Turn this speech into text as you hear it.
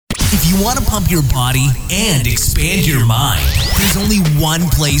If you want to pump your body and expand your mind, there's only one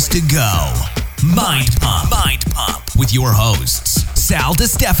place to go. Mind Pump. Mind Pump with your hosts, Sal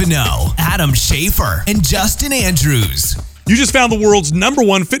DiStefano, Adam Schaefer, and Justin Andrews. You just found the world's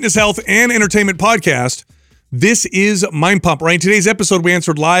 #1 fitness, health, and entertainment podcast. This is Mind Pump. Right, in today's episode, we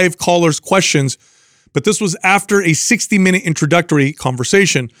answered live callers' questions, but this was after a 60-minute introductory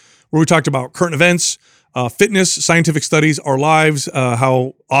conversation where we talked about current events, fitness, scientific studies, our lives,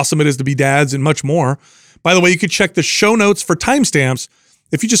 how awesome it is to be dads, and much more. By the way, you could check the show notes for timestamps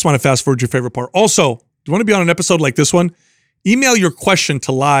if you just want to fast forward your favorite part. Also, do you want to be on an episode like this one? Email your question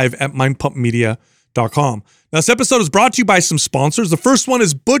to live@mindpumpmedia.com. Now, this episode is brought to you by some sponsors. The first one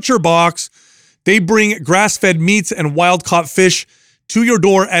is ButcherBox. They bring grass-fed meats and wild-caught fish to your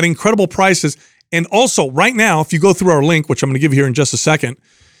door at incredible prices. And also, right now, if you go through our link, which I'm going to give you here in just a second,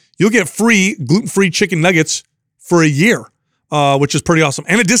 you'll get free gluten-free chicken nuggets for a year, which is pretty awesome.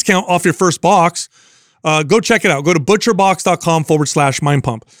 And a discount off your first box. Go check it out. Go to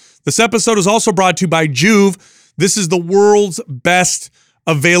butcherbox.com/mindpump. This episode is also brought to you by Joovv. This is the world's best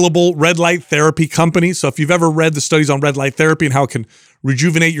available red light therapy company. So if you've ever read the studies on red light therapy and how it can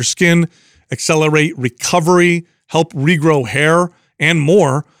rejuvenate your skin, accelerate recovery, help regrow hair, and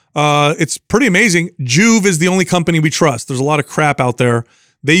more, it's pretty amazing. Joovv is the only company we trust. There's a lot of crap out there.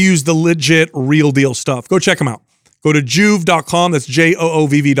 They use the legit, real deal stuff. Go check them out. Go to joovv.com. That's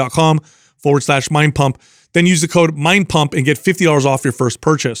joovv.com/mindpump. Then use the code MINDPUMP and get $50 off your first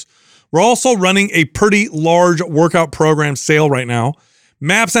purchase. We're also running a pretty large workout program sale right now.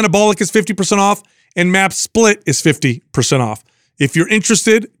 MAPS Anabolic is 50% off, and MAPS Split is 50% off. If you're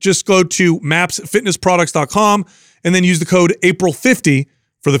interested, just go to mapsfitnessproducts.com and then use the code April50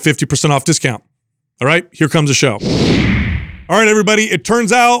 for the 50% off discount. All right, here comes the show. All right, everybody, it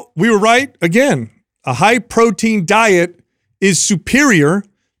turns out we were right again. A high-protein diet is superior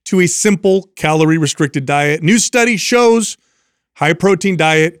to a simple calorie-restricted diet. New study shows high-protein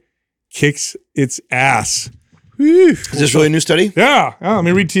diet kicks its ass. Is this really a new study? Yeah. Let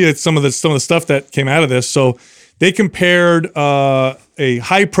me read to you some of the stuff that came out of this. So they compared a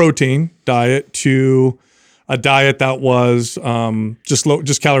high-protein diet to a diet that was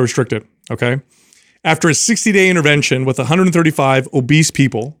just calorie-restricted, okay? After a 60-day intervention with 135 obese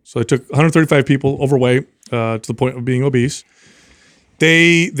people, so they took 135 people overweight to the point of being obese,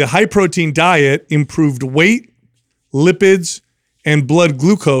 the high-protein diet improved weight, lipids, and blood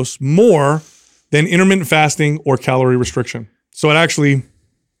glucose more than intermittent fasting or calorie restriction. So it actually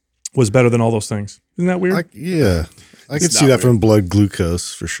was better than all those things. Isn't that weird? I can see that from blood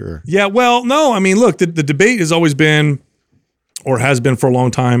glucose for sure. Yeah, well, no, I mean, look, the debate has always been, or has been for a long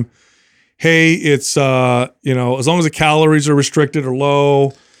time, hey, it's, as long as the calories are restricted or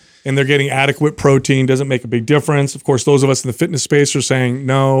low and they're getting adequate protein, doesn't make a big difference. Of course, those of us in the fitness space are saying,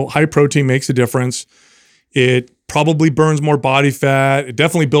 no, high protein makes a difference. It probably burns more body fat. It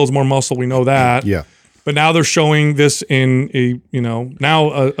definitely builds more muscle. We know that. Yeah. But now they're showing this in a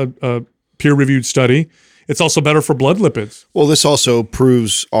peer-reviewed study. It's also better for blood lipids. Well, this also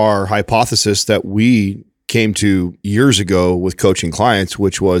proves our hypothesis that we came to years ago with coaching clients,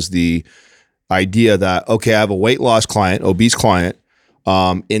 which was the idea that, okay, I have a weight loss client, obese client.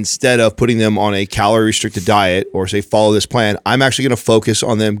 Instead of putting them on a calorie restricted diet or say, follow this plan, I'm actually going to focus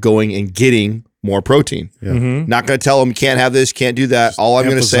on them going and getting more protein. Yeah. Mm-hmm. Not going to tell them you can't have this, can't do that. All I'm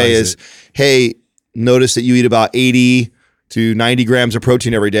going to say is, hey, notice that you eat about 80 to 90 grams of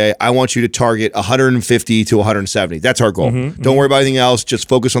protein every day. I want you to target 150 to 170. That's our goal. Mm-hmm. Don't worry about anything else. Just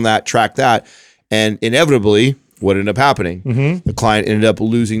focus on that, track that. And inevitably, what ended up happening? Mm-hmm. The client ended up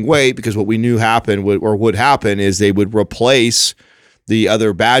losing weight because what we knew would happen is they would replace the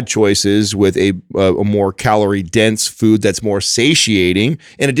other bad choices with a more calorie-dense food that's more satiating.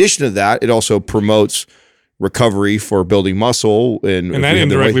 In addition to that, it also promotes recovery for building muscle. And that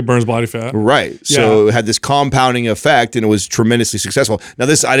indirectly burns body fat. Right. Yeah. So it had this compounding effect, and it was tremendously successful. Now,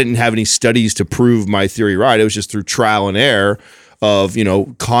 I didn't have any studies to prove my theory right. It was just through trial and error of,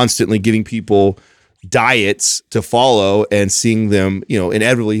 constantly giving people diets to follow and seeing them,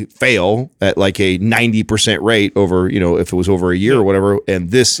 inevitably fail at like a 90% rate over, if it was over a year or whatever. And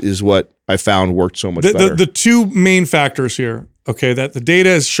this is what I found worked so much better. The two main factors here, okay, that the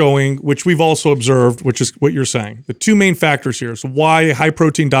data is showing, which we've also observed, which is what you're saying. The two main factors here is why a high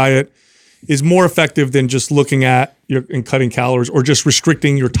protein diet is more effective than just looking at and cutting calories or just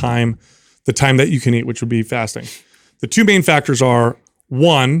restricting your time, the time that you can eat, which would be fasting. The two main factors are,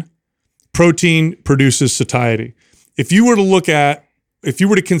 one, protein produces satiety. If you were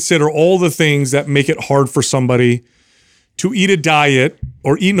to consider all the things that make it hard for somebody to eat a diet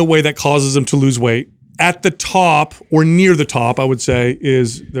or eat in a way that causes them to lose weight, at the top or near the top, I would say,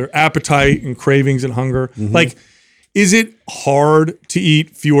 is their appetite and cravings and hunger. Mm-hmm. Like, is it hard to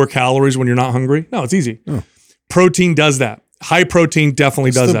eat fewer calories when you're not hungry? No, it's easy. Oh. Protein does that. High protein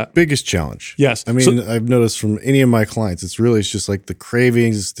definitely does that. Biggest challenge. Yes. I mean, I've noticed from any of my clients, it's just like the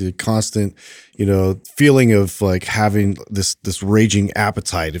cravings, the constant, feeling of like having this raging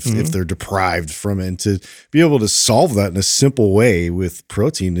appetite if they're deprived from it. And to be able to solve that in a simple way with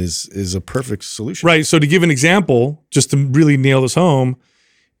protein is a perfect solution. Right. So to give an example, just to really nail this home,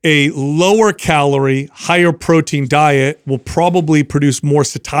 a lower calorie, higher protein diet will probably produce more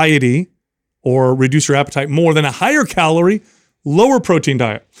satiety or reduce your appetite more than a higher calorie, lower protein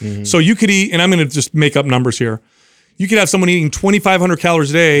diet. Mm-hmm. So you could eat, and I'm going to just make up numbers here. You could have someone eating 2,500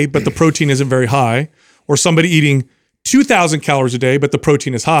 calories a day, but the protein isn't very high, or somebody eating 2,000 calories a day, but the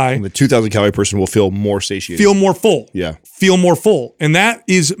protein is high. And the 2,000 calorie person will feel more satiated. Feel more full. Yeah. Feel more full. And that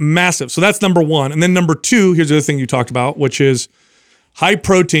is massive. So that's number one. And then number two, here's the other thing you talked about, which is high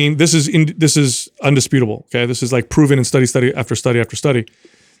protein. This is undisputable. Okay. This is like proven in study after study after study,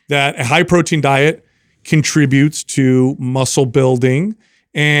 that a high protein diet contributes to muscle building.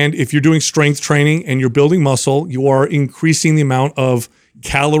 And if you're doing strength training and you're building muscle, you are increasing the amount of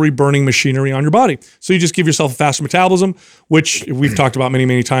calorie burning machinery on your body. So you just give yourself a faster metabolism, which we've talked about many,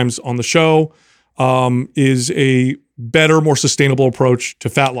 many times on the show, is a better, more sustainable approach to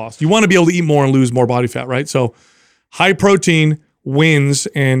fat loss. You want to be able to eat more and lose more body fat, right? So high protein wins,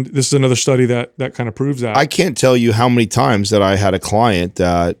 and this is another study that kind of proves that. I can't tell you how many times that I had a client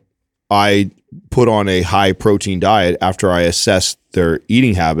that I put on a high protein diet after I assessed their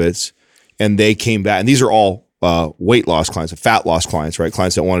eating habits, and they came back, and these are all weight loss clients, fat loss clients, right?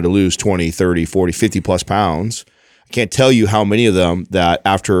 Clients that wanted to lose 20, 30, 40, 50 plus pounds. I can't tell you how many of them that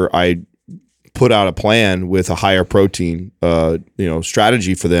after I put out a plan with a higher protein,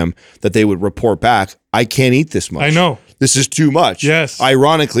 strategy for them, that they would report back, I can't eat this much. I know. This is too much. Yes.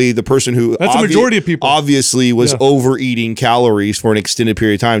 Ironically, the person who that's the majority of people obviously was overeating calories for an extended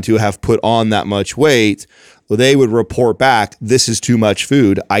period of time to have put on that much weight, well, they would report back, this is too much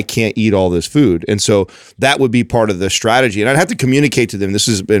food. I can't eat all this food. And so that would be part of the strategy. And I'd have to communicate to them. This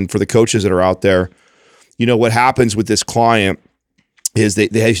has been for the coaches that are out there. What happens with this client is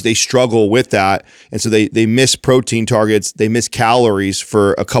they struggle with that. And so they miss protein targets, they miss calories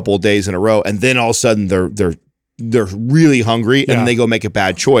for a couple of days in a row. And then all of a sudden they're really hungry and then they go make a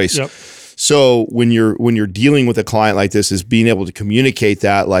bad choice. Yep. So when you're dealing with a client like this, is being able to communicate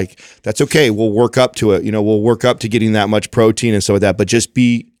that, like, that's okay. We'll work up to it. We'll work up to getting that much protein and so with that, but just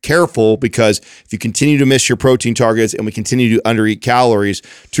be careful, because if you continue to miss your protein targets and we continue to undereat calories,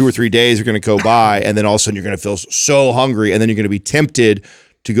 2 or 3 days are going to go by, and then all of a sudden you're going to feel so hungry, and then you're going to be tempted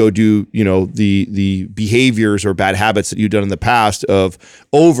to go do, the behaviors or bad habits that you've done in the past of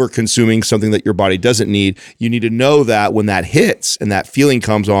over consuming something that your body doesn't need. You need to know that when that hits and that feeling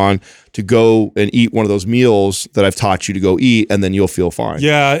comes on, to go and eat one of those meals that I've taught you to go eat, and then you'll feel fine.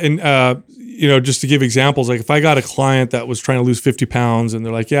 Yeah. And, just to give examples, like if I got a client that was trying to lose 50 pounds and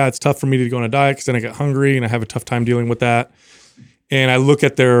they're like, yeah, it's tough for me to go on a diet because then I get hungry and I have a tough time dealing with that. And I look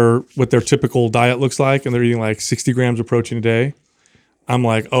at what their typical diet looks like, and they're eating like 60 grams of protein a day. I'm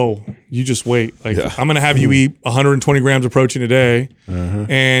like, oh, you just wait. Like, I'm going to have you eat 120 grams of protein a day,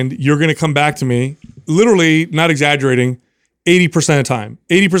 and you're going to come back to me, literally, not exaggerating, 80% of the time.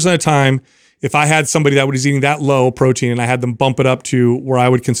 80% of the time, if I had somebody that was eating that low protein and I had them bump it up to where I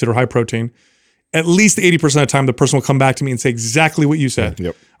would consider high protein, at least 80% of the time, the person will come back to me and say exactly what you said.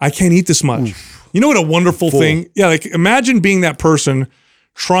 Yep. I can't eat this much. Oof. You know what a wonderful thing? Yeah, like imagine being that person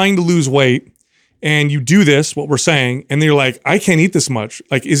trying to lose weight, and you do this, what we're saying, and then you're like, I can't eat this much.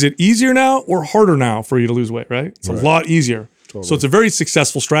 Like, is it easier now or harder now for you to lose weight, right? It's a lot easier. Totally. So it's a very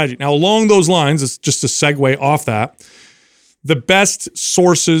successful strategy. Now, along those lines, it's just a segue off that. The best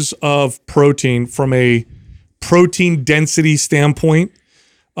sources of protein from a protein density standpoint,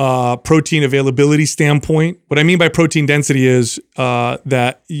 protein availability standpoint. What I mean by protein density is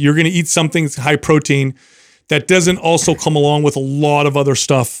that you're going to eat something that's high protein that doesn't also come along with a lot of other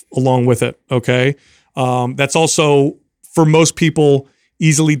stuff along with it, okay? That's also, for most people,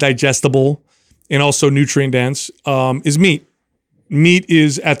 easily digestible and also nutrient dense, is meat. Meat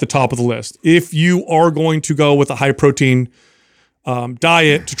is at the top of the list. If you are going to go with a high protein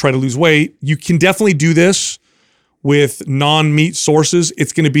diet to try to lose weight, you can definitely do this with non-meat sources.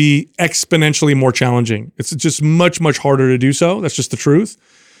 It's going to be exponentially more challenging. It's just much, much harder to do so. That's just the truth.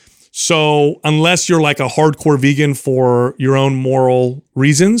 So unless you're like a hardcore vegan for your own moral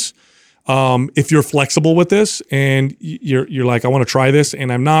reasons, if you're flexible with this and you're like, I want to try this,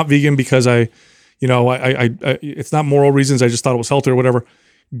 and I'm not vegan because I it's not moral reasons, I just thought it was healthy or whatever,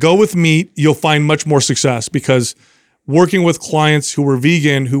 go with meat. You'll find much more success, because working with clients who were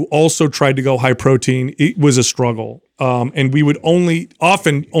vegan who also tried to go high protein, it was a struggle. And we would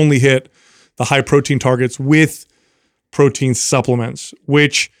often only hit the high protein targets with protein supplements,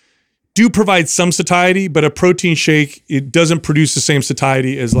 which do provide some satiety, but a protein shake, it doesn't produce the same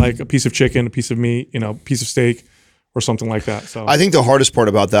satiety as like a piece of chicken, a piece of meat, piece of steak or something like that. So I think the hardest part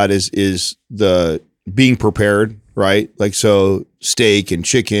about that is the being prepared, right? Like, so steak and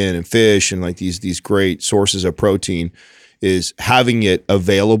chicken and fish and like these great sources of protein, is having it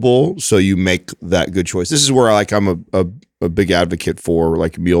available so you make that good choice. This is where I'm a big advocate for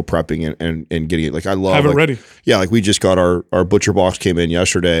like meal prepping and getting it. Like, I love have it ready. Yeah, like we just got our butcher box came in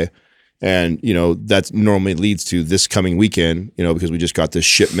yesterday, and that normally leads to this coming weekend, because we just got this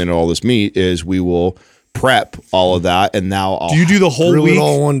shipment of all this meat, is we will prep all of that, and now I'll do you do the whole grill week it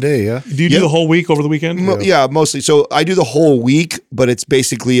all one day? Yeah. Do you do the whole week over the weekend? Yeah, mostly. So I do the whole week, but it's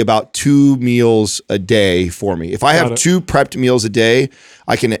basically about 2 meals a day for me. If I have 2 prepped meals a day,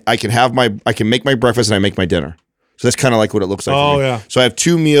 I can make my breakfast and I make my dinner. So that's kind of like what it looks like. Oh, for me. yeah. So I have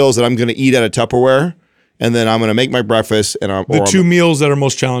 2 meals that I'm going to eat out of Tupperware, and then I'm going to make my breakfast. And the 2 meals that are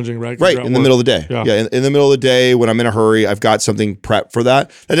most challenging, right? Right, in the middle of the day. Yeah, in the middle of the day when I'm in a hurry, I've got something prepped for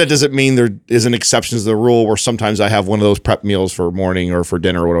that. And that doesn't mean there isn't exceptions to the rule where sometimes I have one of those prep meals for morning or for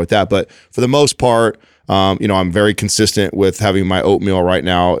dinner or whatever like that. But for the most part, I'm very consistent with having my oatmeal right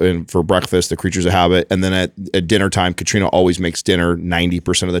now and for breakfast, the Creatures of Habit. And then at dinner time, Katrina always makes dinner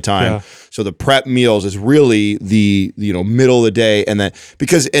 90% of the time. Yeah. So the prep meals is really the middle of the day. And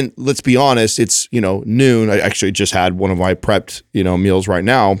let's be honest, it's, noon. I actually just had one of my prepped, meals right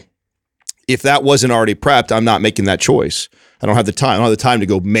now. If that wasn't already prepped, I'm not making that choice. I don't have the time. I don't have the time to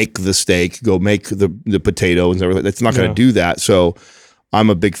go make the steak, go make the potato and everything. That's not going to do that. So I'm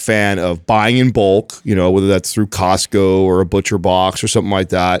a big fan of buying in bulk, whether that's through Costco or a butcher box or something like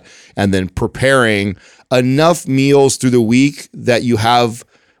that, and then preparing enough meals through the week that you have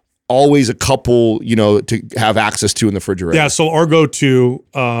always a couple, to have access to in the refrigerator. Yeah. So our go-to,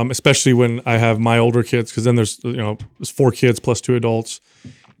 especially when I have my older kids, because then there's 4 kids plus 2 adults,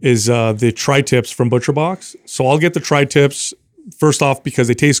 is the tri-tips from Butcher Box. So I'll get the tri-tips first off because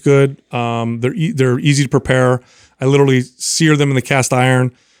they taste good. They're easy to prepare. I literally sear them in the cast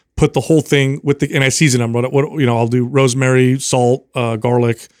iron, put the whole thing and I season them. I'll do rosemary, salt,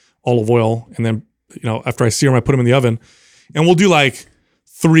 garlic, olive oil, and then after I sear them, I put them in the oven, and we'll do like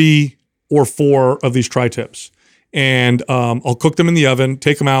 3 or 4 of these tri-tips, and I'll cook them in the oven,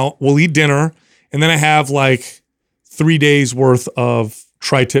 take them out. We'll eat dinner, and then I have like 3 days worth of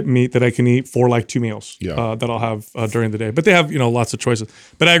tri-tip meat that I can eat for like 2 meals. Yeah. That I'll have during the day. But they have lots of choices.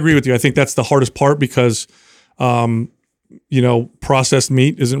 But I agree with you. I think that's the hardest part because processed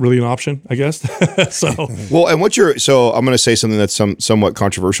meat isn't really an option, I guess. So well, and so I'm going to say something that's somewhat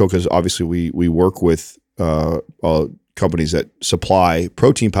controversial because obviously we work with companies that supply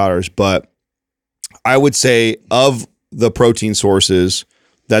protein powders, but I would say of the protein sources,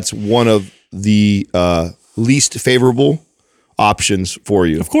 that's one of the least favorable options for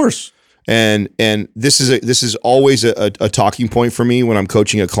you. Of course. And this is always a talking point for me when I'm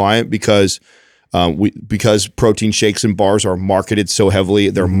coaching a client because protein shakes and bars are marketed so heavily,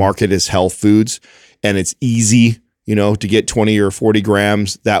 they're marketed as health foods, and it's easy, to get 20 or 40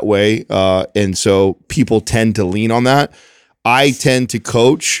 grams that way. And so people tend to lean on that. I tend to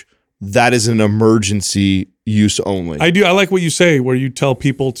coach that is an emergency use only. I do. I like what you say, where you tell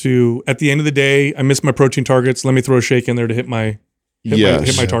people to, at the end of the day, I missed my protein targets. Let me throw a shake in there to hit my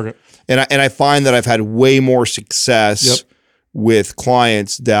target. And I find that I've had way more success with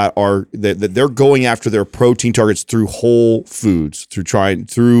clients that they're going after their protein targets through whole foods,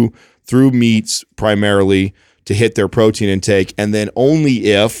 through meats primarily to hit their protein intake, and then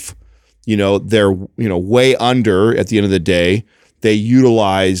only if they're way under at the end of the day, they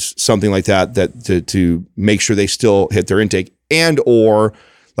utilize something like that to make sure they still hit their intake, and or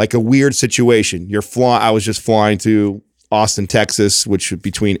like a weird situation. I was just flying to Austin, Texas, which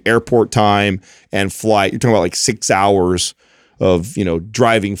between airport time and flight, you're talking about like 6 hours of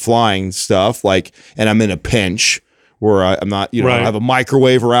driving, flying stuff, and I'm in a pinch where I'm not, right. I have a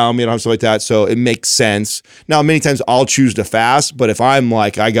microwave around me and stuff like that. So it makes sense. Now, many times I'll choose to fast, but if I'm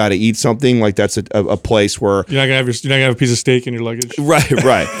like, I got to eat something, like that's a place where you're not gonna have a piece of steak in your luggage.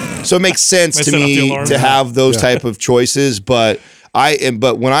 Right. So it makes sense to me to have those type of choices. But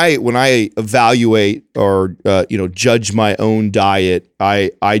when I evaluate or judge my own diet,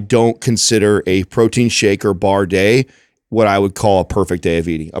 I don't consider a protein shake or bar day what I would call a perfect day of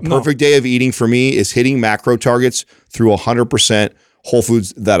eating. A perfect day of eating for me is hitting macro targets through 100% whole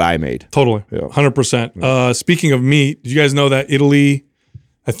foods that I made. Totally. 100%. Speaking of meat, did you guys know that Italy,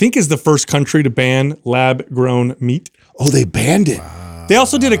 I think is the first country to ban lab-grown meat. Oh, they banned it. They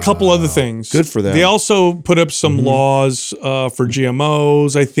also did a couple other things. Good for them. They also put up some laws for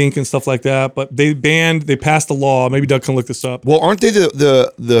GMOs, I think, and stuff like that. But they passed a law. Maybe Doug can look this up. Well, aren't they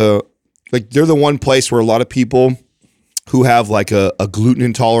they're the one place where a lot of people who have like a gluten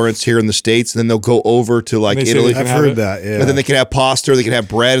intolerance here in the States, and then they'll go over to like They say Italy. they can I've have heard it. that. Yeah. And then they can have pasta, or they can have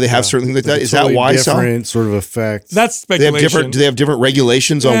bread, or they have certain things like that. Like Is totally that why different sort of effect? That's they have speculation. do they have different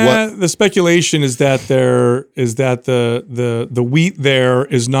regulations on what? The speculation is that the wheat there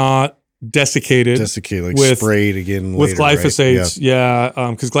is not desiccated, Like with- sprayed again with later, right? glyphosates.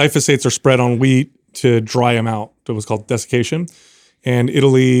 Yeah, because glyphosates are spread on wheat to dry them out. That was called desiccation. And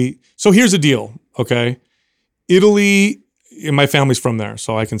Italy. So here's the deal. Okay, Italy. And my family's from there,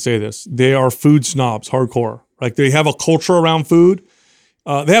 so I can say this. They are food snobs, hardcore. Like they have a culture around food.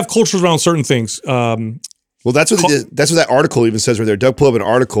 They have cultures around certain things. Well, that's what that article even says right there. Doug pulled up an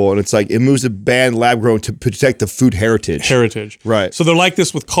article, and it's like it moves to ban lab grown to protect the food heritage. Right. So they're like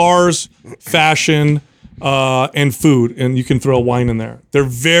this with cars, fashion, and food, and you can throw wine in there. They're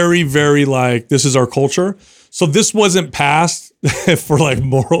very, very like, this is our culture. So this wasn't passed for like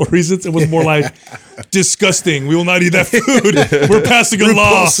moral reasons. It was more like disgusting. We will not eat that food. We're passing a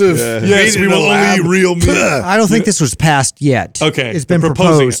law. Yes, we will only eat real meat. I don't think this was passed yet. Okay, It's been they're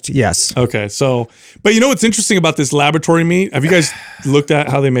proposing proposed. Yes. Okay, so, but you know what's interesting about this laboratory meat? Have you guys looked at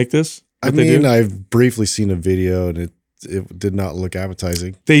how they make this? What they do? I've briefly seen a video, and it did not look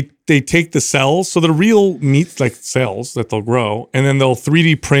appetizing. They take the cells, so the real meat like cells that they'll grow, and then they'll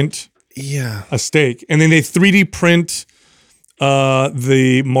 3D print a steak, and then they 3D print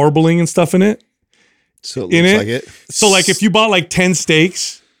the marbling and stuff in it. So it looks like it. So like if you bought like 10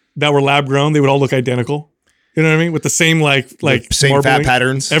 steaks that were lab grown, they would all look identical. You know what I mean? With the same like same marbling, fat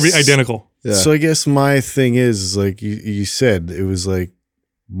patterns. every identical. Yeah. So I guess my thing is like you said, it was like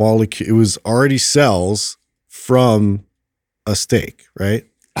it was already cells from a steak, right?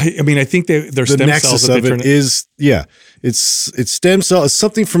 I mean, I think they're The stem nexus cells that of they turn it is it's stem cell. It's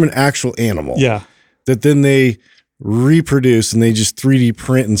something from an actual animal. Yeah. That then they reproduce and they just 3D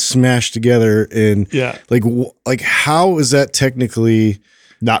print and smash together. And like how is that technically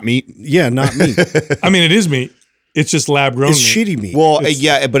not meat? Yeah, not meat. I mean, it is meat. It's just lab grown. It's shitty meat. Well,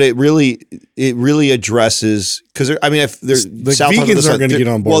 yeah, but it really addresses because I mean, if there's like vegans aren't going to get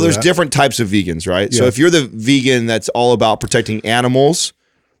on board. Well, there's with that. different types of vegans, right? Yeah. So if you're the vegan that's all about protecting animals,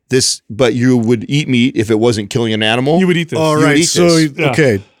 but you would eat meat if it wasn't killing an animal. You would eat this. All You would right. eat So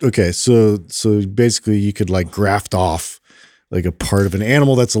this. okay. So basically, you could like graft off like a part of an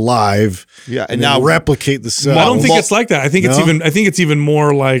animal that's alive. Yeah, and now replicate the cell. I don't think it's like that. I think it's even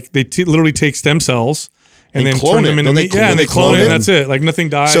more like they literally take stem cells and then clone turn them it. into Don't they meat. clone- Yeah, and don't they they clone clone it, it? and that's it. Like nothing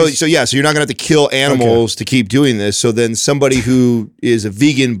dies. So you're not going to have to kill animals to keep doing this. So then somebody who is a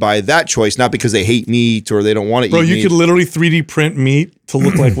vegan by that choice, not because they hate meat or they don't want to eat Bro, you meat. could literally 3D print meat to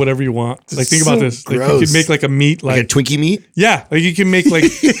look like whatever you want. Like think about this. Like, you could make like a meat like a Twinkie meat? Yeah, like you can make like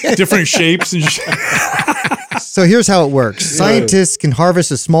different shapes and shit. So here's how it works. Scientists can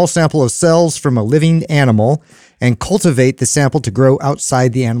harvest a small sample of cells from a living animal and cultivate the sample to grow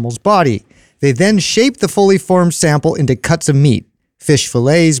outside the animal's body. They then shape the fully formed sample into cuts of meat. Fish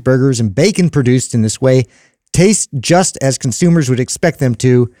fillets, burgers, and bacon produced in this way taste just as consumers would expect them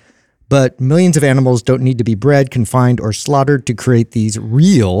to, but millions of animals don't need to be bred, confined, or slaughtered to create these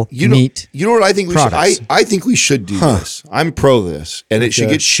real meat. You know what I think we products. should? I think we should do this. I'm pro this, and it should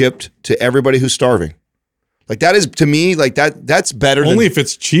get shipped to everybody who's starving. Like that is to me like that's better. Only if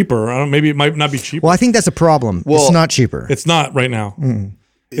it's cheaper. I don't. Maybe it might not be cheaper. Well, I think that's a problem. Well, it's not cheaper. It's not right now.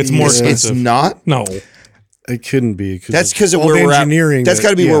 It's more expensive. It's not. No. It couldn't be. That's because of all where the we're engineering. at. That's got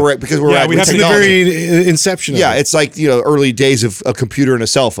to be where we're at because we're at. we with have to the technology. very inception. Yeah, of it. it's like early days of a computer and a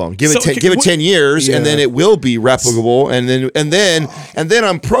cell phone. Give it So, give it 10 years, and then it will be replicable. And then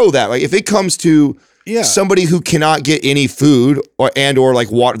I'm pro that. Like if it comes to somebody who cannot get any food or like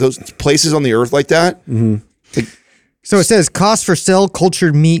water, those places on the earth like that. So it says costs for cell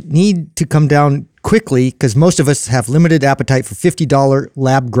cultured meat need to come down quickly because most of us have limited appetite for $50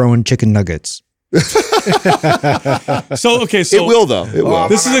 lab grown chicken nuggets. So it will though. It will.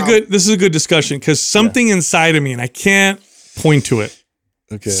 This is a good discussion because something inside of me, and I can't point to it.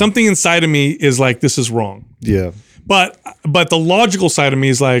 Okay. Something inside of me is like this is wrong. Yeah. But the logical side of me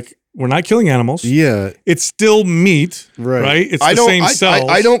is like we're not killing animals. Yeah. It's still meat, right? It's the same cells.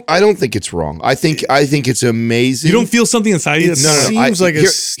 I don't think it's wrong. I think it's amazing. You don't feel something inside you? It seems like a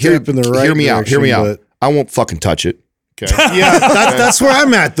step in the right Hear me out. direction, Hear me out. but- I won't fucking touch it. Okay. Yeah, that's where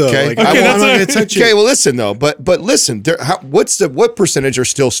I'm at though. Okay. Like, Okay, I'm gonna touch Okay, it. well, listen though, but listen, what percentage are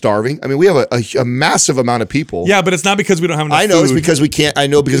still starving? I mean, we have a massive amount of people. Yeah, but it's not because we don't have enough I know it's food. because we can't. I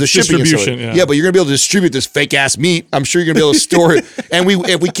know because It's of shipping. distribution, Yeah, but you're gonna be able to distribute this fake ass meat. I'm sure you're gonna be able to store it. And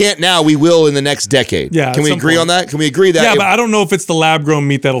if we can't now, we will in the next decade. Yeah, Can at we some agree point. on that? Can we agree that? Yeah, but I don't know if it's the lab grown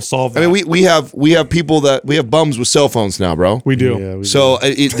meat that'll solve that. I mean, we have people that we have bums with cell phones now, bro. we do. Yeah, we So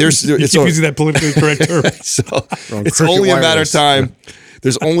You it's keep using that politically correct term. so it's Cricket only a matter of wireless. time.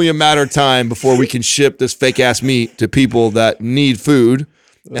 There's only a matter of time before we can ship this fake ass meat to people that need food,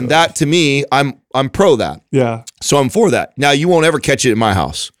 and that to me, I'm pro that. Yeah. So I'm for that. Now you won't ever catch it in my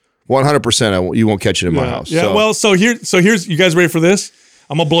house. 100%. You won't catch it in my house. Yeah. So, Well, so here's you guys ready for this?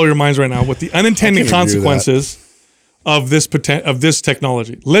 I'm gonna blow your minds right now with the unintended I can agree with consequences of this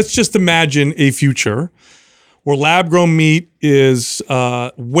technology. Let's just imagine a future where lab grown meat is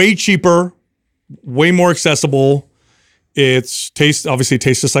way cheaper, way more accessible. Obviously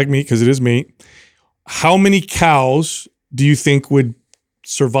tastes just like meat because it is meat. How many cows do you think would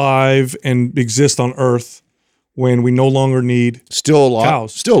survive and exist on Earth when we no longer need still a lot.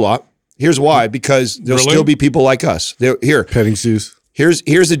 cows? Still a lot. Here's why. Because there'll Really? still be people like us. Petting zoos. Here's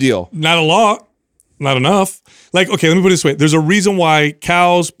the deal. Not a lot, not enough. Like, okay, let me put it this way. There's a reason why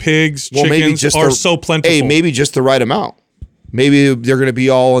cows, pigs, chickens are so plentiful. Hey, maybe just the right amount. Maybe they're going to be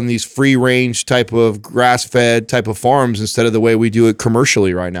all in these free range type of grass fed type of farms instead of the way we do it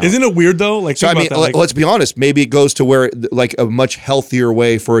commercially right now. Isn't it weird though? Like, So I think mean, about that. Like, let's be honest. Maybe it goes to where like a much healthier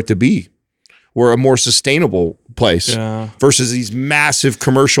way for it to be, or a more sustainable place Yeah. versus these massive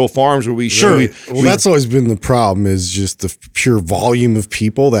commercial farms where we Well, that's always been the problem is just the pure volume of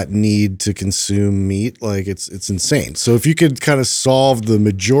people that need to consume meat. Like it's insane. So if you could kind of solve the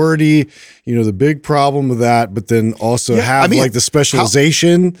majority, the big problem with that, but then also have like the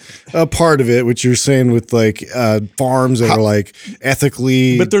specialization part of it, which you're saying with like farms that are like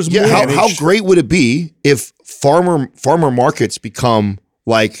ethically. but there's yeah. more. How great would it be if farmer markets become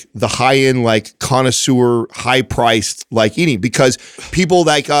like the high end, like connoisseur, high priced, like eating, because people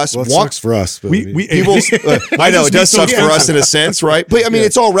like us well, it want sucks for us. But I mean, people. I know it does so suck for us expensive? in a sense, right? But I mean,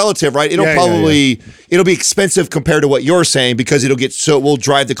 it's all relative, right? It'll it'll be expensive compared to what you're saying because we'll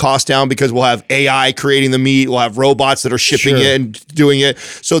drive the cost down because we'll have AI creating the meat, we'll have robots that are shipping it and doing it,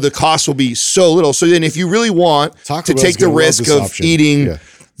 so the cost will be so little. So then, if you really want Taco to Bell's take the gonna love risk this of option. eating Yeah.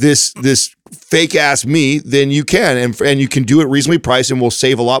 this fake ass meat, then you can, and you can do it reasonably priced, and we'll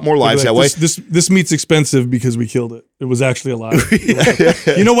save a lot more lives that way. This meat's expensive because we killed it. It was actually alive.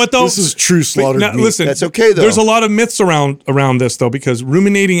 You know what though? this is true slaughtered Now, meat. listen, That's okay, though. There's a lot of myths around this though, because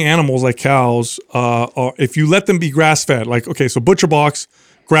ruminating animals like cows, are, if you let them be grass fed, like okay, so butcher box,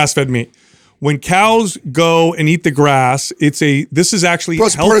 grass fed meat. When cows go and eat the grass, this is actually Bro,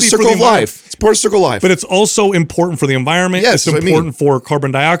 it's healthy part of for circle the of environment. life. It's part of circle of life. But it's also important for the environment. Yes, it's I mean- important for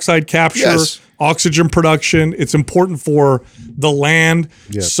carbon dioxide capture, Yes. oxygen production. It's important for the land.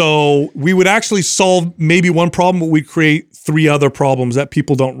 So we would actually solve maybe one problem, but we'd create 3 other problems that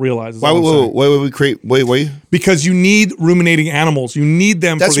people don't realize. is Why all I'm saying. would we create? Wait. Because you need ruminating animals. You need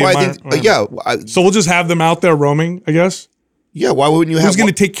them That's for the why I environment. think. So we'll just have them out there roaming, I guess. Yeah. Why wouldn't you have? Who's going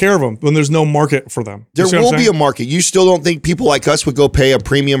to take care of them when there's no market for them? There You see what I'm will be saying? a market. You still don't think people like us would go pay a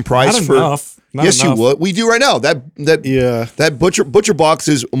premium price Not for? enough. Not Yes, enough. you would. We do right now. That butcher box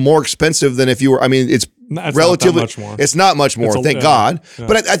is more expensive than if you were. I mean, it's No, it's not that relatively much more. It's not much more. It's a- Thank yeah, God. yeah.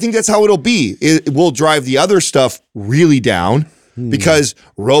 But I think that's how it'll be. It will drive the other stuff really down. Because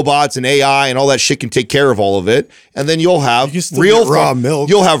robots and AI and all that shit can take care of all of it, and then you'll have can still real get raw milk.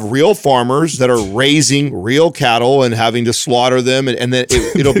 You'll have real farmers that are raising real cattle and having to slaughter them, and then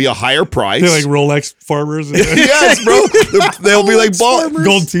it'll be a higher price. They're like Rolex farmers. And Yes, bro. They'll be like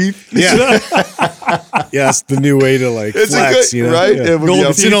gold teeth. Yeah. Yeah, it's the new way to like It's flex, a good, right? Yeah. It would Gold be a-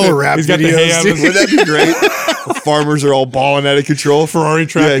 It's in all the rap He's got the hay out of videos. his- Wouldn't that be great? The farmers are all balling out of control. Ferrari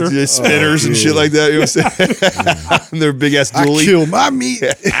tractor. Yeah, spinners and shit like that. You know what I'm saying? And their big ass I dually. kill my meat.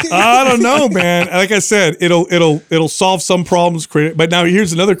 I don't know, man. Like I said, it'll solve some problems. But now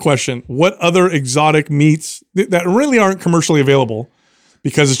here's another question: what other exotic meats that really aren't commercially available,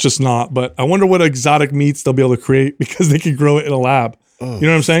 because it's just not? But I wonder what exotic meats they'll be able to create because they can grow it in a lab. You know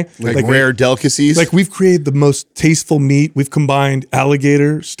what I'm saying? Like rare delicacies. Like we've created the most tasteful meat. We've combined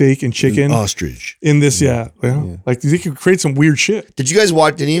alligator, steak, and chicken Ostrich. in this. Yeah. Like they could create some weird shit. Did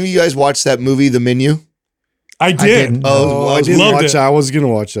any of you guys watch that movie, The Menu? I did. didn't. Oh, I didn't loved watch it. it. I was gonna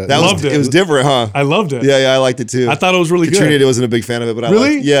watch that. that Loved was it. it was different, huh? I loved it. Yeah, I liked it too. I thought it was really Katrina good. wasn't a big fan of it, but I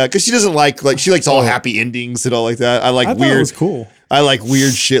Really? liked, yeah, because she doesn't like she likes all happy endings and all like that. I like I thought weird. it was cool. I like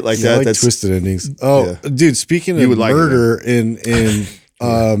weird shit like I that. like That's twisted endings. Oh, Yeah. dude, speaking You of would like it, murder in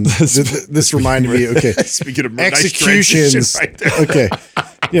This reminded me. Okay, Speaking of executions. Right there. Okay,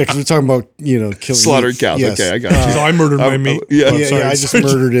 yeah, because we're talking about killing Slaughtered cows. Yes. Okay, I got you. So I murdered my meat. yeah. Oh, Yeah, sorry. I just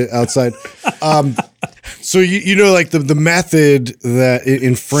murdered it outside. So like the method that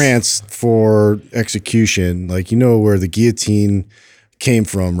in France for execution, like where the guillotine came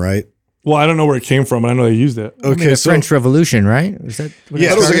from, right? Well, I don't know where it came from, but I know they used it. Okay, The so French Revolution, right? Was that? What Yeah, I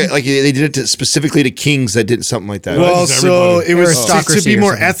thought it was started? like they did it specifically to kings that did something like that. well, just so everybody. it was to Aristocracy be or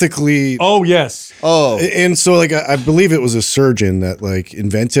more something. ethically. Oh yes, Oh, And so like I believe it was a surgeon that like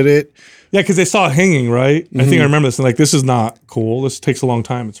invented it. yeah, because they saw it hanging, right? I think I remember this. And like, this is not cool. This takes a long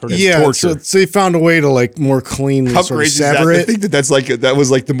time. It's hurting. Yeah, torture. so they found a way to like more cleanly how sort of crazy is that? sever I it. think that that was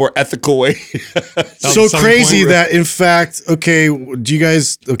like the more ethical way. So some crazy point- that in fact,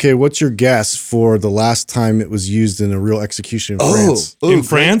 what's your guess for the last time it was used in a real execution in France? In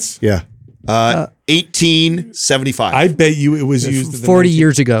France, Yeah. 1875. I bet you it was used in the 40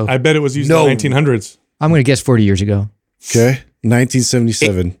 years ago. I bet it was used No. in the 1900s. I'm going to guess 40 years ago. Okay.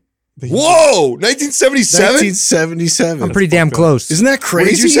 1977. Whoa, 1977. 1977. I'm pretty damn close. Isn't that What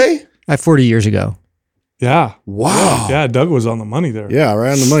crazy? did you say? 40 years ago. Yeah, Wow. yeah. Doug was on the money there. Yeah,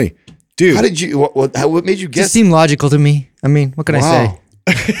 right on the money. Dude. How did you? What made you Just guess? seemed logical to me. I mean, what can I say?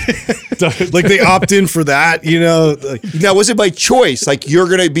 like they opt in for that, like, Now, was it by choice? Like you're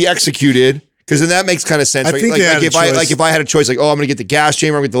going to be executed? Because then that makes kind of sense. I right? think they had a choice. if I had a choice, like, oh, I'm going to get the gas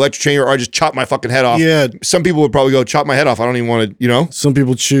chamber, I'm going to get the electric chamber, or I just chop my fucking head off. Yeah. Some people would probably go chop my head off. I don't even want to, some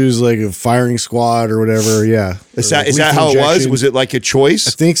people choose like a firing squad or whatever. Yeah. Is that how it was? Was it like a I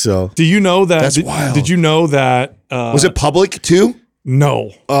choice? think so. Do you know that? That's did, wild. Did you know that? Was it public too?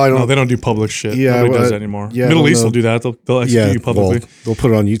 No. I don't- No, they don't do public shit. Yeah, Nobody well, does that anymore. yeah, I Middle don't East know. will do that. They'll execute Yeah. you publicly. Well, they'll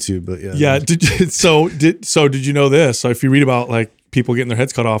put it on YouTube, but yeah. Yeah. Did you know this? So if you read about like people getting their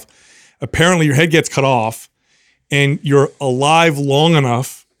heads cut off, apparently your head gets cut off, and you're alive long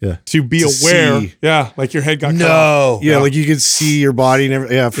enough Yeah. to be To aware. see. Yeah, like your head got cut off. Yeah, like you could see your body and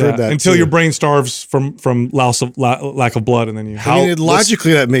everything. Yeah, I've heard that. until too. your brain starves from lack of blood, and then you. I mean,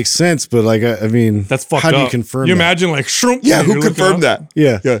 logically that makes sense, but like, I mean, That's fucked how up. do you confirm You that? imagine like shroom. Yeah, you're who looking confirmed up. that?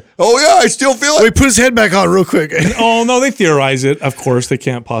 Yeah. Yeah. Oh yeah, I still feel it. Wait, put his head back on real quick. Oh no, they theorize it. Of course, they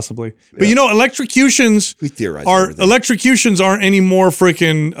can't possibly. But electrocutions We theorize are everything. electrocutions aren't any more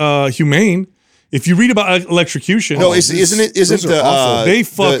freaking humane. If you read about electrocution, No, isn't those are the awful. They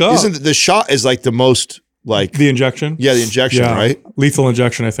fuck up. Isn't the shot is like the most like the injection. the injection, right? Lethal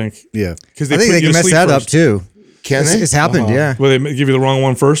injection, I think. Yeah. Because I think they can mess that up too. Can they? It's happened, yeah. Well, they give you the wrong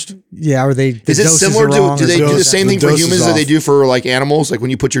one first. Yeah, or they. Is it similar to? Do they do the same The thing for dose is humans that they off. do for like animals? Like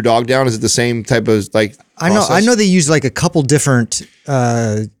when you put your dog down, is it the same type of like? I know. I process? know they use like a couple different.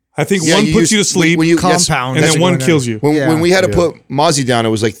 I think Yeah, one you puts use- you to sleep, when you- yes, compound, and that's then what one I'm gonna- kills you. When we had to put Mozzie down, it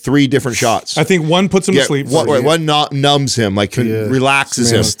was like 3 different shots. I think one puts him Yeah, to sleep. one numbs him, like relaxes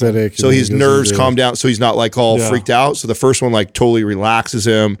Some him, anesthetic, so and his then goes nerves into- calm down, so he's not like all Yeah. freaked out. So the first one like totally relaxes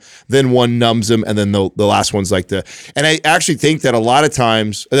him, then one numbs him, and then the last one's like the. And I actually think that a lot of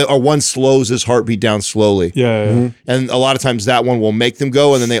times, or one slows his heartbeat down slowly. Yeah. And a lot of times that one will make them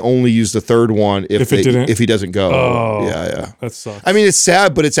go, and then they only use the third one If it didn't? if he doesn't go. Oh. Yeah. That sucks. I mean, it's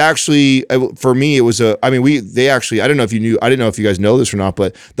sad, but it's actually for me. It was I didn't know if you knew. I didn't know if you guys know this or not,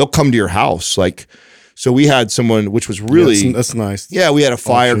 but they'll come to your house. Like, so we had someone, which was really That's nice. yeah. We had a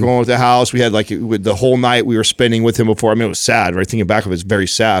fire going with the house. We had like with the whole night we were spending with him before. I mean, it was sad. Right, thinking back of it, it's very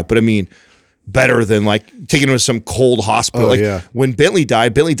sad. But I mean, better than like taking him to some cold hospital. Oh, like yeah. when Bentley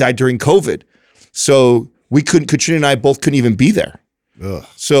died during COVID, so we couldn't. Katrina and I both couldn't even be there. Ugh.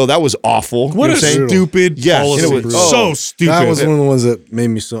 So that was awful. what you know a I'm saying? stupid Yes, policy. it was- so stupid. That was one of the ones that made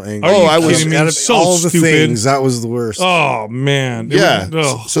me so angry. Are you I was- kidding me? Out of So all the stupid. things, that was the worst. Oh man. It Yeah. was-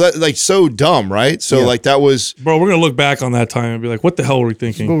 ugh. So that like so dumb, right? So Yeah. like that was. Bro, we're gonna look back on that time and be like, what the hell were we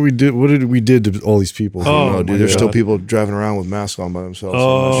thinking? What did we did to all these people? Oh, No, my dude, there's still God. people driving around with masks on by themselves.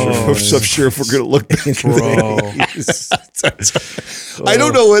 Oh. I'm not sure. I'm sure if we're gonna look back. Bro. I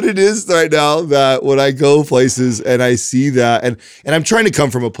don't know what it is right now that when I go places and I see that, and I'm trying to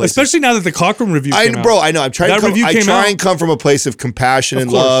come from a place. Especially now that the Cochran review came out. Bro, I know. I'm trying That to come, review I came try out. and come from a place of compassion and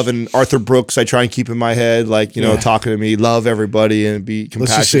course. love, and Arthur Brooks. I try and keep in my head, like talking to me, love everybody, and be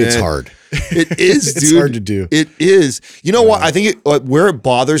compassionate. Let's just say it's hard. It is, dude. It's hard to do. It is. You know what? I think where it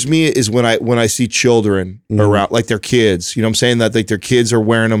bothers me is when I see children around, like their kids. You know what I'm saying? That like their kids are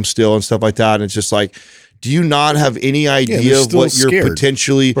wearing them still and stuff like that. And it's just like, do you not have any idea they're of still what you're scared.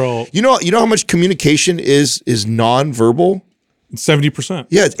 potentially? Bro. You know how much communication is nonverbal? 70%.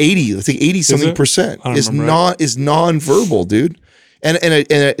 Yeah, it's 80. It's like 80 something it? percent I don't is remember. is nonverbal, dude. And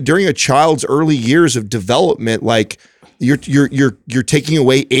during a child's early years of development, like you're taking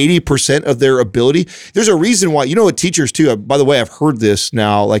away 80% of their ability. There's a reason why, what teachers too, by the way, I've heard this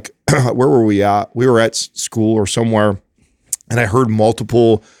now, like where were we at? We were at school or somewhere, and I heard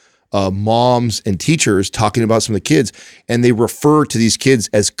multiple moms and teachers talking about some of the kids, and they refer to these kids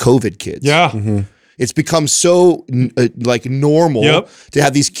as COVID kids. Yeah. It's become so like normal to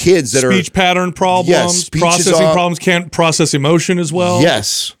have these kids that speech pattern problems, processing problems, can't process emotion as well.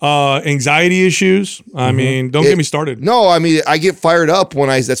 Yes. Anxiety issues. I mean, don't get me started. No, I mean, I get fired up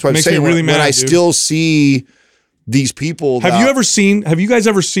that's what I'm saying. Really mad, when I dude. still see these people. Have you guys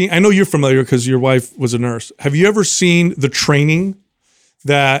ever seen, I know you're familiar because your wife was a nurse. Have you ever seen the training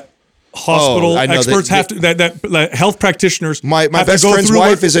that hospital experts have to, that health practitioners my best friend's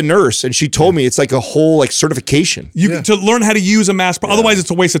wife is a nurse, and she told me it's like a whole like certification to learn how to use a mask. Otherwise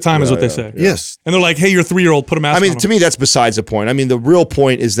it's a waste of time is what they say. Yes. And they're like, hey, your 3-year-old, put a mask on. I mean, to me, that's besides the point. I mean, the real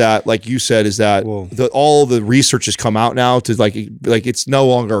point is that, like you said, is that all the research has come out now to like it's no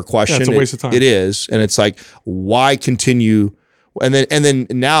longer a question. Yeah, it's a waste of time. It is. And it's like, why continue? And then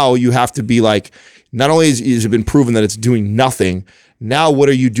now you have to be like, not only has it been proven that it's doing nothing, now what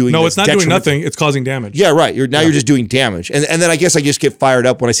are you doing? No, it's not doing nothing. It's causing damage. Yeah, right. You're just doing damage. And then I guess I just get fired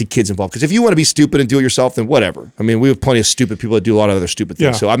up when I see kids involved. Because if you want to be stupid and do it yourself, then whatever. I mean, we have plenty of stupid people that do a lot of other stupid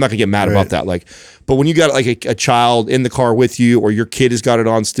things. Yeah. So I'm not gonna get mad about that. Like, but when you got like a child in the car with you, or your kid has got it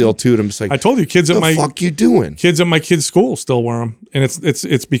on still too, and I'm just like, I told you, kids at what the fuck you doing? Kids at my kids' school still wear them, and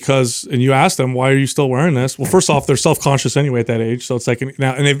it's because. And you ask them, why are you still wearing this? Well, first off, they're self-conscious anyway at that age, so it's like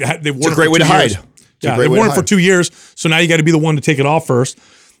now, and they've worn It's a great way to hide. Yeah, they've worn it for 2 years, so now you got to be the one to take it off first.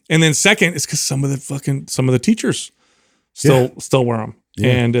 And then second, it's because some of the teachers still wear them. Yeah.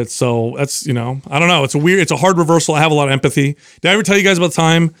 And that's, I don't know. It's a hard reversal. I have a lot of empathy. Did I ever tell you guys about the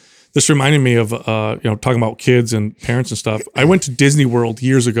time? This reminded me of, talking about kids and parents and stuff. I went to Disney World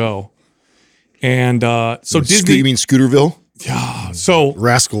years ago. And Disney. You mean Scooterville? Yeah. So.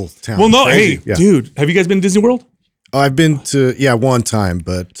 Rascal Town. Well, no. Crazy. Hey, dude, have you guys been to Disney World? I've been to one time,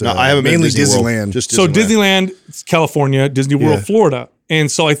 but no, I haven't mainly been to Disneyland. Just Disneyland. So Disneyland, it's California, Disney World, Florida.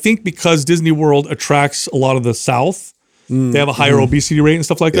 And so I think because Disney World attracts a lot of the South, they have a higher obesity rate and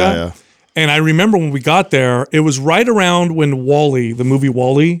stuff like that. Yeah. And I remember when we got there, it was right around when WALL-E, the movie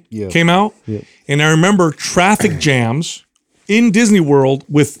WALL-E, came out. Yeah. And I remember traffic jams in Disney World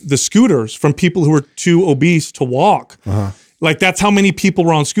with the scooters from people who were too obese to walk. Like that's how many people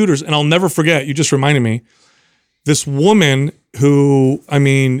were on scooters. And I'll never forget, you just reminded me, this woman who, I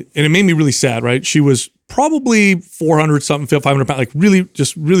mean, and it made me really sad, right? She was probably 400 something, 500 pounds, like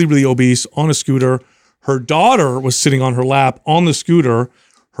really obese on a scooter. Her daughter was sitting on her lap on the scooter.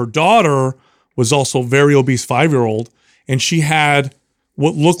 Her daughter was also very obese 5-year-old. And she had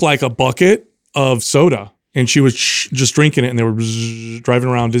what looked like a bucket of soda. And she was just drinking it, and they were driving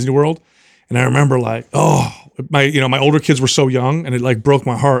around Disney World. And I remember like, my older kids were so young, and it like broke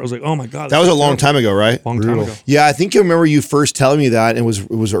my heart. I was like, oh my God. That was a long time ago, right? Long time ago. Yeah, I think I remember you first telling me that. And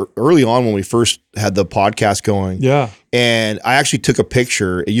it was early on when we first had the podcast going. Yeah. And I actually took a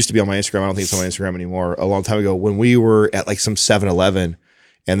picture. It used to be on my Instagram. I don't think it's on my Instagram anymore. A long time ago when we were at like some 7-Eleven.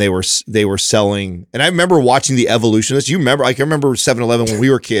 And they were selling, and I remember watching the evolution of this. You remember? Like I remember 7-Eleven when we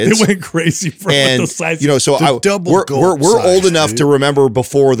were kids. It went crazy for those sizes. So we're old enough to remember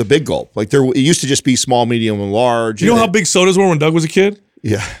before the big gulp. Like it used to just be small, medium, and large. You know how big sodas were when Doug was a kid?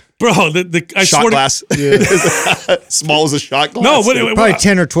 Yeah. Bro, I shot glass. Small as a shot glass. No, probably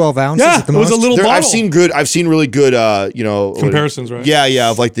 10 or 12 ounces at the most. It was a little bottle. I've seen really good, comparisons, right?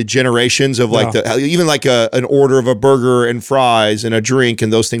 Yeah, of like the generations of like even like an order of a burger and fries and a drink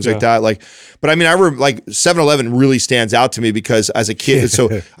and those things like that. Like, but I mean, I remember like 7-Eleven really stands out to me because as a kid, so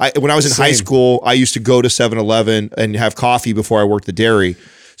when I was in high school, I used to go to 7-Eleven and have coffee before I worked the dairy.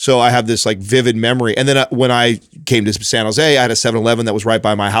 So I have this like vivid memory. And then when I came to San Jose, I had a 7-Eleven that was right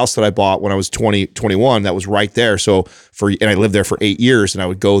by my house that I bought when I was 21. That was right there. So and I lived there for 8 years, and I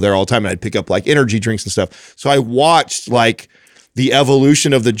would go there all the time, and I'd pick up like energy drinks and stuff. So I watched like the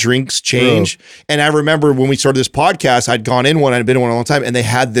evolution of the drinks change. And I remember when we started this podcast, I'd gone in one, I'd been in one a long time, and they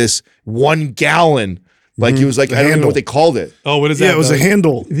had this 1 gallon. Like it was like, I don't know what they called it. Oh, what is that? Yeah, it was a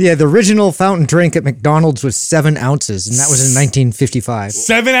handle. Yeah, the original fountain drink at McDonald's was 7 ounces, and that was in 1955.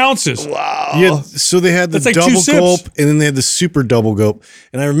 7 ounces. Wow. Yeah, so they had the That's like double 2 gulp, sips. and then they had the super double gulp.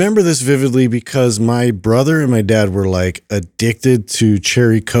 And I remember this vividly because my brother and my dad were like addicted to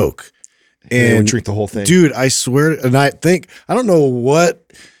cherry Coke. And they would drink the whole thing. Dude, I swear, and I don't know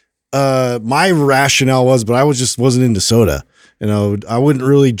what my rationale was, but I wasn't into soda. and I wouldn't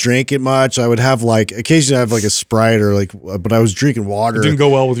really drink it much. I would have like occasionally have like a Sprite or like, but I was drinking water. It didn't go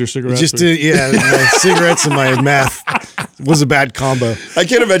well with your cigarettes. My cigarettes and my meth was a bad combo. I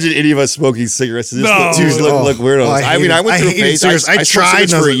can't imagine any of us smoking cigarettes. Just No. look weirdos. I went through a phase. I tried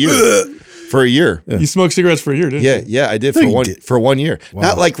for a year. For a year. You smoked cigarettes for a year, didn't you? Yeah, I did for 1 year. Wow.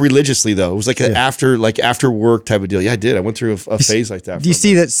 Not like religiously though. It was like an after work type of deal. Yeah, I did. I went through a phase like that. Do you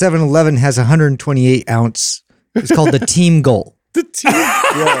see that 7-Eleven has 128 ounce? It's called the Team Goal. The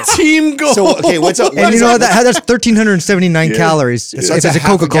team goal. So okay, what's up? And you know that's 1,379 calories. If it's a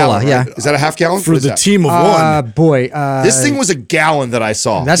Coca-Cola, yeah. Is that a half gallon? For the team of one? Boy, this thing was a gallon that I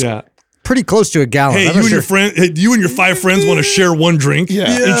saw. that's pretty close to a gallon. Hey, you and your 5 friends want to share one drink?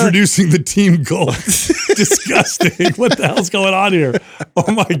 Yeah. Introducing the Team Gold. Disgusting. What the hell's going on here?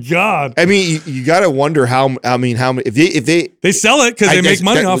 Oh my God. I mean, you got to wonder how many if They sell it because they make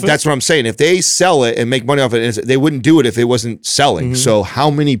money off it. That's what I'm saying. If they sell it and make money off it, they wouldn't do it if it wasn't selling. So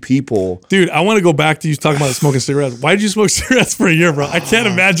how many people? Dude, I want to go back to you talking about smoking cigarettes. Why did you smoke cigarettes for a year, bro? I can't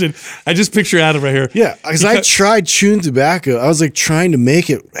imagine. I just picture Adam right here. Yeah, because I tried chewing tobacco. I was like trying to make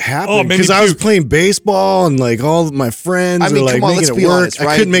it happen maybe because I was playing baseball and like all of my friends I mean, were like come on, making let's it be work. honest, I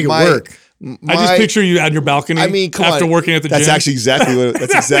right? couldn't make it work. I just picture you on your balcony. I mean, come after on. working at the That's gym. actually exactly what.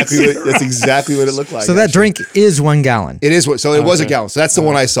 That's exactly what it looked like. So that drink is 1 gallon. It is what. So it was a gallon. So that's the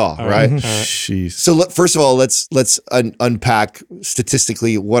one I saw, right? Jeez. So first of all, let's unpack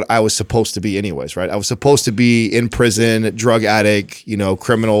statistically what I was supposed to be, anyways, right? I was supposed to be in prison, drug addict,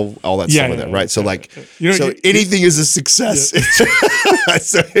 criminal, all that stuff with it, right? So anything is a success.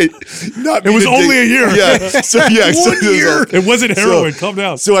 So it was only a year. Yeah. So yeah, 1 year. It wasn't heroin. Calm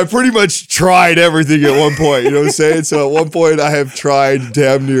down. So I pretty much tried everything at one point. You know what I'm saying? So at one point, I have tried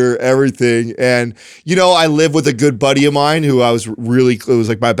damn near everything, and I live with a good buddy of mine who it was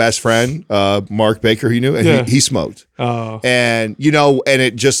like my best friend, Mark Baker. He knew, and he smoked. And and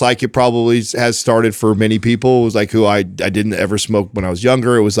it just like it probably has started for many people. It was like who I didn't ever smoke when I was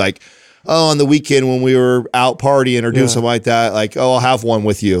younger. It was like, on the weekend when we were out partying or doing something like that, like, I'll have one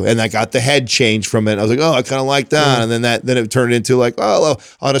with you. And I got the head change from it. I was like, I kind of like that. And then it turned into like,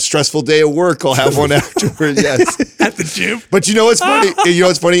 on a stressful day of work, I'll have one afterwards. Yes. At the gym. But you know what's funny?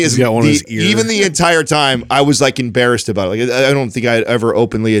 What's funny is got one in his ear. even the entire time I was like embarrassed about it. Like, I don't think I ever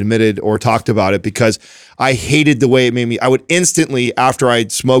openly admitted or talked about it because I hated the way it made me. I would instantly, after I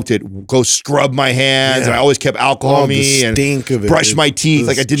smoked it, go scrub my hands. And I always kept alcohol on me and brush my teeth.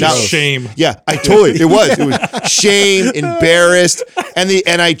 Like I did not. Shame. Yeah, it was shame, embarrassed,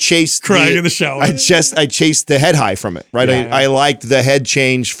 and I chased crying in the shower. I chased the head high from it, right? I liked the head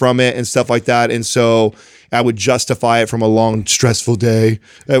change from it and stuff like that, and so I would justify it from a long, stressful day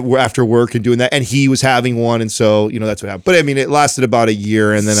after work and doing that. And he was having one, and so that's what happened. But I mean, it lasted about a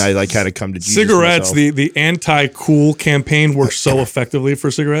year, and then I had to come to Jesus cigarettes. myself. The anti-cool campaign worked so effectively for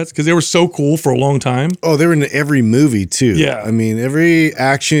cigarettes because they were so cool for a long time. Oh, they were in every movie too. Yeah, I mean, every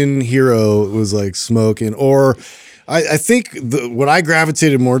action hero was like smoking. Or I think what I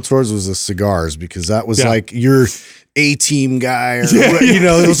gravitated more towards was the cigars because that was like your A-team guy, or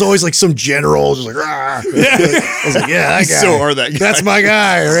it was always like some general just like, rah. I was like, that guy. So are that guy. That's my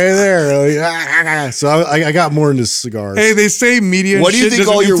guy right there. Like, so I got more into cigars. Hey, they say media. What do you think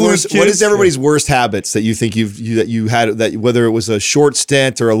all your worst? Kids? What is everybody's worst habits that you think you had that whether it was a short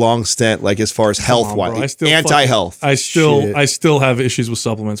stint or a long stint, like as far as health wise, anti-health? I still have issues with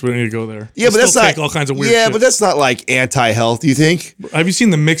supplements. We don't need to go there. Yeah, but that's not all kinds of weird. Yeah, shit. but that's not like anti-health. Do you think? Have you seen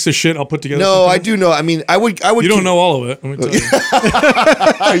the mix of shit I'll put together? No, I do know. I mean, I would. You don't know all of it. Let me tell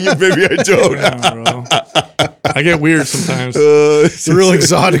you. Maybe I don't. Yeah, I get weird sometimes. The real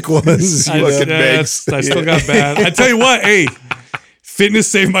exotic ones. I still got bad. I tell you what, hey, fitness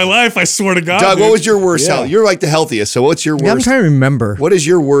saved my life. I swear to God. Doug, dude. what was your worst health? You're like the healthiest. So what's your worst? Yeah, I'm trying to remember. What is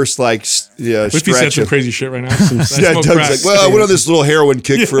your worst Whippy said some crazy shit right now. Doug's like, well, I went on this little heroin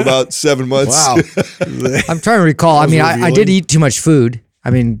kick for about 7 months. Wow. I'm trying to recall. I mean, I did eat too much food. I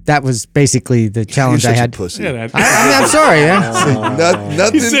mean, that was basically the challenge I had. Pussy. Yeah, I'm sorry, man.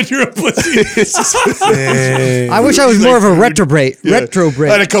 Nothing. You said you're a pussy. I wish I was more of a retrograde. Retrograde.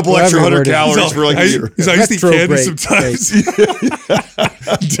 I had a couple extra 100 calories for like a year. I used to eat candy sometimes.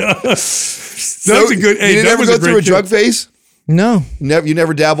 That's a good. Hey, you didn't ever go through a drug phase? No. You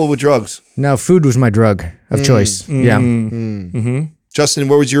never dabbled with drugs? No, food was my drug of choice. Yeah. Mm-hmm. Justin,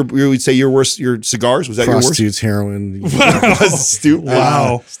 what was you would say your cigars? Was that Prostitutes, heroin. Stupid.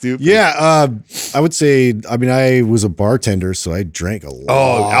 Wow. Stupid. Yeah, I would say, I mean, I was a bartender, so I drank a lot.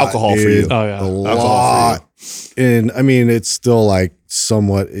 Oh, alcohol for you. Oh, yeah. A lot. And I mean, it's still like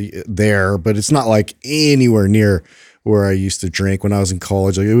somewhat there, but it's not like anywhere near where I used to drink when I was in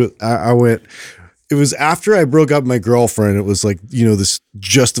college. Like I went it was after I broke up with my girlfriend. It was like, this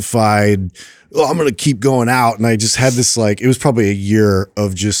justified, I'm going to keep going out. And I just had this, like, it was probably a year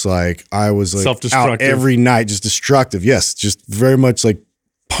of just like, I was like out every night, just destructive. Yes. Just very much like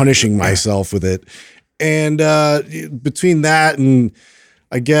punishing myself with it. And between that and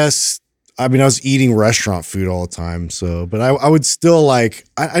I guess, I was eating restaurant food all the time. So, but I would still like,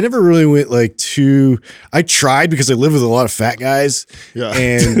 I never really went like I tried because I live with a lot of fat guys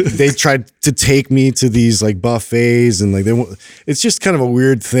and they tried to take me to these like buffets and like it's just kind of a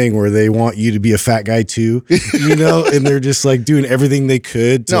weird thing where they want you to be a fat guy too, and they're just like doing everything they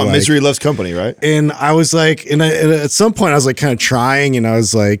could. Misery loves company, right? And I was like, and at some point I was like kind of trying and I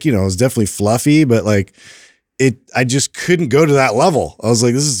was like, it was definitely fluffy, but like, I just couldn't go to that level. I was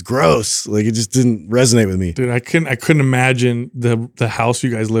like, this is gross. Like it just didn't resonate with me. Dude, I couldn't imagine the house you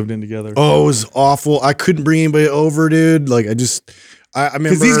guys lived in together. Oh, it was awful. I couldn't bring anybody over, dude. Like I remember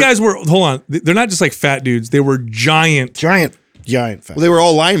because these guys were, hold on, they're not just like fat dudes. They were giant fat. Well, they were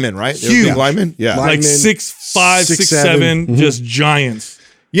all linemen, right? Huge big linemen. Yeah. Like 6'5", 6'7", just giants.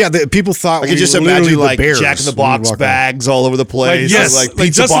 Yeah, people thought I could just imagine like Jack in the Box bags all over the place. Like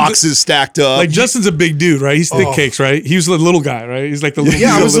pizza boxes stacked up. Like Justin's a big dude, right? He's thick cakes, right? He was the little guy, right? He's like the little.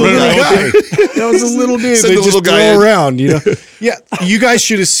 Yeah, I was a little guy. That was a little dude. They just throw around, Yeah, you guys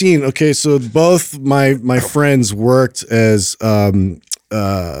should have seen. Okay, so both my friends worked as bouncers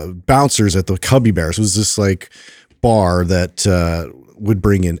at the Cubby Bears. It was this like bar that would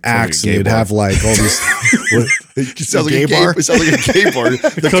bring in acts and you'd have like all these. It sounds like a bar. It sounds like a gay bar.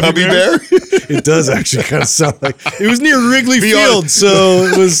 The Cubby Bear. It does actually kind of sound like it was near Wrigley Field, so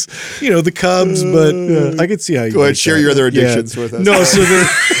it was the Cubs. But I could see how you go ahead. Share your other addictions with us. No, so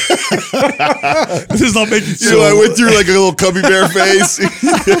this is not making sense. I went through like a little Cubby Bear phase.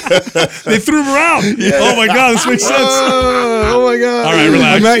 They threw him around. Yeah. Oh my god, this makes sense. Oh my god. All right,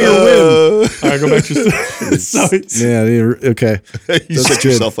 relax. I'm at your win. All right, go back to your okay. You set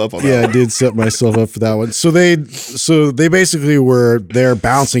yourself up on that. Yeah, I did set myself up for that one. So they basically were there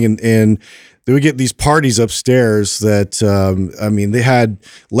bouncing and they would get these parties upstairs that they had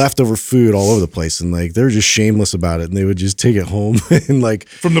leftover food all over the place and like they were just shameless about it and they would just take it home and like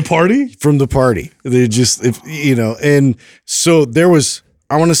from the party they just and so there was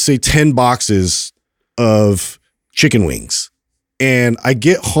I want to say 10 boxes of chicken wings and I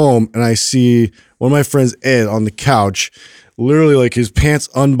get home and I see one of my friends Ed on the couch literally like his pants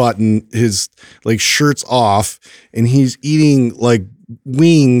unbuttoned, his like shirt's off, and he's eating like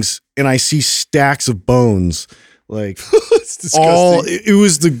wings, and I see stacks of bones. Like it's disgusting. It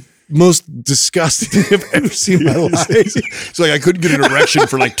was the most disgusting thing I've ever seen in my life. It's like I couldn't get an erection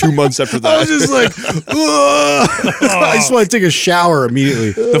for like 2 months after that. I was just like, I just want to take a shower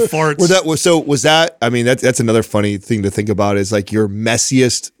immediately. The farts. Was that? I mean, that's another funny thing to think about is like your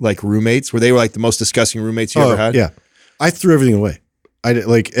messiest like roommates. Were they like the most disgusting roommates you ever had? Yeah. I threw everything away. I did,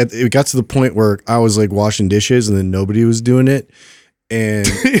 like it got to the point where I was like washing dishes and then nobody was doing it, and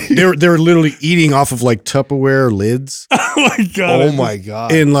they were literally eating off of like Tupperware lids. Oh my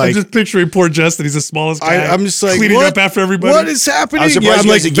god! And like I'm just picturing poor Justin. He's the smallest guy. I'm just like cleaning up after everybody. What is happening? I'm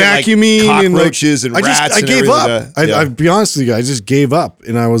like vacuuming and cockroaches and rats. I gave up. I'll be honest with you. I just gave up,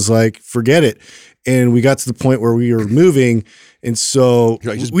 and I was like, forget it. And we got to the point where we were moving. And so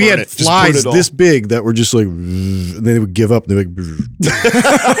we had flies this big that were just like, and then they would give up. And they would flies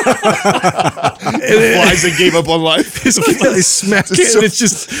that gave up on life. They smacked it, and it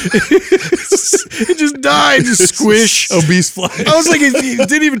just died, just squish. Obese fly. I was like, it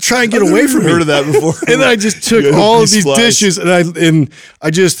didn't even try and get away from me. Heard of that before? And then I just took all of these dishes and I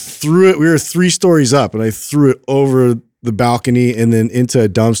just threw it. We were 3 stories up, and I threw it over the balcony and then into a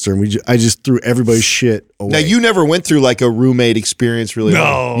dumpster, and I just threw everybody's shit away. Now you never went through like a roommate experience, really?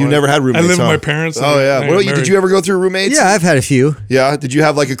 No, you never had roommates. I lived with my parents. Oh yeah. What about you? Did you ever go through roommates? Yeah, I've had a few. Yeah. Did you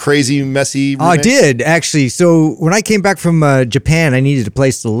have like a crazy, messy roommate? I did actually. So when I came back from Japan, I needed a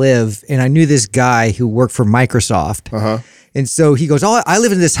place to live, and I knew this guy who worked for Microsoft. And so he goes, "Oh, I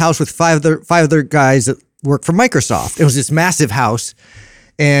live in this house with five other guys that work for Microsoft." It was this massive house,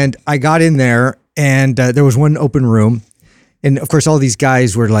 and I got in there, and there was one open room. And of course, all these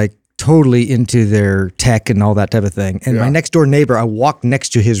guys were like totally into their tech and all that type of thing. And my next door neighbor, I walked next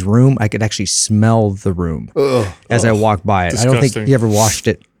to his room. I could actually smell the room as I walked by it. Disgusting. I don't think he ever washed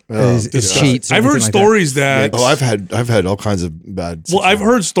it. His sheets. I've heard stories that. Oh, I've had all kinds of bad. Well, I've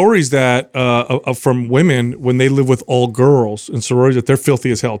heard stories that from women when they live with all girls in sororities that they're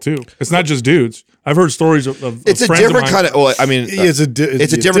filthy as hell too. It's not just dudes. I've heard stories of it's a different kind of. Well, I mean, it's a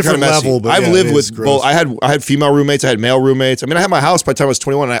different kind of level. But I've lived with both. I had female roommates. I had male roommates. I mean, I had my house by the time I was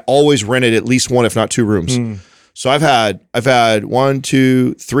 21, and I always rented at least one, if not 2 rooms. So I've had 1,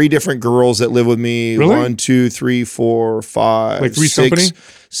 2, 3 different girls that live with me. Really? 1, 2, 3, 4, 5, Like Three's 6, Company?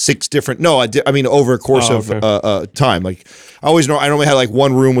 6 different. No, I mean over a course Oh, of time. Like I normally had like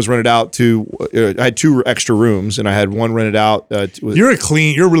one room was rented out to. I had 2 extra rooms, and I had one rented out. You're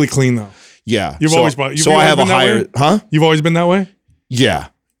really clean though. Yeah. You've always bought. So I have a higher. Huh? You've always been that way. Yeah.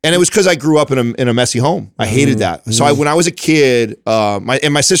 And it was because I grew up in a messy home. I hated that. So when I was a kid,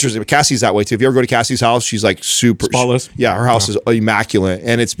 my sister's, Cassie's that way too. If you ever go to Cassie's house, she's like super spotless. Yeah, her house is immaculate,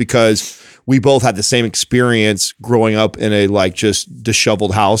 and it's because we both had the same experience growing up in a like just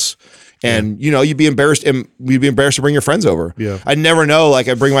disheveled house. And you'd be embarrassed, and we'd be embarrassed to bring your friends over. Yeah, I'd never know. Like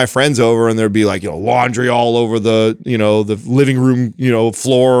I'd bring my friends over, and there'd be like laundry all over the the living room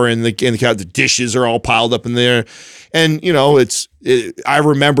floor, and the dishes are all piled up in there. And I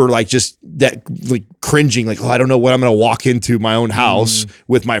remember like just that like cringing, like, I don't know what I'm going to walk into my own house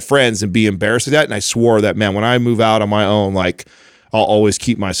with my friends and be embarrassed of that. And I swore that, man, when I move out on my own, like I'll always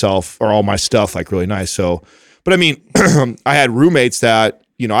keep myself or all my stuff like really nice. So, but I mean, I had roommates that,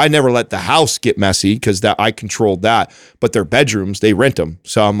 I never let the house get messy because that I controlled that, but their bedrooms, they rent them.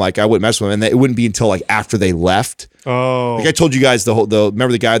 So I'm like, I wouldn't mess with them. And it wouldn't be until like after they left. Oh, like I told you guys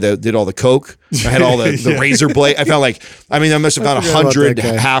remember the guy that did all the coke? I had all the razor blade. I found I must have found 100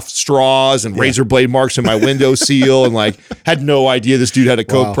 half straws and razor blade marks in my window seal, and like had no idea this dude had a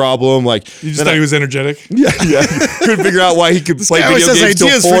coke problem. Like you just thought he was energetic. Yeah. Couldn't figure out why he could play video games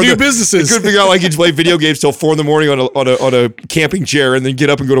till 4 for new businesses. Couldn't figure out why he could play video games till 4 a.m. on a camping chair and then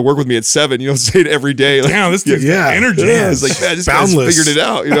get up and go to work with me at 7. Say it every day. Like, damn, this dude's energy. Yeah, it's like, man, this guy's figured it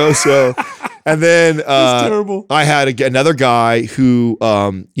out. So. And then I had another guy who,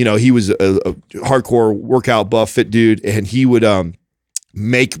 he was a hardcore workout buff fit dude, and he would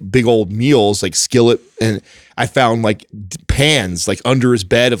make big old meals like skillet, and I found like pans like under his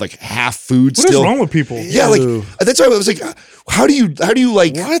bed of like half food. What is wrong with people? Yeah, like that's why I was like, how do you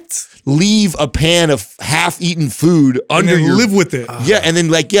like leave a pan of half-eaten food under your live with it? And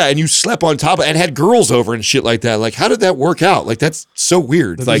then and you slept on top of it and had girls over and shit like that. Like, how did that work out? Like, that's so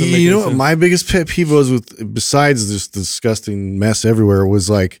weird. That like, what my biggest pet peeve was with, besides this disgusting mess everywhere, was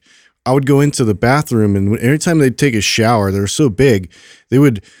like I would go into the bathroom, and every time they'd take a shower, they were so big, they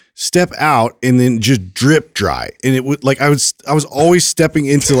would step out and then just drip dry, and it would like I was always stepping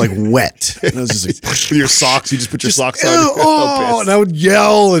into like wet. And I was just like, with your socks, you just put your socks on. And I would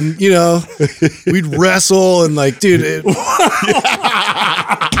yell, and we'd wrestle, and like, dude, hey,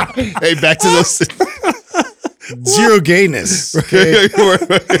 back to those. Zero gayness. Okay?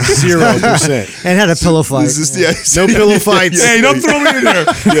 0%. And had a pillow fight. No pillow fights. Hey, don't throw me in there.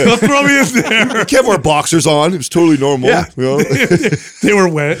 Don't throw me in there. You kept our boxers on. It was totally normal. Yeah. They were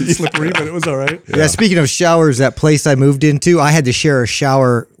wet and slippery, but it was all right. Yeah, speaking of showers, that place I moved into, I had to share a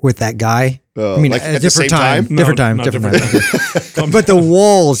shower with that guy. Like a at the same time. time? Different time. But the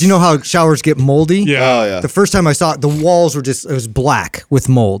walls, you know how showers get moldy? Yeah. Oh, yeah. The first time I saw it, the walls were it was black with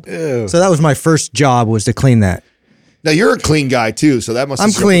mold. Ew. So that was my first job, was to clean that. Now, you're a clean guy, too, so that must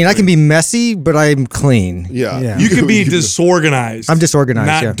I'm clean. I can be messy, but I'm clean. Yeah. You can be disorganized. I'm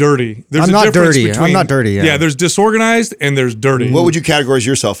disorganized, not dirty. I'm not dirty. I'm not dirty. Yeah, there's disorganized and there's dirty. What would you categorize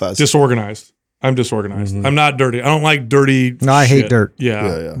yourself as? Disorganized. I'm disorganized. I'm not dirty. I don't like dirty. No, I hate dirt.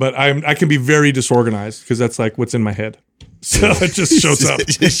 Yeah. But I can be very disorganized because that's like what's in my head. So it just shows up.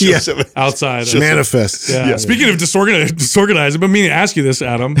 Outside. Manifests. Yeah. Speaking of disorganized, I've been meaning to ask you this,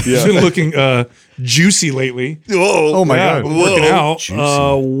 Adam. You've been looking juicy lately. Oh my God. Working out.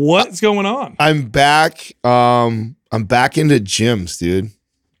 What's going on? I'm back. I'm back into gyms, dude.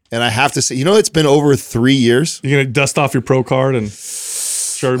 And I have to say, it's been over 3 years. You're going to dust off your pro card and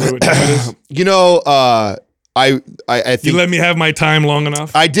show everybody what time it is? I think you let me have my time long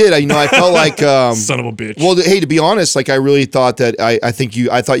enough. I did. I felt like son of a bitch. Well, hey, to be honest, like I really thought that I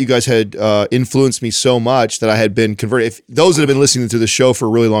thought you guys had influenced me so much that I had been converted. If those that have been listening to the show for a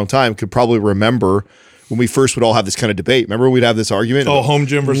really long time could probably remember when we first would all have this kind of debate. Remember we'd have this argument? Oh, home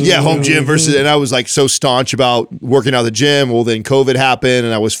gym versus home gym versus, and I was like so staunch about working out at the gym. Well, then COVID happened,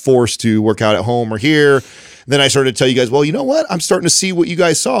 and I was forced to work out at home or here. Then I started to tell you guys, well, you know what? I'm starting to see what you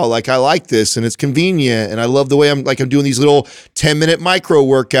guys saw. Like, I like this, and it's convenient, and I love the way I'm doing these little 10-minute micro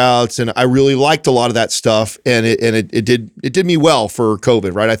workouts, and I really liked a lot of that stuff, and it did me well for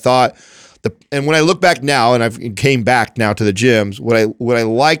COVID, right? I thought, and when I look back now, and I've came back now to the gyms, what I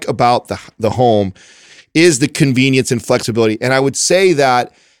like about the home is the convenience and flexibility, and I would say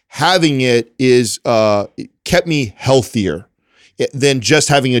that having it is kept me healthier than just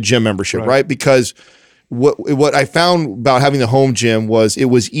having a gym membership, right? Because what I found about having the home gym was it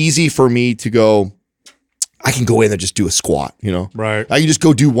was easy for me to go, I can go in and just do a squat, Right. I can just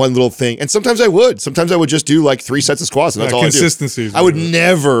go do one little thing. And sometimes I would just do like 3 sets of squats. And that's all consistency. I would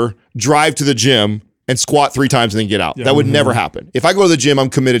never drive to the gym and squat 3 times and then get out. That would never happen. If I go to the gym, I'm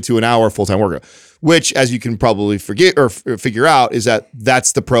committed to an hour full-time workout, which, as you can probably forget or figure out, is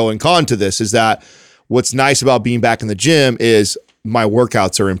that's the pro and con to this, is that what's nice about being back in the gym is my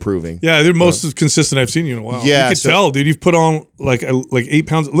workouts are improving. Yeah, they're most consistent I've seen you in a while. Yeah, you can tell, dude. You've put on like 8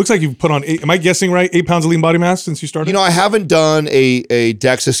 pounds. It looks like you've put on 8. Am I guessing right? 8 pounds of lean body mass since you started. I haven't done a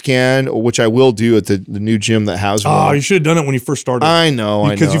DEXA scan, which I will do at the new gym that has one. Oh, you should have done it when you first started. I know,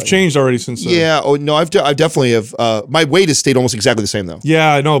 because you've changed already since. Yeah. Oh no, I definitely have. My weight has stayed almost exactly the same though.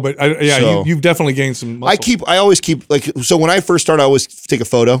 Yeah, I know, but you've definitely gained some muscle. I always keep so when I first started, I always take a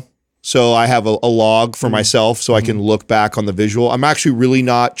photo. So I have a log for myself so I can look back on the visual. I'm actually really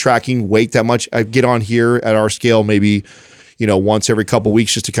not tracking weight that much. I get on here at our scale maybe, once every couple of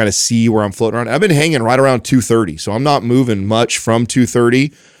weeks just to kind of see where I'm floating around. I've been hanging right around 230. So I'm not moving much from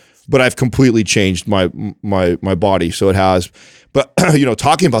 230, but I've completely changed my body. So it has. But,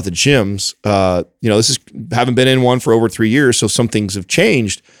 talking about the gyms, haven't been in one for over 3 years. So some things have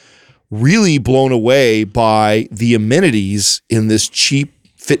changed. Really blown away by the amenities in this cheap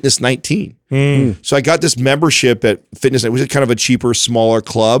Fitness 19. So I got this membership at Fitness. It was kind of a cheaper, smaller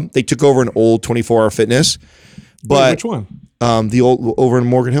club. They took over an old 24-hour Fitness. But which one? The old over in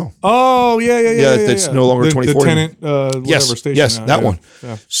Morgan Hill. Oh, yeah. That's no longer 24. The tenant, whatever station. Yes, now. that one.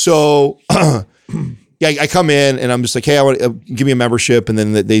 Yeah. So I come in and I'm just like, hey, I want to give me a membership, and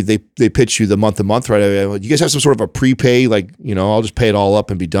then they pitch you the month to month, right? You guys have some sort of a prepay, I'll just pay it all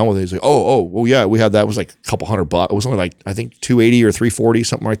up and be done with it. He's like, well, yeah, we had that. It was like a couple $100. It was only like I think $280 or $340,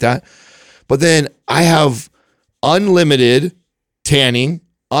 something like that. But then I have unlimited tanning,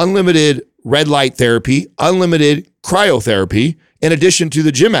 unlimited red light therapy, unlimited cryotherapy, in addition to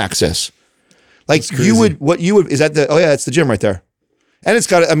the gym access. Like it's the gym right there, and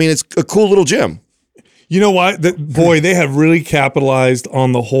it's a cool little gym. You know what? They have really capitalized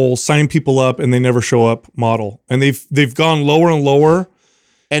on the whole sign people up and they never show up model. And they've gone lower and lower.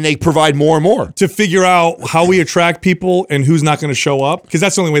 And they provide more and more. To figure out how we attract people and who's not going to show up. Because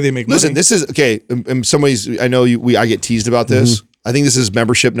that's the only way they make money. Listen, this is, okay, I know I get teased about this. I think this is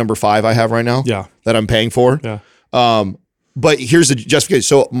membership number 5 I have right now. Yeah. That I'm paying for. Yeah. But here's the justification.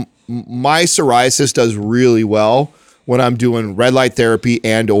 So my psoriasis does really well when I'm doing red light therapy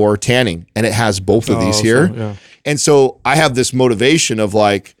and or tanning, and it has both of these here. So, yeah. And so I have this motivation of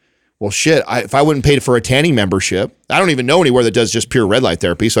like, well, shit, if I wouldn't pay for a tanning membership, I don't even know anywhere that does just pure red light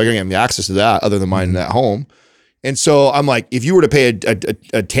therapy. So I can get access to that other than mine at home. And so I'm like, if you were to pay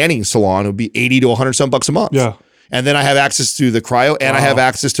a tanning salon, it would be 80 to 100 some bucks a month. Yeah. And then I have access to the cryo and I have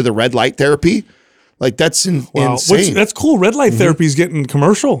access to the red light therapy. Like that's insane. That's cool. Red light therapy is getting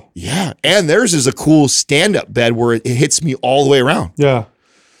commercial. Yeah. And theirs is a cool stand-up bed where it hits me all the way around. Yeah.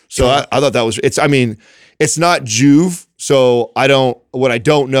 So I thought that was, it's not Juve. So what I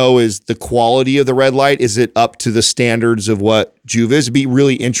don't know is the quality of the red light. Is it up to the standards of what Juve is? It'd be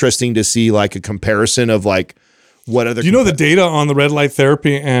really interesting to see like a comparison of like what other. The data on the red light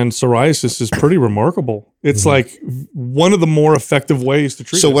therapy and psoriasis is pretty remarkable. It's like one of the more effective ways to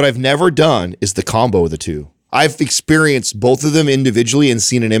treat it. So what I've never done is the combo of the two. I've experienced both of them individually and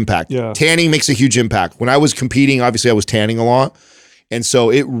seen an impact. Yeah. Tanning makes a huge impact. When I was competing, obviously I was tanning a lot. And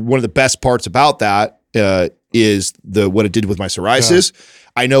so one of the best parts about that is what it did with my psoriasis. Yeah.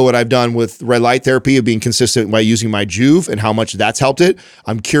 I know what I've done with red light therapy of being consistent by using my Juve and how much that's helped it.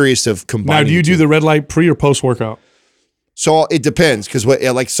 I'm curious of combining. Now, do you do the red light pre or post workout? So it depends because what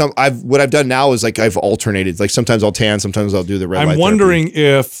I've done now is like I've alternated. Like sometimes I'll tan, sometimes I'll do the red light. I'm wondering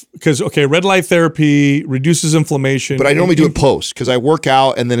because red light therapy reduces inflammation, but I normally do it post because I work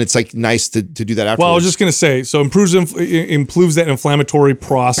out and then it's like nice to do that afterwards. Well, I was just gonna say, so improves that inflammatory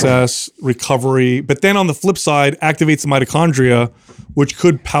process recovery, but then on the flip side, activates the mitochondria, which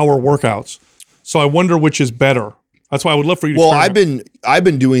could power workouts. So I wonder which is better. That's why I would love for you to experiment. I've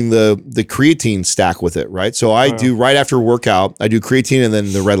been doing the creatine stack with it, right? So I do right after workout, I do creatine and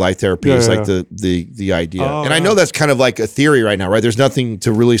then the red light therapy is like the idea. And I know that's kind of like a theory right now, right? There's nothing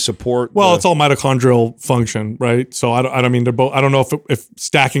to really support. Well, it's all mitochondrial function, right? So I don't mean they're both. I don't know if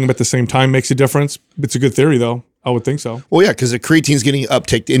stacking them at the same time makes a difference. It's a good theory though. I would think so. Well, yeah, because the creatine's getting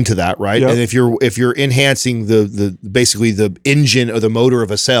upticked into that, right? Yep. And if you're enhancing the basically the engine or the motor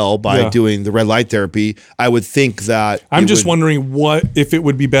of a cell by doing the red light therapy, I would think that I'm just wondering what if it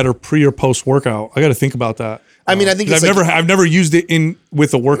would be better pre or post workout. I got to think about that. I mean, I think it's I've never used it in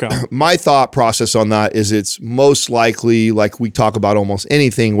with a workout. My thought process on that is it's most likely like we talk about almost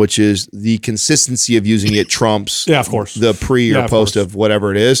anything, which is the consistency of using it trumps Yeah, of course. the pre or post of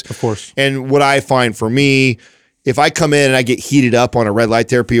whatever it is. Of course. And what I find for me, if I come in and I get heated up on a red light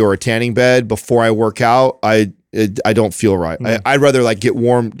therapy or a tanning bed before I work out, I don't feel right. I'd rather like get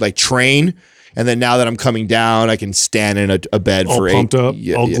warm, like train. And then now that I'm coming down, I can stand in a bed all for pumped up,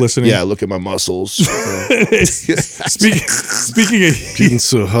 all glistening. Yeah, look at my muscles. Speaking of Getting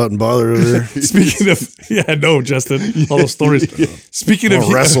so hot and bothered over there. speaking of Justin, all those stories. Speaking of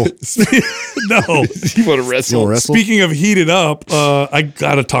wrestle. You No. want to wrestle? You wanna wrestle? Speaking of heated up, I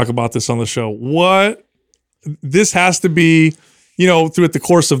got to talk about this on the show. This has to be, throughout the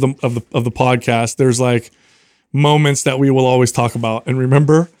course of the podcast, there's like moments that we will always talk about and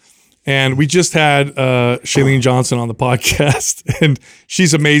remember. And we just had Shailene Johnson on the podcast, and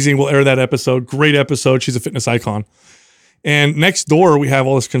she's amazing. We'll air that episode. Great episode. She's a fitness icon. And next door, we have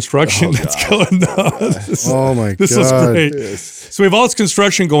all this construction that's going on. This was great. So we have all this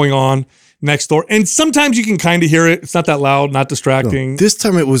construction going on next door. And sometimes you can kind of hear it. It's not that loud, not distracting. This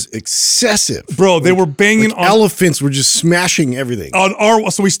time it was excessive. Bro, they were banging on elephants were just smashing everything.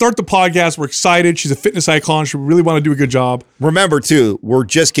 So we start the podcast. We're excited. She's a fitness icon. She really want to do a good job. Remember, too, we're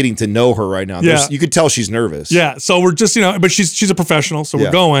just getting to know her right now. Yeah. You could tell she's nervous. Yeah. So we're just, but she's a professional. So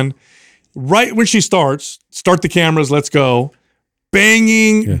we're going. Right when she start the cameras, let's go.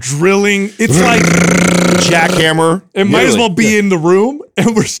 Banging, drilling. It's like jackhammer. It might as well be in the room,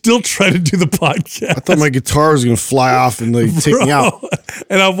 and we're still trying to do the podcast. I thought my guitar was gonna fly off and like take me out.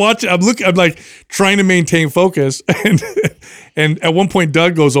 And I'm watching. I'm like trying to maintain focus, and at one point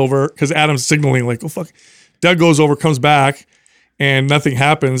Doug goes over because Adam's signaling like, "Oh fuck." Doug goes over, comes back, and nothing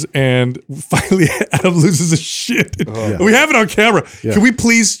happens. And finally, Adam loses his shit. We have it on camera. Yeah. Can we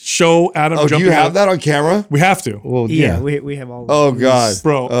please show Adam? Oh, do you have that on camera? We have to. Well, Yeah, we have all. Oh God,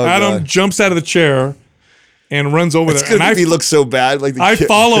 bro! Oh, Adam God. jumps out of the chair and runs over It's there. gonna And make me look so bad. Like I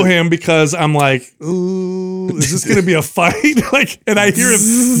follow him because I'm like, ooh, is this gonna be a fight? And I hear him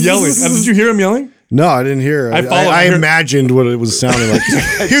yelling. Did you hear him yelling? No, I didn't hear. I imagined what it was sounding like.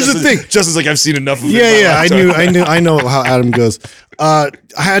 Here's the thing. Justin's like, I've seen enough of it. Yeah, I know how Adam goes. I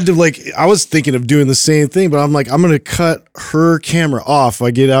had to I was thinking of doing the same thing, but I'm like, I'm gonna cut her camera off.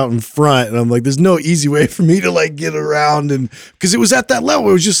 I get out in front, and I'm like, there's no easy way for me to get around, and because it was at that level,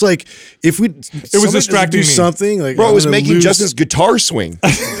 it was just like it was distracting me. Something like, bro, it was making Justin's guitar swing.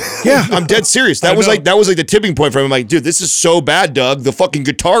 Yeah, I'm dead serious. That was like the tipping point for him. I'm like, dude, this is so bad, Doug. The fucking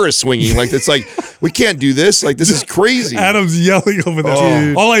guitar is swinging. Like it's like we can't do this. Like this is crazy. Adam's yelling over there.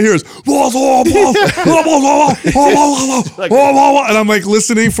 Dude. All I hear is and I'm like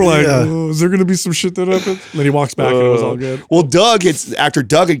listening for is there gonna be some shit that happens? And then he walks back and it was all good. Well, after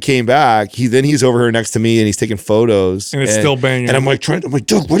Doug had came back, he's over here next to me and he's taking photos. And it's still banging. And I'm like, Doug,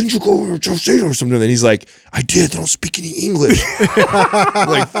 why didn't you go over to say or something? And he's like, I did. They don't speak any English. I'm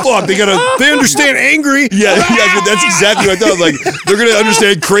like, fuck, they understand angry. Yeah, that's exactly what I thought. Like, they're gonna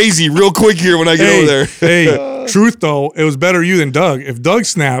understand crazy real quick here when I get over there. Hey, truth though, it was better you than Doug. If Doug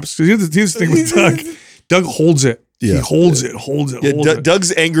snaps, because here's the thing with Doug holds it. Yeah. He holds it.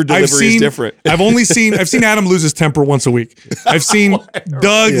 Doug's anger delivery is different. I've seen Adam lose his temper once a week. I've seen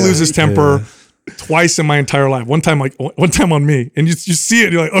Doug lose his temper twice in my entire life. One time on me, and you see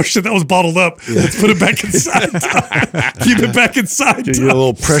it. You're like, oh shit, that was bottled up. Let's put it back inside. Keep it back inside. Get a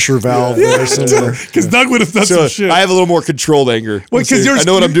little pressure valve there somewhere. Because Doug would have done some shit. I have a little more controlled anger. Well, because I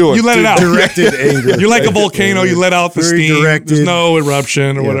know what I'm doing. You let it out. Directed anger. You're like a volcano. You let out the Very steam. directed. There's no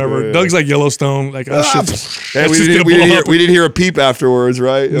eruption or whatever. Yeah. Doug's like Yellowstone. Like, oh shit. We didn't hear a peep afterwards,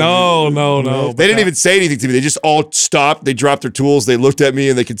 right? No. They didn't even say anything to me. They just all stopped. They dropped their tools. They looked at me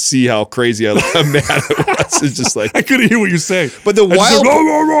and they could see how crazy I'm mad it was. It's just like I couldn't hear what you say. But the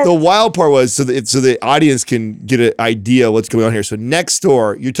wild part was so the audience can get an idea of what's going on here. So next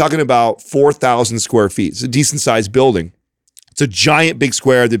door, you're talking about 4,000 square feet. It's a decent sized building. It's a giant big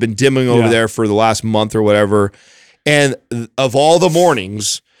square. They've been dimming over there for the last month or whatever. And of all the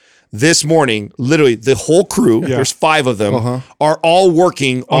mornings, this morning, literally the whole crew, there's 5 of them, are all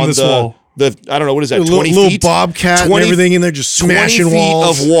working on this wall. The I don't know, what is that, 20 feet? Little bobcat 20, and everything in there just smashing 20 feet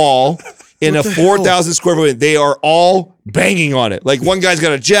walls. of wall in a 4,000 square foot. They are all banging on it. Like one guy's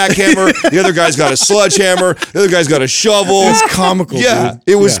got a jackhammer, the other guy's got a sledgehammer, the other guy's got a shovel. It's comical. Yeah,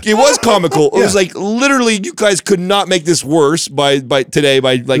 dude. it was comical. It was like literally, you guys could not make this worse by today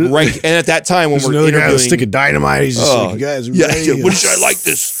by like rank. And at that time when There's we're another guy with a interviewing, stick of dynamite. He's just like, you guys are ready. what should I like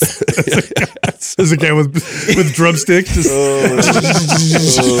this? There's a guy with drumsticks. Just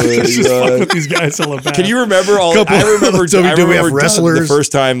fuck with these guys hella bad. Can you remember all? I remember the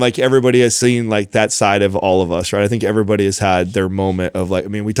first time like everybody has seen like that side of all of us, right? I think everybody has had their moment of like. I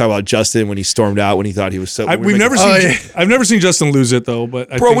mean, we talk about Justin when he stormed out when he thought he was so. I've never seen Justin lose it though. But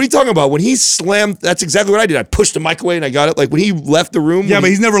what are you talking about? When he slammed, that's exactly what I did. I pushed the mic away and I got it. Like when he left the room. Yeah, but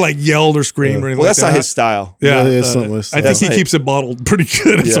he's never like yelled or screamed or anything. Well, that's like not that. his style. Yeah, I think he keeps it bottled pretty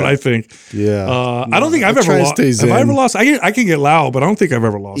good. That's what I think. Yeah, I don't think I've ever lost. Have I ever lost? I can get loud, but I don't think I've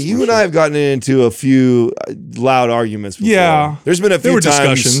ever lost. You and I have gotten into a few loud arguments before. Yeah. There's been a few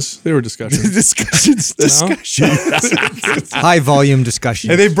times. There were discussions. discussions. High volume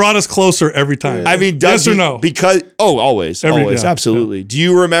discussion. And they brought us closer every time. I mean, yes or no? Because always, absolutely. Yeah. Do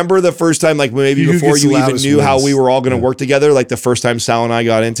you remember the first time, like maybe before you even knew how we were all going to work together, like the first time Sal and I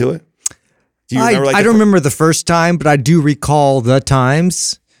got into it? Do you remember? I don't remember the first time, but I do recall the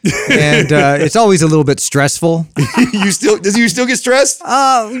times. And it's always a little bit stressful. Does you still get stressed?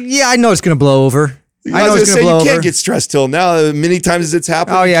 Yeah, I know it's going to blow over. I know it's going to blow over. You can't get stressed till now. Many times as it's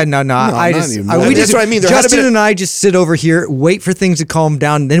happened. Oh yeah, no. That's what I mean. Justin and I just sit over here, wait for things to calm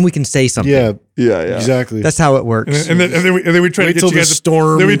down, then we can say something. Yeah, exactly. That's how it works. And then we try to get you guys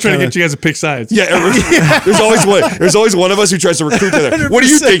storm. Then we try to get you guys to pick sides. Yeah, there's always one of us who tries to recruit the other. What do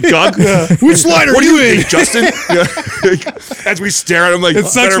you think, Doug? Which slider? What do you think, Justin? As we stare at him like, it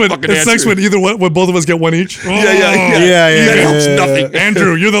sucks when when both of us get one each. That helps nothing.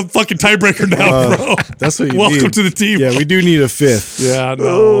 Andrew, you're the fucking tiebreaker now, bro. That's what you Welcome need. to the team. Yeah, we do need a fifth. Yeah,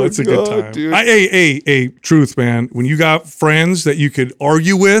 no, it's a good time. Dude. Hey, truth, man. When you got friends that you could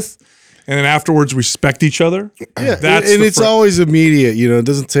argue with, and then afterwards respect each other. Yeah, and it's always immediate. You know, it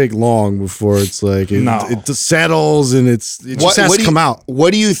doesn't take long before it's like it settles and it just has to come out.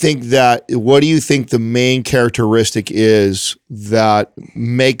 What do you think the main characteristic is that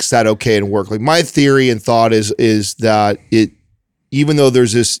makes that okay and work? Like my theory and thought is that even though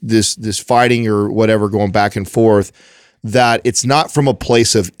there's this fighting or whatever going back and forth, that it's not from a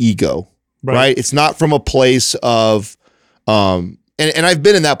place of ego, right? It's not from a place of and I've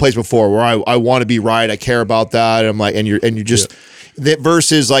been in that place before where I want to be right. I care about that. And I'm like, and you just that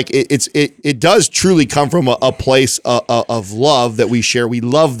versus like it does truly come from a place of love that we share. We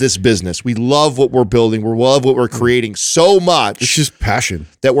love this business. We love what we're building. We love what we're creating so much. It's just passion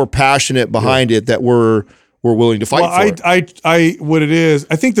that we're passionate behind it. That we're willing to fight for. I what it is.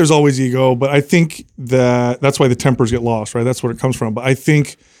 I think there's always ego, but I think that's why the tempers get lost. Right. That's where it comes from. But I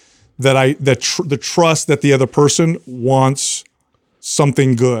think that the trust that the other person wants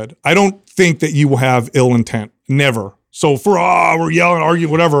something good. I don't think that you will have ill intent. Never. So we're yelling,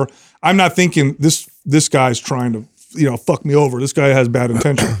 arguing, whatever. I'm not thinking this guy's trying to fuck me over. This guy has bad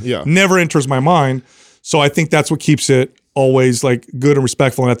intention. Never enters my mind. So I think that's what keeps it always like good and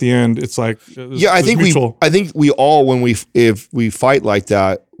respectful. And at the end, it's like I think we all if we fight like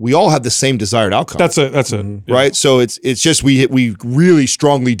that, we all have the same desired outcome. That's it. Mm-hmm. Right. So it's just we really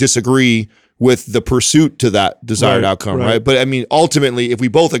strongly disagree with the pursuit to that desired outcome, right? But I mean, ultimately, if we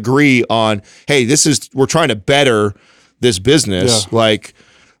both agree on, hey, we're trying to better this business, like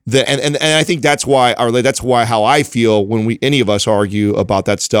and I think that's why how I feel when any of us argue about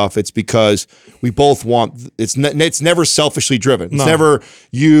that stuff. It's because we both want it's never selfishly driven. It's never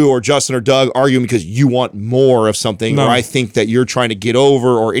you or Justin or Doug arguing because you want more of something, or I think that you're trying to get over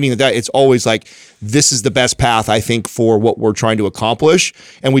or anything like that. It's always like, this is the best path, I think, for what we're trying to accomplish,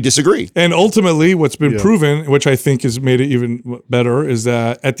 and we disagree. And ultimately, what's been proven, which I think has made it even better, is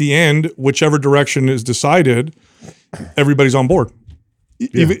that at the end, whichever direction is decided, everybody's on board.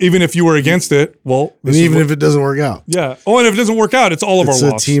 Even if you were against it, and even if it doesn't work out. Yeah. Oh, and if it doesn't work out, it's all of our loss.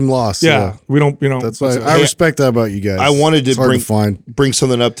 It's a team loss. Yeah. We don't, That's why I respect that about you guys. I wanted to bring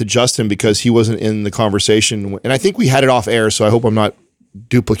something up to Justin because he wasn't in the conversation. And I think we had it off air, so I hope I'm not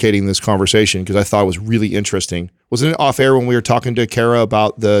duplicating this conversation because I thought it was really interesting. Wasn't it off air when we were talking to Kara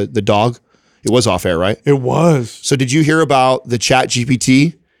about the dog? It was off air, right? It was. So did you hear about the Chat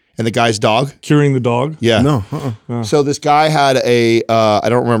GPT and the guy's dog? Curing the dog? Yeah. No. So this guy had I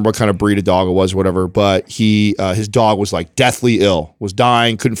don't remember what kind of breed of dog it was or whatever, but his dog was like deathly ill, was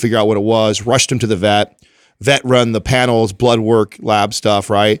dying, couldn't figure out what it was, rushed him to the vet. Vet run the panels, blood work, lab stuff,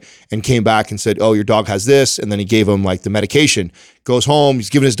 right? And came back and said, oh, your dog has this. And then he gave him like the medication. Goes home,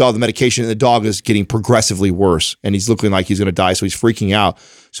 he's giving his dog the medication, and the dog is getting progressively worse. And he's looking like he's going to die, so he's freaking out.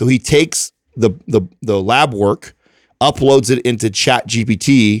 So he takes the lab work uploads it into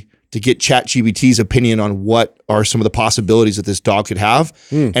ChatGPT to get ChatGPT's opinion on what are some of the possibilities that this dog could have.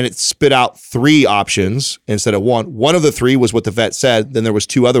 And it spit out 3 options instead of 1. One of the 3 was what the vet said. Then there was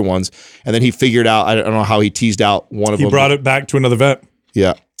 2 other ones. And then he figured out, I don't know how he teased out one of them. He brought it back to another vet.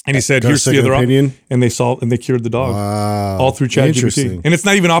 Yeah. And he said, Got a here's the second other opinion? and they cured the dog. Wow. All through ChatGPT. Interesting. And it's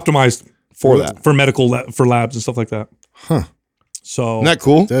not even optimized For that. for medical, for labs and stuff like that. Huh. So Isn't that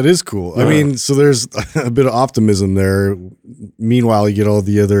cool? That is cool. I mean, so there's a bit of optimism there. Meanwhile, you get all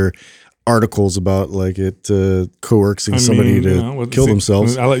the other articles about like it coercing somebody to kill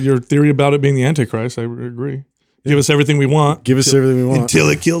themselves. I like your theory about it being the Antichrist. I agree. Give us everything we want. Give us everything we want. Until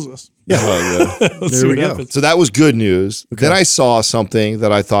it kills us. Let's see we what go. happens. So that was good news. Then I saw something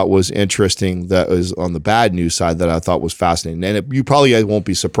that I thought was interesting that was on the bad news side that I thought was fascinating. And you probably won't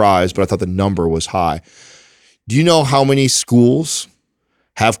be surprised, but I thought the number was high. Do you know how many schools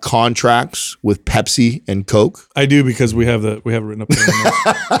have contracts with Pepsi and Coke? I do, because we have it written up there.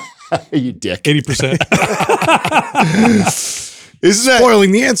 You dick. 80%. Isn't that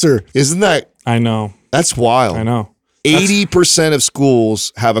Spoiling the answer. Isn't that I know. that's wild? I know. 80% of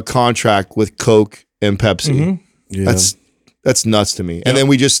schools have a contract with Coke and Pepsi. Yeah. That's nuts to me. And then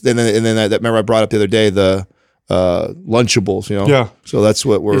we just and then that remember I brought up the other day the Lunchables, you know. Yeah. So that's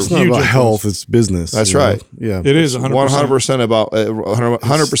what we're. It's not huge about influence. health, it's business. That's you know? right. Yeah. It is 100%. 100% about 100%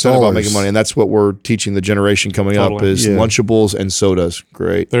 about dollars. making money, and that's what we're teaching the generation coming up Totally. is Yeah. Lunchables and sodas.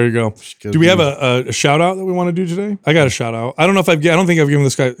 Great. There you go. Do we have a shout out that we want to do today? I got a shout out. I don't know if I don't think I've given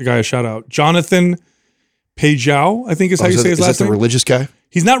this guy a shout out. Jonathan Pejao, I think is how you say his last Is that the name. religious guy?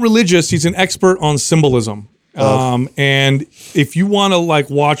 He's not religious. He's an expert on symbolism. And if you want to like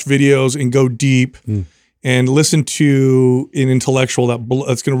watch videos and go deep and listen to an intellectual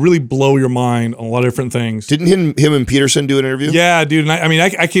that's going to really blow your mind on a lot of different things. Didn't him and Peterson do an interview? Yeah, dude. And I mean, I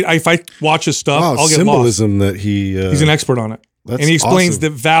can, if I watch his stuff, Wow, I'll get lost. symbolism that he. He's an expert on it. That's And he explains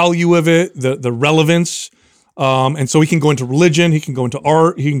awesome. the value of it, the relevance. And so he can go into religion, he can go into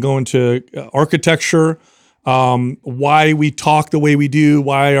art, he can go into architecture, why we talk the way we do,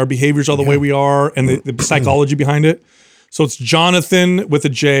 why our behaviors are the way we are, and the psychology behind it. So it's Jonathan with a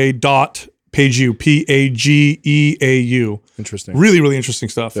J dot Pageau, Pageau. Interesting. Really, really interesting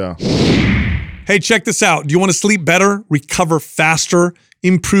stuff. Yeah. Hey, check this out. Do you want to sleep better, recover faster,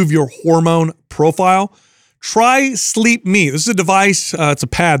 improve your hormone profile? Try Sleep Me. This is a device, it's a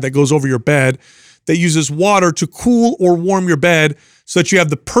pad that goes over your bed that uses water to cool or warm your bed so that you have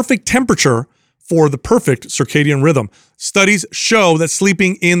the perfect temperature for the perfect circadian rhythm. Studies show that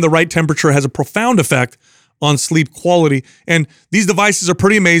sleeping in the right temperature has a profound effect on sleep quality. And these devices are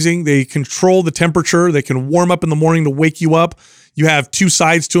pretty amazing. They control the temperature. They can warm up in the morning to wake you up. You have 2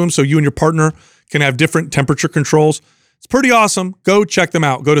 sides to them, so you and your partner can have different temperature controls. It's pretty awesome. Go check them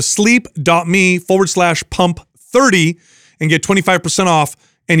out. Go to sleep.me/pump30 and get 25% off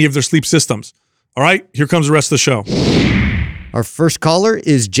any of their sleep systems. All right, here comes the rest of the show. Our first caller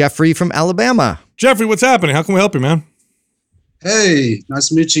is Jeffrey from Alabama. Jeffrey, what's happening? How can we help you, man? Hey, nice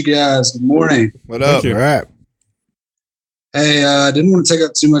to meet you guys. Good morning. What up? you. All right. Hey, I didn't want to take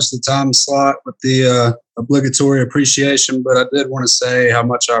up too much of the time slot with the obligatory appreciation, but I did want to say how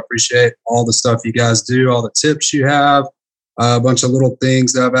much I appreciate all the stuff you guys do, all the tips you have, a bunch of little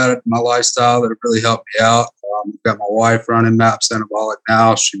things that I've added to my lifestyle that have really helped me out. I've got my wife running Maps Anabolic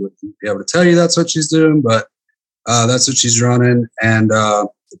now. She wouldn't be able to tell you that's what she's doing, but that's what she's running. And the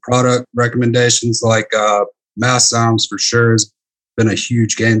product recommendations like Mass Sounds for sure has been a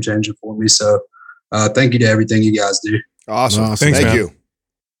huge game changer for me. So thank you to everything you guys do. Awesome. Awesome. Thanks, Thank man. you.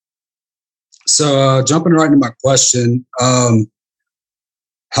 So jumping right into my question, how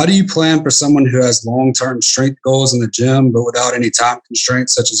do you plan for someone who has long-term strength goals in the gym, but without any time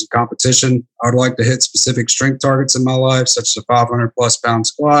constraints, such as a competition? I would like to hit specific strength targets in my life, such as a 500 plus pound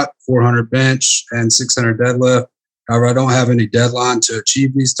squat, 400 bench, and 600 deadlift. However, I don't have any deadline to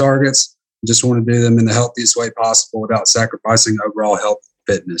achieve these targets. I just want to do them in the healthiest way possible without sacrificing overall health and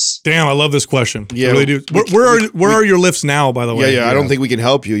fitness. Damn, I love this question. Yeah, I really do. Where are your lifts now, by the way? Yeah. I don't think we can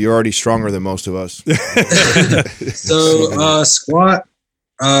help you. You're already stronger than most of us. So squat,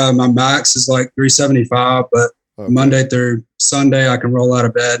 my max is like 375, but Okay. Monday through Sunday, I can roll out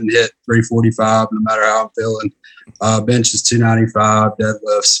of bed and hit 345 no matter how I'm feeling. Bench is 295,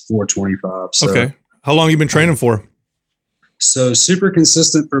 deadlifts 425. So, Okay. How long have you been training for? So super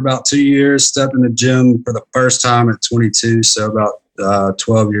consistent for about 2 years. Stepped in the gym for the first time at 22, so about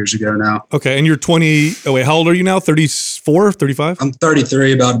 12 years ago now. Okay, and you're 20. Oh wait, how old are you now? 34, 35? I'm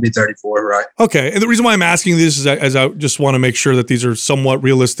 33, about to be 34, right? Okay, and the reason why I'm asking this is as I just want to make sure that these are somewhat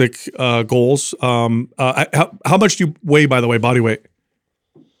realistic goals. How much do you weigh, by the way, body weight?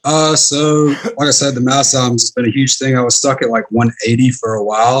 So like I said, the mass has been a huge thing. I was stuck at like 180 for a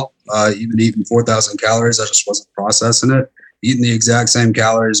while, even eating 4,000 calories. I just wasn't processing it. Eating the exact same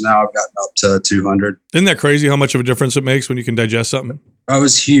calories now, I've gotten up to 200. Isn't that crazy how much of a difference it makes when you can digest something? That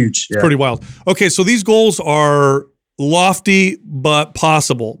was huge. It's pretty wild. Okay, so these goals are lofty but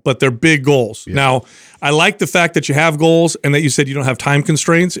possible, but they're big goals. Yeah. Now, I like the fact that you have goals and that you said you don't have time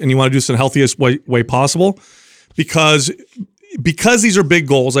constraints and you want to do this in the healthiest way possible, because these are big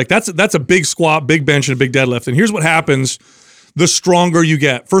goals. Like that's a big squat, big bench, and a big deadlift. And here's what happens the stronger you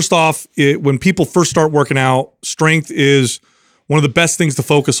get. First off, when people first start working out, strength is one of the best things to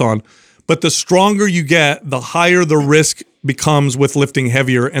focus on. But the stronger you get, the higher the risk becomes with lifting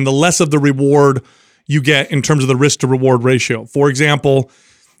heavier and the less of the reward you get in terms of the risk to reward ratio. For example,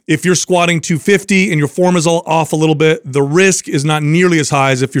 if you're squatting 250 and your form is all off a little bit, the risk is not nearly as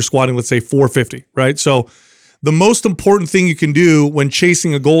high as if you're squatting, let's say 450, right? So the most important thing you can do when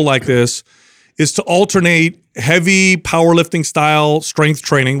chasing a goal like this is to alternate heavy powerlifting style strength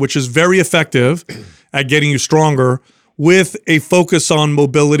training, which is very effective at getting you stronger, with a focus on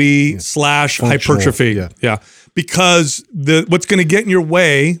mobility / hypertrophy. Yeah. Because what's going to get in your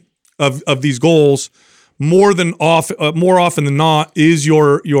way of these goals more often than not is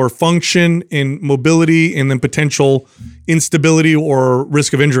your function in mobility and then potential instability or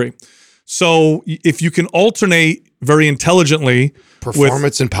risk of injury. So if you can alternate very intelligently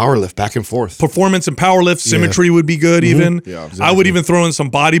performance and powerlift back and forth. Performance and powerlift, symmetry would be good even. Yeah, exactly. I would even throw in some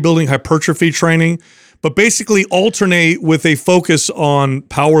bodybuilding, hypertrophy training, but basically alternate with a focus on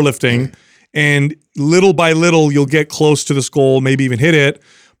powerlifting, and little by little you'll get close to this goal, maybe even hit it,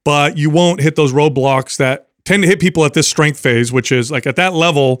 but you won't hit those roadblocks that tend to hit people at this strength phase, which is like at that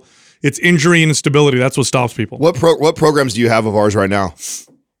level, it's injury and instability. That's what stops people. What programs do you have of ours right now?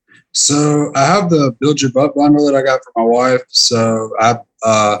 So I have the Build Your Butt bundle that I got for my wife. So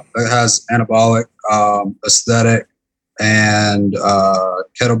it has anabolic, aesthetic, and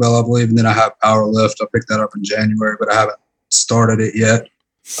kettlebell, I believe. And then I have power lift. I picked that up in January, but I haven't started it yet.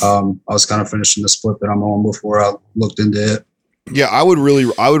 I was kind of finishing the split that I'm on before I looked into it. Yeah, I would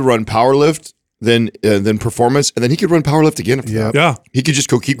run power lift, then performance, and then he could run power lift again after that. Yeah. He could just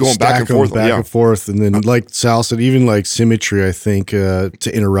keep going back and forth. And forth. And then like Sal said, even like symmetry, I think,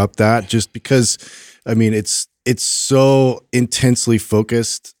 to interrupt that, just because, I mean, it's so intensely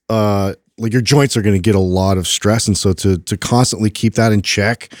focused, like your joints are going to get a lot of stress. And so to constantly keep that in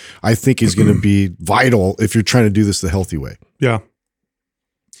check, I think is going to be vital if you're trying to do this the healthy way. Yeah.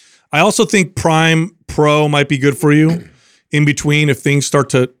 I also think Prime Pro might be good for you in between if things start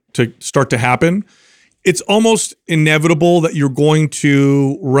to happen. It's almost inevitable that you're going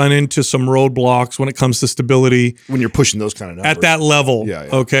to run into some roadblocks when it comes to stability. When you're pushing those kind of numbers. At that level. Yeah.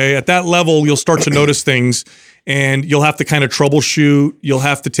 Okay. At that level, you'll start to notice things and you'll have to kind of troubleshoot. You'll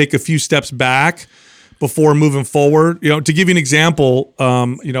have to take a few steps back before moving forward. To give you an example,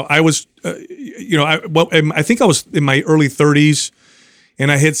 I was, I think I was in my early 30s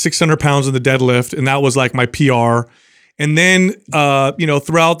and I hit 600 pounds in the deadlift, and that was like my PR. And then,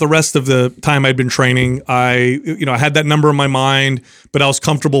 throughout the rest of the time I'd been training, I had that number in my mind, but I was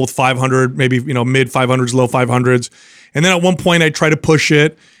comfortable with 500, maybe, mid 500s, low 500s. And then at one point I'd try to push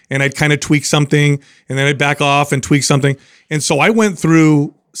it and I'd kind of tweak something and then I'd back off and tweak something. And so I went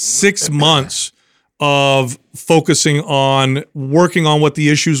through 6 months of focusing on working on what the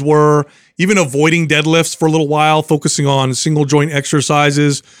issues were, even avoiding deadlifts for a little while, focusing on single joint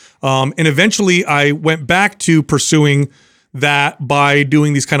exercises. And eventually I went back to pursuing that by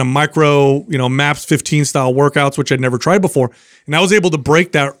doing these kind of micro, MAPS 15 style workouts, which I'd never tried before. And I was able to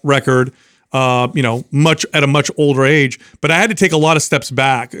break that record, at a much older age, but I had to take a lot of steps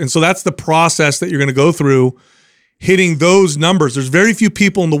back. And so that's the process that you're going to go through hitting those numbers. There's very few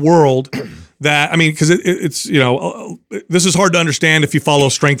people in the world that, because it's this is hard to understand if you follow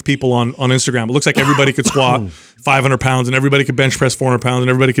strength people on Instagram. It looks like everybody could squat 500 pounds and everybody could bench press 400 pounds and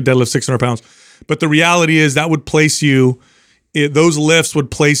everybody could deadlift 600 pounds. But the reality is that would place you, those lifts would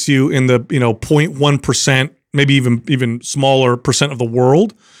place you in the 0.1%, maybe even smaller percent of the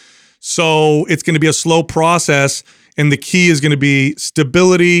world. So it's going to be a slow process, and the key is going to be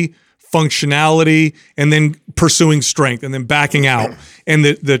stability, functionality, and then pursuing strength, and then backing out. And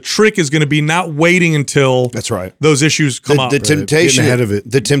the trick is going to be not waiting until that's right those issues come up. The temptation ahead of it.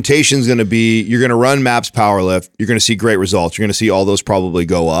 The temptation is going to be you're going to run MAPS powerlift. You're going to see great results. You're going to see all those probably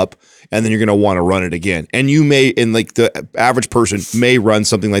go up, and then you're going to want to run it again. And you may, and like the average person may run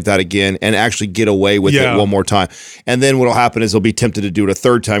something like that again and actually get away with it one more time. And then what'll happen is they'll be tempted to do it a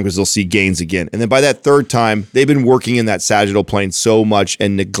third time because they'll see gains again. And then by that third time, they've been working in that sagittal plane so much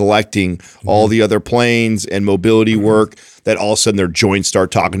and neglecting neglecting all the other planes and mobility work, that all of a sudden their joints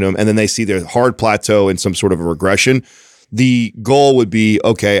start talking to them, and then they see their hard plateau and some sort of a regression. The goal would be,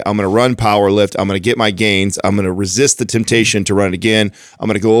 okay, I'm going to run power lift. I'm going to get my gains. I'm going to resist the temptation to run it again. I'm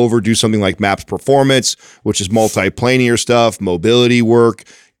going to go over, do something like MAPS Performance, which is multi-planier stuff, mobility work,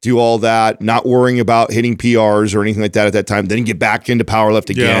 do all that, not worrying about hitting PRs or anything like that at that time. Then get back into power lift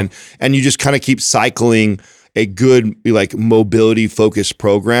again. Yeah. And you just kind of keep cycling a good like mobility focused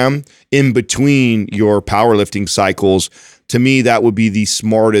program in between your powerlifting cycles. To me, that would be the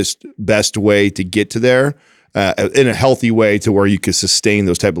smartest, best way to get to there. In a healthy way to where you could sustain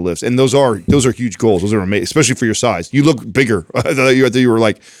those type of lifts. And those are huge goals. Those are amazing, especially for your size. You look bigger. I thought you were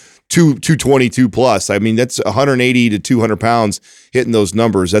like 222 plus. I mean, that's 180 to 200 pounds hitting those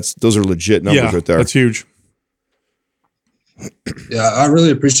numbers. Those are legit numbers right there. That's huge. Yeah, I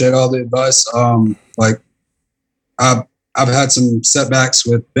really appreciate all the advice. Like I've had some setbacks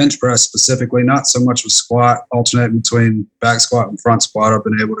with bench press specifically, not so much with squat, alternating between back squat and front squat. I've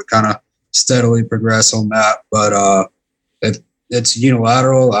been able to kind of steadily progress on that, but if it's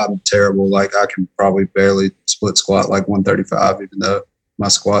unilateral, I'm terrible. Like I can probably barely split squat like 135, even though my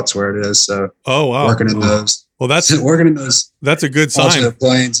squat's where it is. So working in those. Well, that's working in those. That's a good sign. Alternate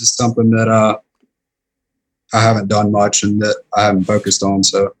planes is something that I haven't done much and that I haven't focused on.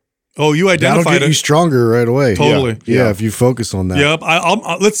 So. Oh, you identified That'll get you stronger right away. Totally. Yeah, if you focus on that. Yep.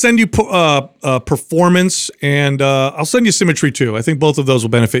 Let's send you performance, and I'll send you symmetry too. I think both of those will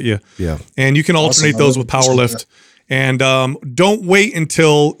benefit you. Yeah. And you can alternate those with power lift. And don't wait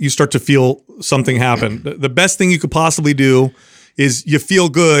until you start to feel something happen. The best thing you could possibly do is you feel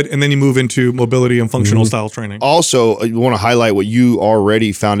good, and then you move into mobility and functional style training. Also, I want to highlight what you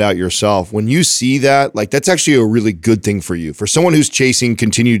already found out yourself. When you see that, like that's actually a really good thing for you. For someone who's chasing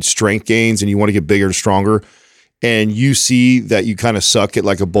continued strength gains and you want to get bigger and stronger, and you see that you kind of suck at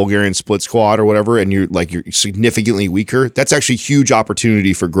like a Bulgarian split squat or whatever, and you're significantly weaker, that's actually huge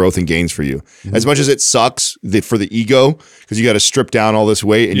opportunity for growth and gains for you. As much as it sucks for the ego, because you got to strip down all this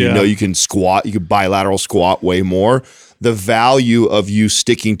weight and you know you can squat, you can bilateral squat way more. The value of you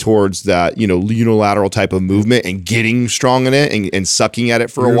sticking towards that, unilateral type of movement and getting strong in it and sucking at it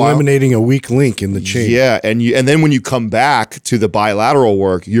for a while. Eliminating a weak link in the chain. Yeah, and then when you come back to the bilateral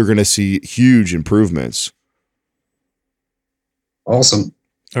work, you're going to see huge improvements. Awesome.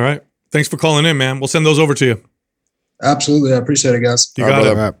 All right. Thanks for calling in, man. We'll send those over to you. Absolutely. I appreciate it, guys. You got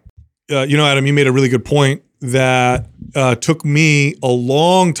it. Adam, you made a really good point that took me a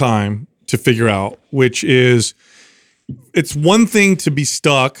long time to figure out, which is it's one thing to be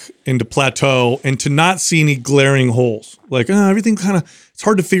stuck and to plateau and to not see any glaring holes. Like everything it's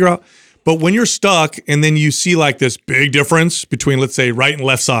hard to figure out. But when you're stuck and then you see like this big difference between, let's say, right and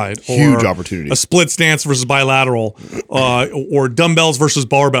left side, huge opportunity, a split stance versus bilateral, or dumbbells versus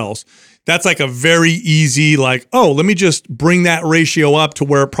barbells, that's like a very easy, like, oh, let me just bring that ratio up to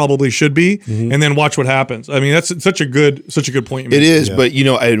where it probably should be, and then watch what happens. I mean, that's such a good point. You made. It is, but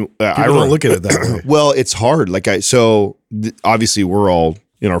I don't look at it that way. Well, it's hard. Obviously we're all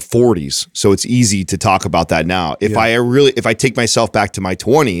in our 40s, so it's easy to talk about that now. If I take myself back to my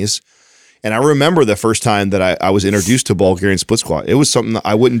 20s. And I remember the first time that I was introduced to Bulgarian split squat. It was something that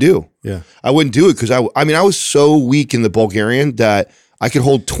I wouldn't do. Yeah, I wouldn't do it because I was so weak in the Bulgarian that I could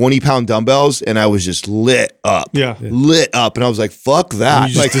hold 20-pound dumbbells and I was just lit up. Yeah. Lit up. And I was like, fuck that.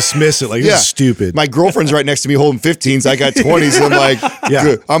 You just dismiss it like this is stupid. My girlfriend's right next to me holding 15s. I got 20s. And I'm like,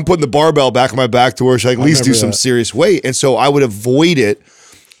 good. I'm putting the barbell back on my back to where she at least do some serious weight. And so I would avoid it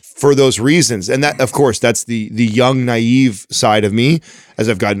for those reasons. And that, of course, that's the young, naive side of me. As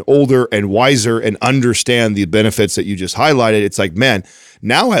I've gotten older and wiser and understand the benefits that you just highlighted, it's like, man,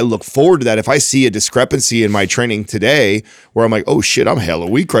 now I look forward to that. If I see a discrepancy in my training today where I'm like, oh shit, I'm hella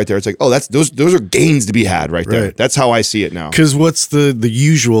weak right there. It's like, oh, those are gains to be had right there. That's how I see it now. Because what's the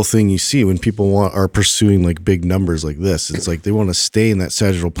usual thing you see when people are pursuing like big numbers like this? It's like they want to stay in that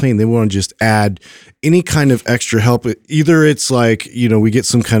sagittal plane. They want to just add any kind of extra help. Either it's like, we get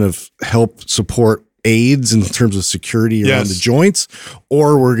some kind of help support aids in terms of security around the joints,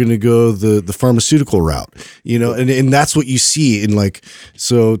 or we're going to go the pharmaceutical route, and that's what you see in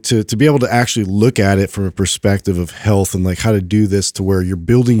so to be able to actually look at it from a perspective of health and like how to do this to where you're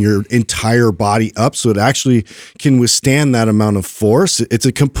building your entire body up so it actually can withstand that amount of force. It's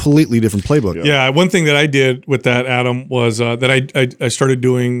a completely different playbook. Yeah. One thing that I did with that, Adam, was that I started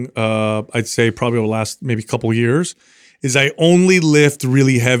doing, I'd say probably over the last maybe couple of years, is I only lift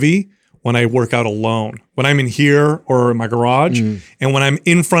really heavy when I work out alone. When I'm in here or in my garage, and when I'm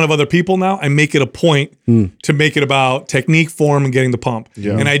in front of other people now, I make it a point to make it about technique, form, and getting the pump.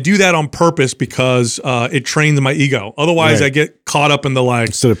 Yeah. And I do that on purpose because it trains my ego. Otherwise, Right. I get caught up in the like,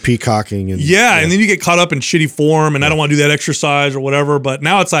 Instead of peacocking and and then you get caught up in shitty form, and I don't want to do that exercise or whatever. But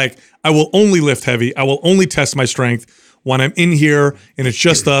now it's like, I will only lift heavy. I will only test my strength when I'm in here and it's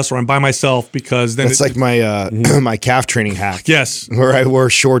just us or I'm by myself, because then That's like my my calf training hack. yes. Where I wore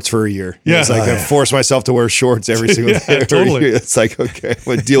shorts for a year. Yeah. It's like I force myself to wear shorts every single day. totally. It's like, okay, I'm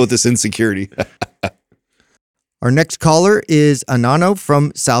gonna deal with this insecurity. Our next caller is Anano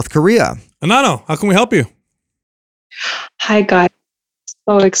from South Korea. Anano, how can we help you? Hi, guys.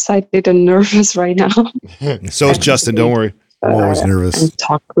 So excited and nervous right now. So is Justin, don't worry. I'm always nervous. And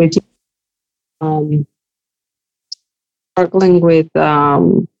talk with you. Struggling with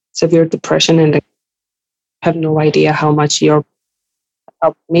severe depression, and I have no idea how much you're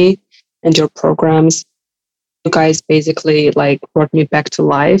helping me and your programs. You guys basically like brought me back to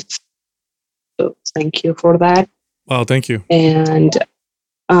life. So thank you for that. Well, thank you. And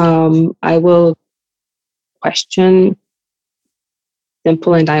I will question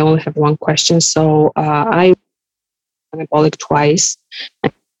simple, and I only have one question. So I anabolic twice,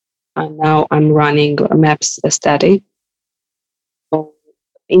 and now I'm running a MAPS aesthetic. So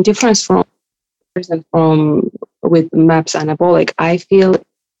in difference from with MAPS anabolic, I feel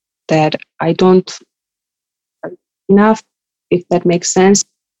that I don't enough, if that makes sense.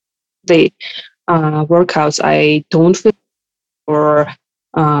 The workouts, I don't feel or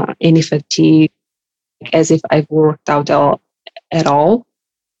any fatigue, as if I've worked out at all.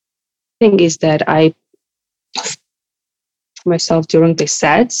 Thing is that I myself during the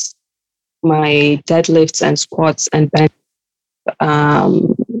sets, my deadlifts and squats and bench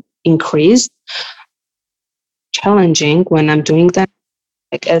increased. Challenging when I'm doing that.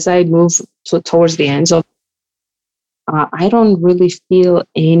 Like as I move towards the ends of, I don't really feel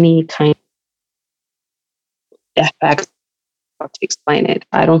any kind of effect. How to explain it?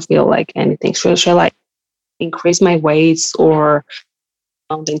 I don't feel like anything. Shall I increase my weights or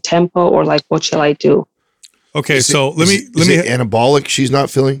in tempo, or like what shall I do? Okay, so let Is me it anabolic she's not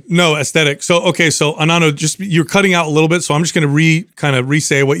feeling? no aesthetic. So okay, so Anano, just you're cutting out a little bit, so I'm just going to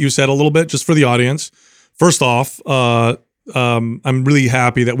re-say what you said a little bit, just for the audience. First off, I'm really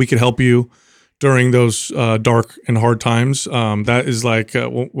happy that we could help you during those dark and hard times. That is like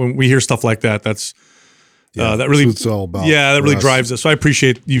when we hear stuff like that, that really what it's all about. Yeah, that for really us. drives us. So I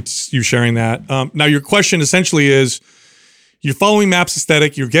appreciate you sharing that. Now your question essentially is, you're following MAPS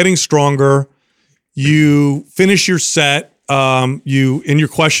aesthetic, you're getting stronger, you finish your set. In your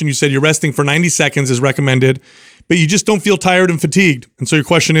question, you said you're resting for 90 seconds as recommended, but you just don't feel tired and fatigued. And so your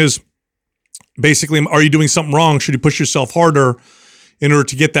question is, basically, are you doing something wrong? Should you push yourself harder in order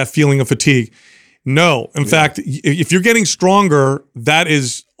to get that feeling of fatigue? No. In fact, if you're getting stronger, that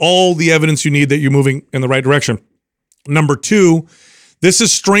is all the evidence you need that you're moving in the right direction. Number two, this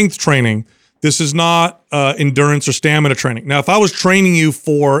is strength training. This is not endurance or stamina training. Now, if I was training you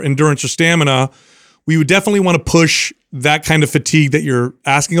for endurance or stamina, we would definitely want to push that kind of fatigue that you're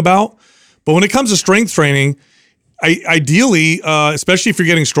asking about. But when it comes to strength training, ideally, especially if you're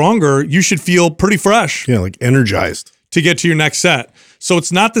getting stronger, you should feel pretty fresh Yeah, like energized. to get to your next set. So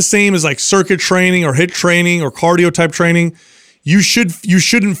it's not the same as like circuit training or HIIT training or cardio type training. You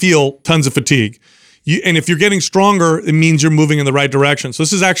shouldn't feel tons of fatigue. And if you're getting stronger, it means you're moving in the right direction. So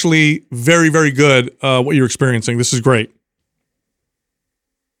this is actually very, very good, what you're experiencing. This is great.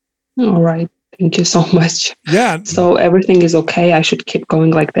 All right. Thank you so much. Yeah. So everything is okay. I should keep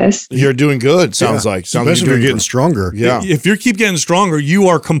going like this. You're doing good, sounds like. Sounds like Especially if you're getting stronger. Yeah. If you keep getting stronger, you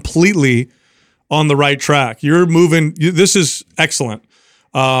are completely on the right track. You're moving. This is excellent.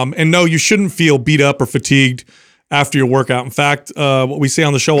 And no, you shouldn't feel beat up or fatigued after your workout. In fact, what we say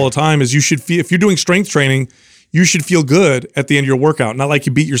on the show all the time is you should feel, if you're doing strength training, you should feel good at the end of your workout, not like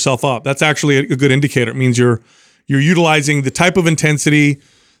you beat yourself up. That's actually a good indicator. It means you're utilizing the type of intensity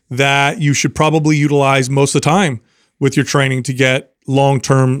that you should probably utilize most of the time with your training to get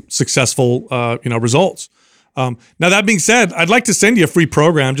long-term successful results. Now, that being said, I'd like to send you a free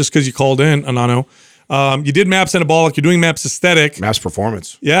program just because you called in, Anano. You did MAPS Anabolic. You're doing MAPS Aesthetic. Mass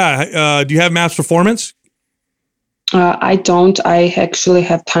performance. Yeah. Do you have MAPS Performance? I don't. I actually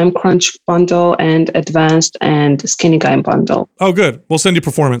have Time Crunch bundle and Advanced and Skinny Guy bundle. Oh, good. We'll send you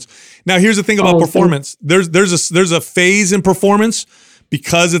Performance. Now, here's the thing about performance. There's a phase in performance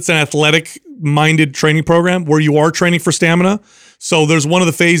because it's an athletic-minded training program where you are training for stamina. So there's one of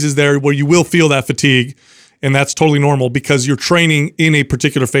the phases there where you will feel that fatigue, and that's totally normal because you're training in a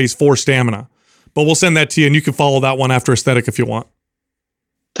particular phase for stamina. But we'll send that to you, and you can follow that one after aesthetic if you want.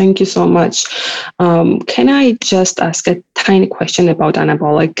 Thank you so much. Can I just ask a tiny question about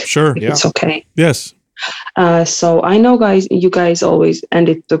anabolic? Sure. If it's okay. Yes. So I know, guys, you guys always,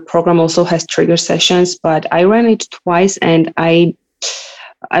 and the program also has trigger sessions, but I ran it twice, and I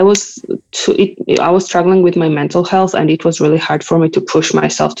was struggling with my mental health, and it was really hard for me to push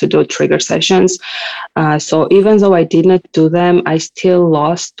myself to do trigger sessions. So even though I did not do them, I still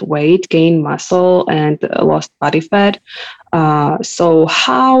lost weight, gained muscle, and lost body fat. So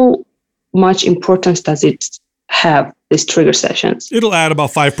how much importance does it have, these trigger sessions? It'll add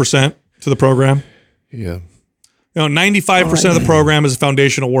about 5% to the program. Yeah. 95% of the program is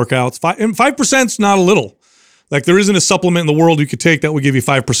foundational workouts. 5% is not a little. Like, there isn't a supplement in the world you could take that would give you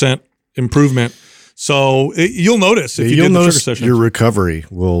 5% improvement. So you'll notice if you did the trigger sessions. Your recovery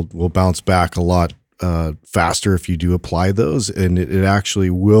will bounce back a lot faster if you do apply those, and it actually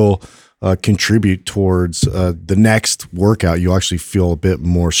will contribute towards the next workout. You'll actually feel a bit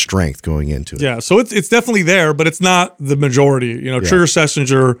more strength going into it. Yeah, so it's definitely there, but it's not the majority. Trigger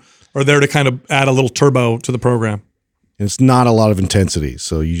sessions are there to kind of add a little turbo to the program. And it's not a lot of intensity,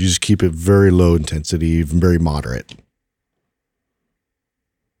 so you just keep it very low intensity, even very moderate.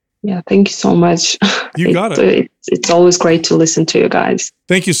 Yeah, thank you so much. You got it. It's always great to listen to you guys.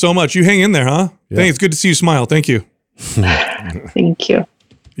 Thank you so much. You hang in there, huh? Yeah. It's good to see you smile. Thank you. Thank you.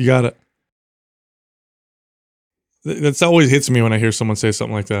 You got it. That's always hits me when I hear someone say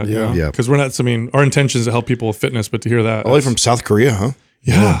something like that. Yeah. Because our intention is to help people with fitness, but to hear that. All the way from South Korea, huh?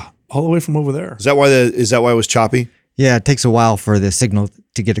 Yeah. All the way from over there. Is that why it was choppy? Yeah, it takes a while for the signal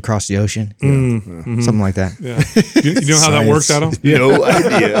to get across the ocean. Something like that. Yeah. You know how that works, Adam? No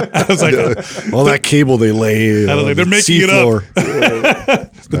idea. I was like, all that cable they lay. They're making it up.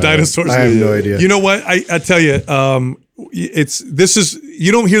 The dinosaurs. I have no idea. You know what? I tell you,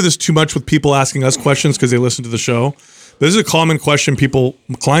 you don't hear this too much with people asking us questions because they listen to the show. This is a common question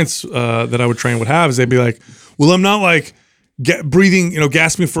clients that I would train would have, is they'd be like, well, I'm not like breathing,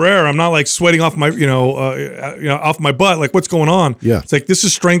 gasping for air. I'm not like sweating off my, off my butt. Like, what's going on? Yeah. It's like, this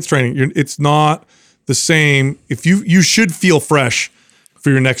is strength training. It's not the same. If you should feel fresh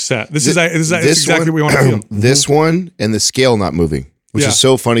for your next set. This is exactly what we want to feel. This one and the scale not moving, which is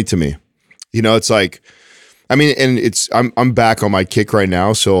so funny to me. It's like, and I'm back on my kick right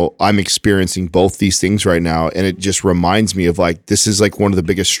now, so I'm experiencing both these things right now, and it just reminds me of like, this is like one of the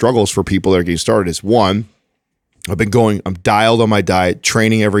biggest struggles for people that are getting started. Is one, I'm dialed on my diet,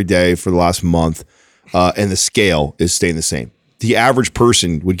 training every day for the last month, and the scale is staying the same. The average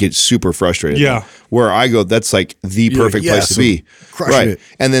person would get super frustrated. Yeah. Where I go, that's like the perfect place to be. Crushing it.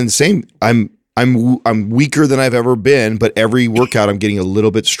 And then the same, I'm weaker than I've ever been, but every workout I'm getting a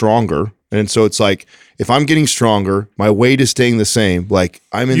little bit stronger. And so it's like, if I'm getting stronger, my weight is staying the same. Like,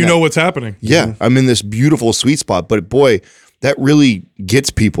 I'm in know what's happening. Yeah. I'm in this beautiful sweet spot, but boy, that really gets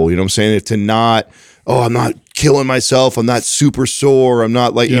people, you know what I'm saying? To not, I'm not killing myself. I'm not super sore. I'm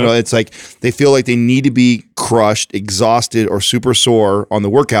not like, it's like they feel like they need to be crushed, exhausted, or super sore on the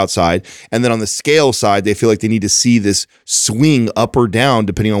workout side. And then on the scale side, they feel like they need to see this swing up or down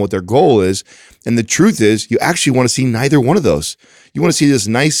depending on what their goal is. And the truth is, you actually want to see neither one of those. You want to see this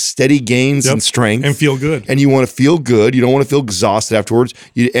nice, steady gains in strength. And feel good. And you want to feel good. You don't want to feel exhausted afterwards.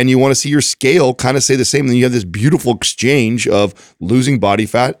 And you want to see your scale kind of stay the same. And then you have this beautiful exchange of losing body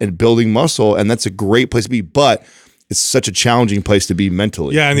fat and building muscle. And that's a great place to be. But it's such a challenging place to be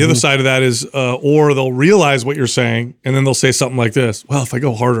mentally. Yeah, and the other side of that is, or they'll realize what you're saying, and then they'll say something like this, well, if I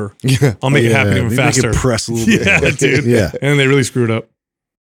go harder, I'll make it happen even faster. Make it press a little bit. Yeah, dude. Yeah. And they really screwed up.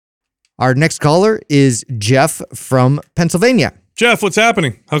 Our next caller is Jeff from Pennsylvania. Jeff, what's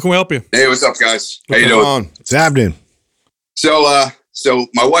happening? How can we help you? Hey, what's up, guys? How you Come doing? on. What's happening? So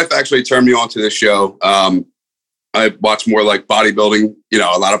my wife actually turned me on to this show. I watch more like bodybuilding, a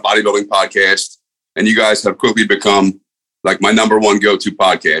lot of bodybuilding podcasts, and you guys have quickly become like my number one go-to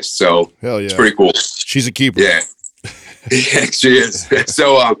podcast. So Hell yeah. it's pretty cool. She's a keeper. Yeah, yeah, she is.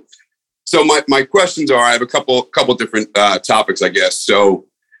 So my questions are, I have a couple different topics, I guess. So,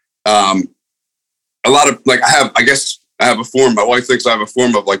 a lot of like, I have a form. My wife thinks I have a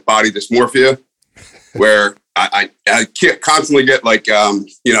form of like body dysmorphia, where I can't constantly get like,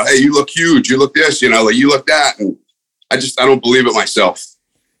 hey, you look huge, you look this, like you look that, and I don't believe it myself.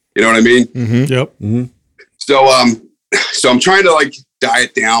 You know what I mean? Mm-hmm. Yep. Mm-hmm. So I'm trying to like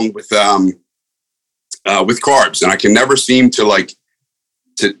diet down with carbs, and I can never seem to like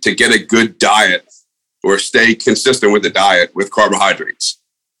to get a good diet or stay consistent with the diet with carbohydrates.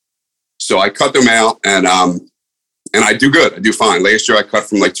 So I cut them out, and I do good. I do fine. Last year I cut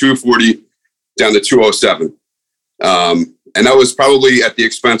from like 240 down to 207. And that was probably at the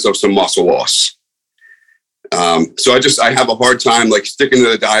expense of some muscle loss. So I have a hard time like sticking to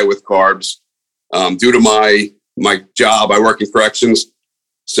the diet with carbs due to my job. I work in corrections.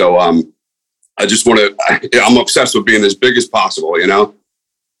 So I just want to, I'm obsessed with being as big as possible, you know?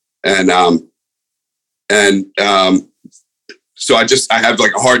 So I have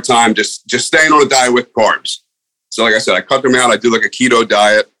like a hard time just staying on a diet with carbs. So like I said, I cut them out. I do like a keto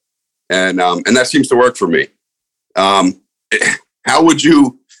diet and that seems to work for me. How would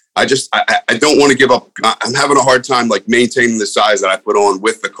you, I don't want to give up. I'm having a hard time like maintaining the size that I put on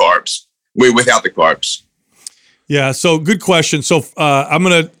with the carbs, without the carbs. Yeah. So good question. So I'm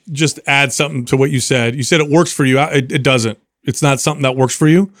going to just add something to what you said. You said it works for you. It doesn't. It's not something that works for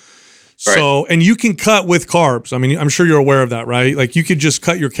you. So, and you can cut with carbs. I mean, I'm sure you're aware of that, right? Like you could just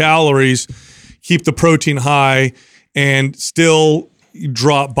cut your calories, keep the protein high, and still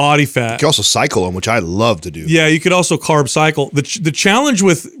drop body fat. You can also cycle them, which I love to do. Yeah, you could also carb cycle. The challenge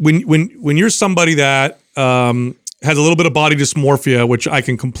with when you're somebody that has a little bit of body dysmorphia, which I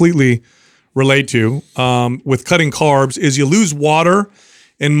can completely relate to, with cutting carbs, is you lose water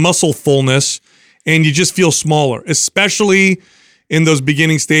and muscle fullness, and you just feel smaller, especially in those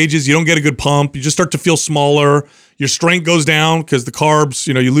beginning stages. You don't get a good pump. You just start to feel smaller. Your strength goes down because the carbs,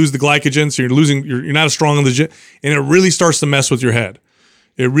 you lose the glycogen, so you're not as strong in the gym, and it really starts to mess with your head.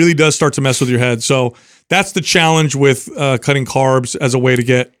 It really does start to mess with your head. So that's the challenge with cutting carbs as a way to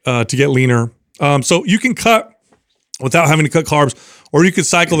get leaner. So you can cut without having to cut carbs, or you could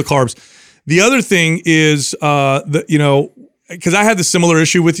cycle the carbs. The other thing is because I had the similar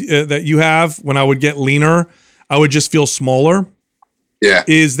issue with that you have. When I would get leaner, I would just feel smaller. Yeah.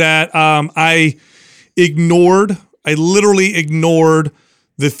 Is that I literally ignored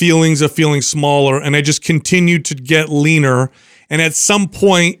the feelings of feeling smaller, and I just continued to get leaner. And at some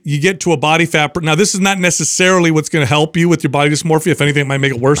point, you get to a body fat. Now, this is not necessarily what's going to help you with your body dysmorphia. If anything, it might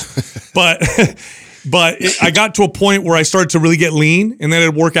make it worse. But I got to a point where I started to really get lean, and then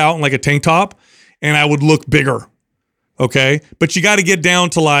I'd work out in like a tank top, and I would look bigger. Okay? But you got to get down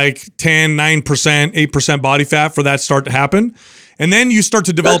to like 10, 9%, 8% body fat for that to start to happen. And then you start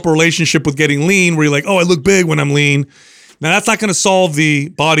to develop a relationship with getting lean where you're like, oh, I look big when I'm lean. Now, that's not going to solve the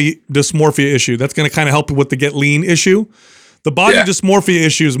body dysmorphia issue. That's going to kind of help you with the get lean issue. The body dysmorphia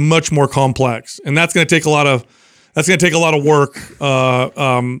issue is much more complex, and that's going to take a lot of work,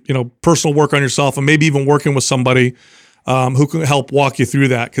 personal work on yourself, and maybe even working with somebody who can help walk you through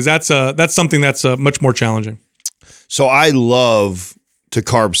that, because that's something that's much more challenging. So I love to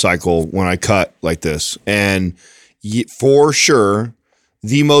carb cycle when I cut like this, and for sure,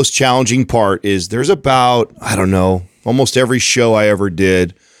 the most challenging part is there's about, I don't know, almost every show I ever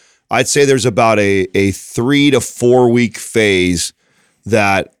did, I'd say there's about a 3 to 4 week phase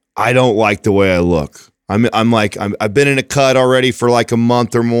that I don't like the way I look. I've been in a cut already for like a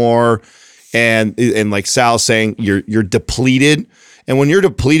month or more, and like Sal's saying, you're depleted. And when you're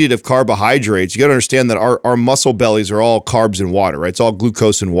depleted of carbohydrates, you got to understand that our muscle bellies are all carbs and water, right? It's all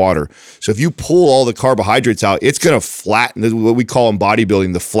glucose and water. So if you pull all the carbohydrates out, it's going to flatten, what we call in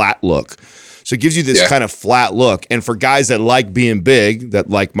bodybuilding, the flat look. So it gives you this kind of flat look. And for guys that like being big, that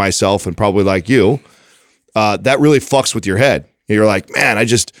like myself and probably like you, that really fucks with your head. You're like, man,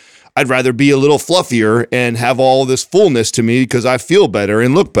 I'd rather be a little fluffier and have all this fullness to me because I feel better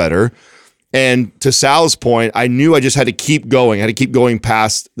and look better. And to Sal's point, I knew I just had to keep going. I had to keep going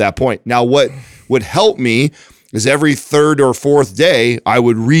past that point. Now, what would help me is every third or fourth day, I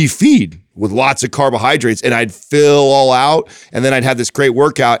would refeed with lots of carbohydrates, and I'd fill all out, and then I'd have this great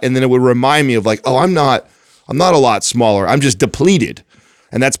workout, and then it would remind me of like, oh, I'm not a lot smaller. I'm just depleted.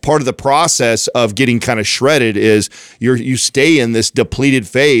 And that's part of the process of getting kind of shredded is you stay in this depleted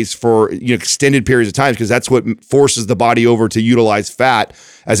phase for extended periods of time, because that's what forces the body over to utilize fat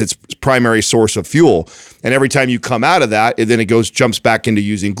as its primary source of fuel. And every time you come out of that, then it jumps back into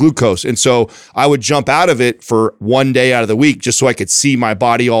using glucose. And so I would jump out of it for one day out of the week just so I could see my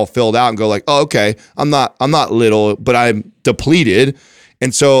body all filled out and go like, oh, okay, I'm not little, but I'm depleted.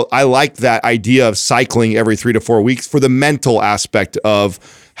 And so I like that idea of cycling every 3 to 4 weeks for the mental aspect of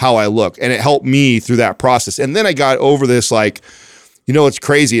how I look. And it helped me through that process. And then I got over this, like, it's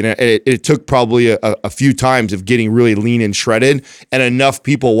crazy. And it took probably a few times of getting really lean and shredded, and enough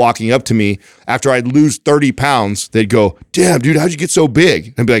people walking up to me after I'd lose 30 pounds, they'd go, damn, dude, how'd you get so big?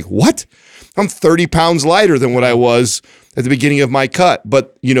 And I'd be like, what? I'm 30 pounds lighter than what I was at the beginning of my cut.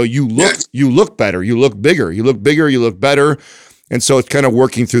 But, you look better. You look bigger. You look bigger. You look better. And so it's kind of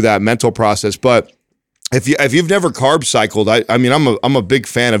working through that mental process. But If you've never carb cycled, I mean, I'm a big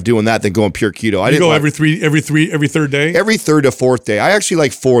fan of doing that than going pure keto. I go every third day. Every third to fourth day. I actually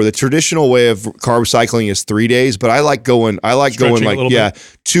like 4. The traditional way of carb cycling is 3 days, but I like going like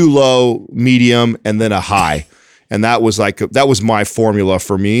 2 low, medium, and then a high. And that was my formula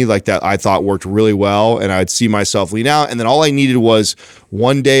for me. Like that, I thought worked really well, and I'd see myself lean out. And then all I needed was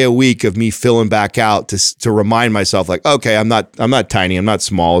 1 day a week of me filling back out to remind myself, like, okay, I'm not tiny, I'm not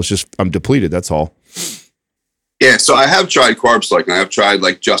small. It's just I'm depleted. That's all. Yeah, so I have tried carb cycling. I've tried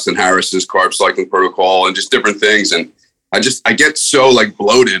like Justin Harris's carb cycling protocol and just different things. And I get so like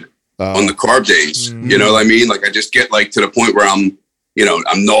bloated on the carb days. You know what I mean? Like I just get like to the point where I'm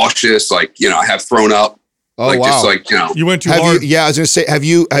nauseous. Like, I have thrown up. Oh, like, wow. Just like, you went too hard. I was going to say, have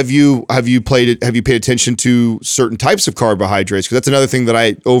you paid attention to certain types of carbohydrates? Because that's another thing that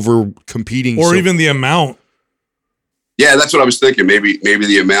I over competing. Or even the amount. Yeah, that's what I was thinking. Maybe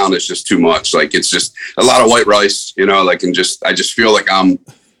the amount is just too much. Like it's just a lot of white rice, like, and I just feel like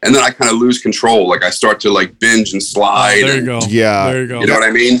and then I kind of lose control. Like I start to like binge and slide. There you go. Yeah. There you go. You know what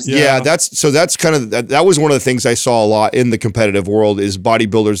I mean? Yeah. That's kind of, that was one of the things I saw a lot in the competitive world is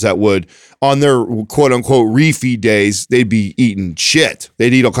bodybuilders that would, on their quote unquote refeed days, they'd be eating shit.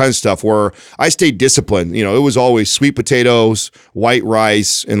 They'd eat all kinds of stuff where I stayed disciplined. It was always sweet potatoes, white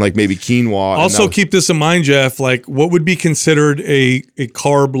rice, and like maybe quinoa. Also keep this in mind, Jeff, like what would be considered a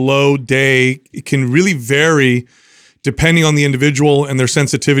carb low day, it can really vary depending on the individual and their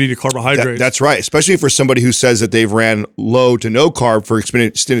sensitivity to carbohydrates. That's right, especially for somebody who says that they've ran low to no carb for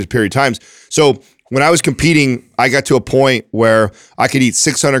extended period of times. So when I was competing, I got to a point where I could eat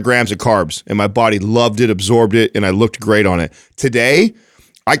 600 grams of carbs and my body loved it, absorbed it, and I looked great on it. Today,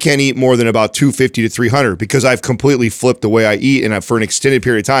 I can't eat more than about 250 to 300 because I've completely flipped the way I eat, and for an extended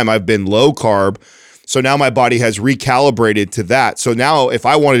period of time, I've been low carb. So now my body has recalibrated to that. So now if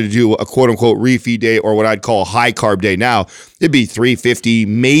I wanted to do a quote unquote refeed day or what I'd call a high carb day now, it'd be 350,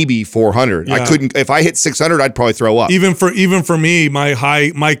 maybe 400. Yeah. I couldn't, if I hit 600, I'd probably throw up. Even for me, my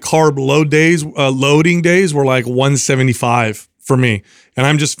carb load days, loading days were like 175 for me. And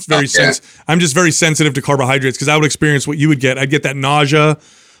I'm just very sensitive to carbohydrates because I would experience what you would get. I'd get that nausea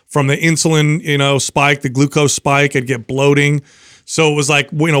from the insulin, spike, the glucose spike. I'd get bloating. So it was like,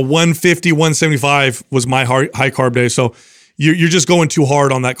 150, 175 was my high carb day. So you're just going too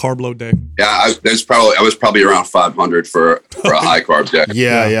hard on that carb load day. Yeah, I was probably around 500 for a high carb day.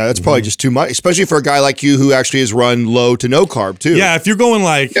 Yeah, that's probably just too much, especially for a guy like you who actually has run low to no carb too. Yeah, if you're going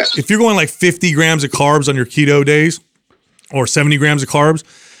like 50 grams of carbs on your keto days or 70 grams of carbs,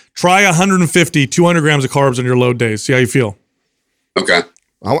 try 150, 200 grams of carbs on your load days. See how you feel. Okay.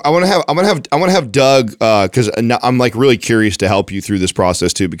 I want to have Doug because I'm like really curious to help you through this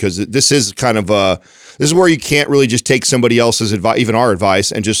process too, because this is kind of this is where you can't really just take somebody else's advice, even our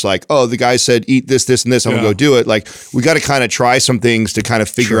advice, and just like, oh, the guy said eat this, this, and this, I'm gonna go do it. Like we got to kind of try some things to kind of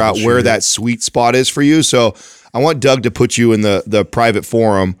figure out where that sweet spot is for you. So I want Doug to put you in the private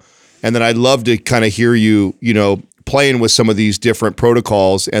forum, and then I'd love to kind of hear you, playing with some of these different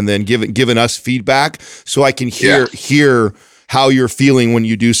protocols, and then giving us feedback so I can hear how you're feeling when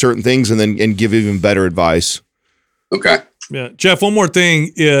you do certain things, and give even better advice. Okay. Yeah, Jeff. One more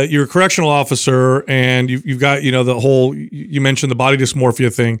thing. You're a correctional officer, and you've got the whole. You mentioned the body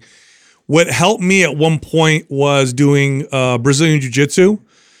dysmorphia thing. What helped me at one point was doing Brazilian Jiu-Jitsu,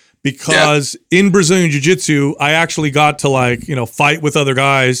 because in Brazilian Jiu-Jitsu, I actually got to fight with other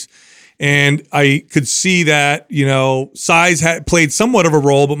guys, and I could see that size played somewhat of a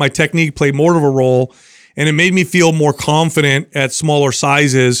role, but my technique played more of a role. And it made me feel more confident at smaller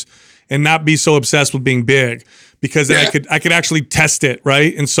sizes and not be so obsessed with being big, because then I could actually test it,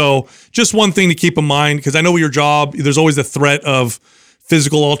 right? And so just one thing to keep in mind, because I know your job, there's always the threat of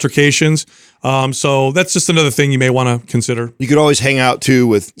physical altercations. So that's just another thing you may want to consider. You could always hang out too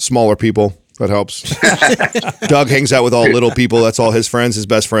with smaller people. That helps. Doug hangs out with all little people. That's all his friends. His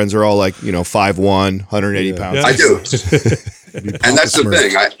best friends are all like, 5'1", 180 pounds. I do. And that's the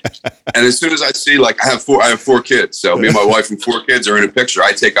thing. And as soon as I see, I have four kids. So me and my wife and 4 kids are in a picture.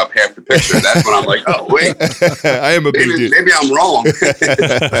 I take up half the picture. That's when I'm like, oh, wait. I am a big dude. Maybe I'm wrong.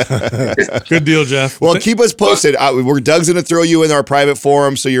 Good deal, Jeff. Well, keep us posted. Doug's going to throw you in our private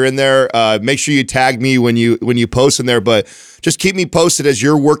forum, so you're in there. Make sure you tag me when you post in there. But just keep me posted as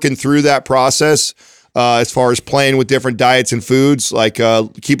you're working through that process as far as playing with different diets and foods.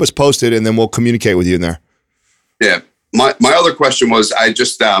 Keep us posted, and then we'll communicate with you in there. Yeah. My other question was, I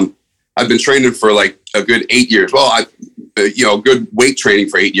just I've been training for a good 8 years. Well, good weight training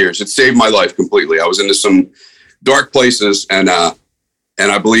for 8 years. It saved my life completely. I was into some dark places, and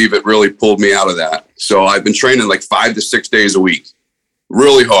I believe it really pulled me out of that. So I've been training 5 to 6 days a week,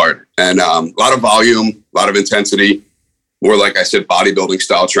 really hard, and a lot of volume. a lot of intensity, more like I said, bodybuilding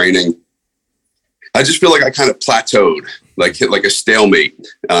style training. I just feel like I kind of plateaued, like hit like a stalemate.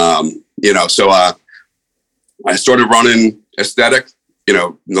 So I started running aesthetic,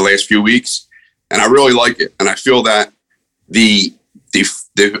 in the last few weeks, and I really like it. And I feel that the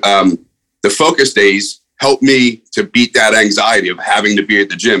focus days help me to beat that anxiety of having to be at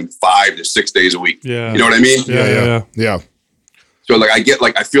the gym 5 to 6 days a week. Yeah. You know what I mean? Yeah. So like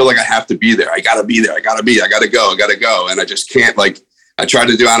I feel like I have to be there. I gotta be there. I gotta go. And I just can't, I tried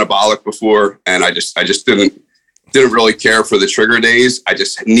to do anabolic before, and I just didn't really care for the trigger days. I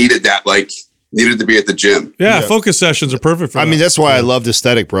just needed that, needed to be at the gym. Yeah, focus sessions are perfect for that. I mean, that's why I loved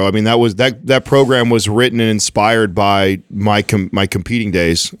aesthetic, bro. I mean, that program was written and inspired by my competing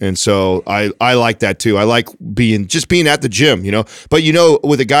days. And so I like that too. I like being at the gym, but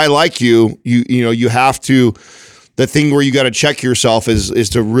with a guy like you have to, the thing where you got to check yourself is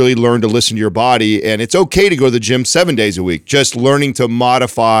to really learn to listen to your body. And it's okay to go to the gym 7 days a week, just learning to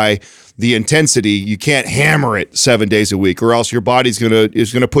modify the intensity. You can't hammer it 7 days a week, or else your body's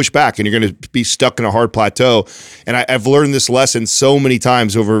gonna push back, and you're gonna be stuck in a hard plateau. And I've learned this lesson so many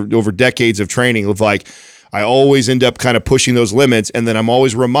times over decades of training. Of I always end up kind of pushing those limits, and then I'm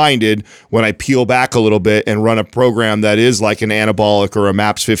always reminded when I peel back a little bit and run a program that is like an anabolic or a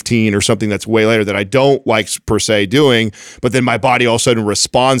MAPS 15 or something that's way later that I don't like per se doing, but then my body all of a sudden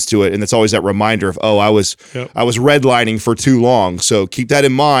responds to it, and it's always that reminder of, I was redlining for too long. So keep that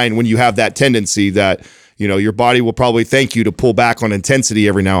in mind when you have that tendency that your body will probably thank you to pull back on intensity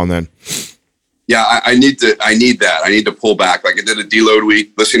every now and then. Yeah, I need that. I need to pull back. Like I did a deload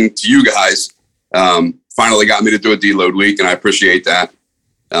week, listening to you guys. Finally got me to do a deload week, and I appreciate that.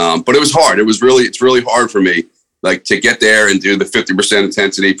 But it was hard. It's really hard for me, to get there and do the 50%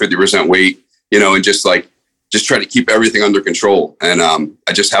 intensity, 50% weight, and just try to keep everything under control. And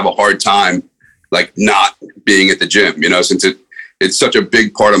I just have a hard time, not being at the gym, since it's such a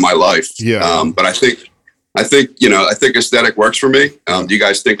big part of my life. Yeah. But I think aesthetic works for me. Do you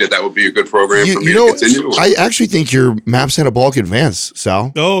guys think that would be a good program for me to continue? I actually think your MAPS Anabolic Advanced,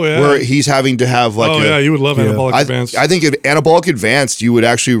 Sal. Oh, yeah. Where he's having to have you would love Anabolic Advanced. I think Anabolic Advanced you would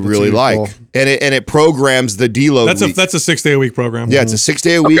actually really like. Cool. And it programs the deload week. That's a 6 day a week program. Yeah, it's a 6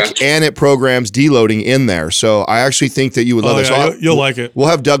 day a week, and it programs deloading in there. So I actually think that you would love it. So you'll like it. We'll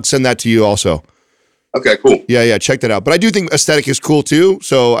have Doug send that to you also. Okay, cool. Yeah, check that out. But I do think aesthetic is cool too.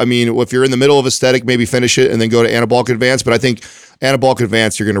 So, I mean, if you're in the middle of aesthetic, maybe finish it and then go to Anabolic Advanced. But I think Anabolic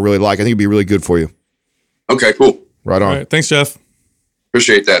Advanced you're going to really like. I think it'd be really good for you. Okay, cool. Right on. All right, thanks, Jeff.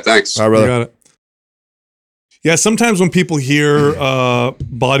 Appreciate that. Thanks. All right, brother. You got it. Yeah, sometimes when people hear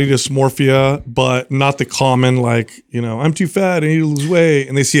body dysmorphia, but not the common, I'm too fat, I need to lose weight,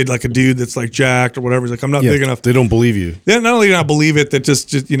 and they see it like a dude that's jacked or whatever. He's like, I'm not big enough. They don't believe you. Yeah, not only do not believe it, that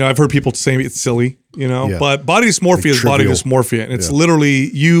just I've heard people say it's silly, but body dysmorphia is body dysmorphia. And it's literally,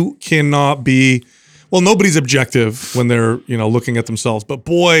 you cannot be, nobody's objective when they're, looking at themselves, but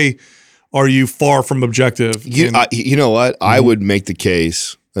boy, are you far from objective. You know what? I would make the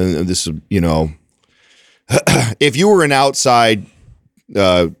case, and this is, if you were an outside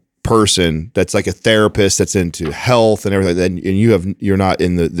person that's like a therapist that's into health and everything, and you're not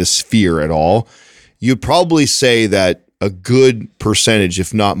in the sphere at all, you'd probably say that a good percentage,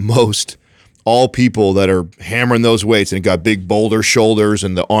 if not most, all people that are hammering those weights and got big boulder shoulders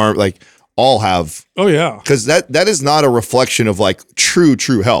and the arm, all have. Oh yeah, because that is not a reflection of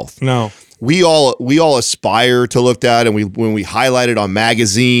true health. No. We all aspire to look at, and when we highlight it on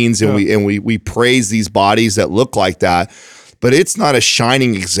magazines and we praise these bodies that look like that, but it's not a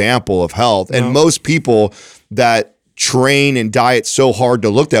shining example of health. No. And most people that train and diet so hard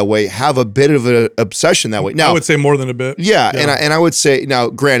to look that way have a bit of an obsession that way. Now, I would say more than a bit. Yeah. And I would say, now,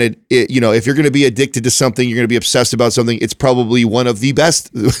 granted, if you're going to be addicted to something, you're going to be obsessed about something, it's probably one of the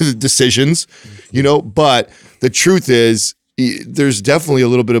best decisions, but the truth is, there's definitely a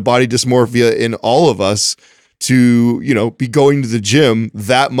little bit of body dysmorphia in all of us to, be going to the gym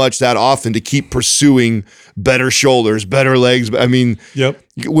that much, that often, to keep pursuing better shoulders, better legs. I mean,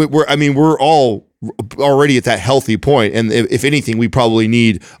 we're all already at that healthy point. And if anything, we probably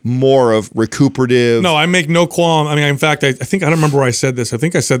need more of recuperative. No, I make no qualm. I mean, in fact, I think, I don't remember where I said this. I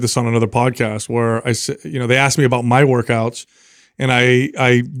think I said this on another podcast where I said, they asked me about my workouts, and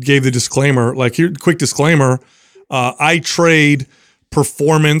I gave the disclaimer, here, quick disclaimer. I trade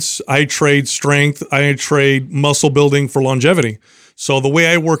performance, I trade strength, I trade muscle building for longevity. So the way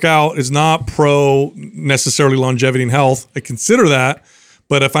I work out is not pro necessarily longevity and health. I consider that,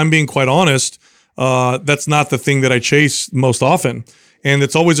 but if I'm being quite honest, that's not the thing that I chase most often. And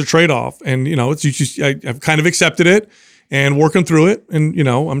it's always a trade-off. And, I've kind of accepted it. and working through it. And,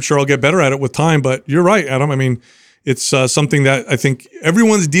 I'm sure I'll get better at it with time, but you're right, Adam. I mean, it's something that I think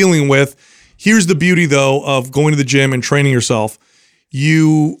everyone's dealing with. Here's the beauty, though, of going to the gym and training yourself.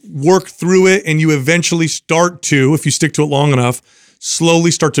 You work through it and you eventually start to, if you stick to it long enough,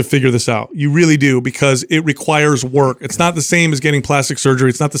 slowly start to figure this out. You really do, because it requires work. It's not the same as getting plastic surgery.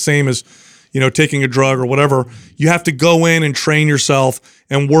 It's not the same as, taking a drug or whatever. You have to go in and train yourself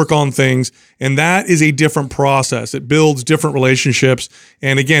and work on things. And that is a different process. It builds different relationships.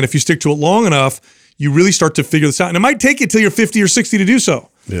 And again, if you stick to it long enough, you really start to figure this out. And it might take you till you're 50 or 60 to do so.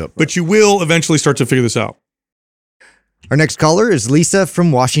 Yep. But you will eventually start to figure this out. Our next caller is Lisa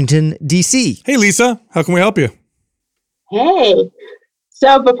from Washington, D.C. Hey, Lisa, how can we help you? Hey,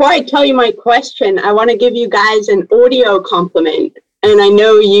 so before I tell you my question, I want to give you guys an audio compliment. And I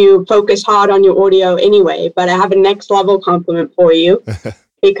know you focus hard on your audio anyway, but I have a next level compliment for you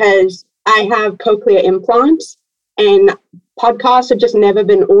because I have cochlear implants and podcasts have just never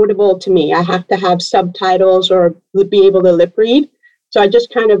been audible to me. I have to have subtitles or be able to lip read. So I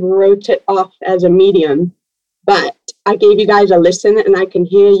just kind of wrote it off as a medium. But I gave you guys a listen and I can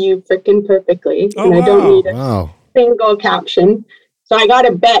hear you freaking perfectly. Oh, and I don't need Wow. single caption. So I got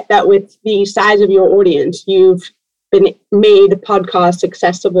to bet that with the size of your audience, you've been made podcasts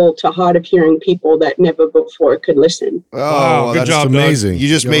accessible to hard of hearing people that never before could listen. Oh, Wow, good that's job, Doug. amazing. You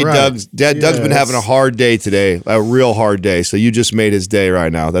just You're made right. Doug's been having a hard day today, a real hard day. So you just made his day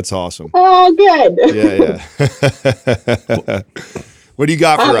right now. That's awesome. Oh, good. Yeah. What do you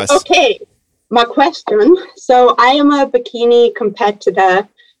got for us? Okay, my question. So I am a bikini competitor,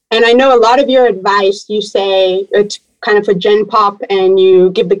 and I know a lot of your advice, you say it's kind of for Gen Pop, and you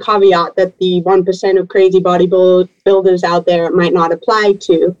give the caveat that the 1% of crazy bodybuilders out there it might not apply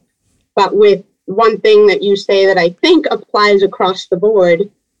to. But with one thing that you say that I think applies across the board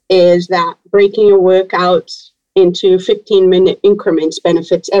is that breaking your workouts into 15-minute increments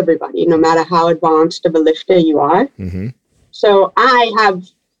benefits everybody, no matter how advanced of a lifter you are. Mm-hmm. So I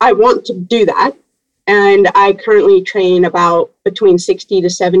want to do that. And I currently train about between 60 to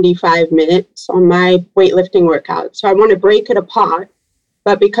 75 minutes on my weightlifting workout. So I want to break it apart.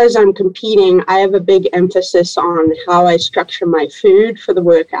 But because I'm competing, I have a big emphasis on how I structure my food for the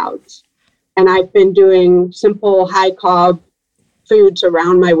workouts. And I've been doing simple high carb foods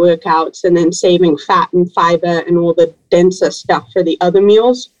around my workouts and then saving fat and fiber and all the denser stuff for the other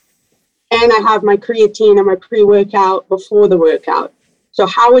meals. And I have my creatine and my pre-workout before the workout. So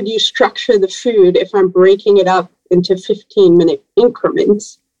how would you structure the food if I'm breaking it up into 15-minute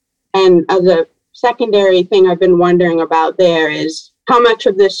increments? And as a secondary thing I've been wondering about there is how much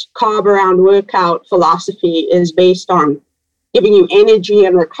of this carb around workout philosophy is based on giving you energy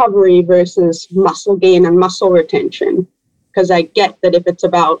and recovery versus muscle gain and muscle retention? Because I get that if it's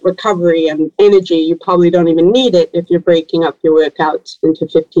about recovery and energy, you probably don't even need it if you're breaking up your workouts into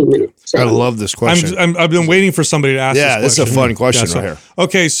 15 minutes. I love this question. I've been waiting for somebody to ask this question. This is a fun question right here.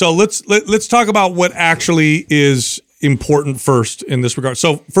 Okay, so let's talk about what actually is important first in this regard.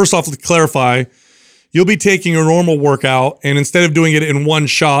 So first off, to clarify, you'll be taking your normal workout, and instead of doing it in one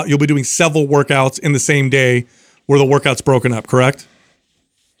shot, you'll be doing several workouts in the same day where the workout's broken up, correct?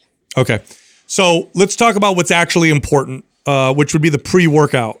 Okay, so let's talk about what's actually important. Which would be the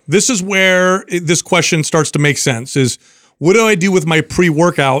pre-workout. This is where this question starts to make sense is, what do I do with my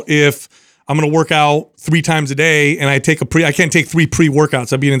pre-workout if I'm going to work out 3 times a day and I can't take 3 pre-workouts.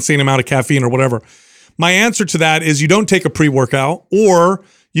 That'd be an insane amount of caffeine or whatever. My answer to that is you don't take a pre-workout, or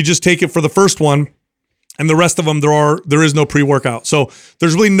you just take it for the first one, and the rest of them there is no pre-workout. So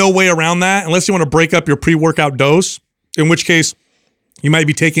there's really no way around that unless you want to break up your pre-workout dose, in which case you might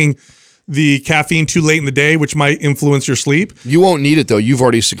be taking the caffeine too late in the day, which might influence your sleep. You won't need it though. You've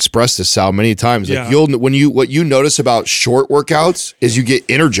already expressed this, Sal, many times. Like what you notice about short workouts is you get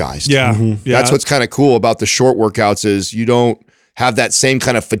energized. Yeah. That's what's kind of cool about the short workouts is you don't have that same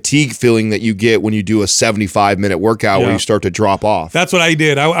kind of fatigue feeling that you get when you do a 75-minute workout where you start to drop off. That's what I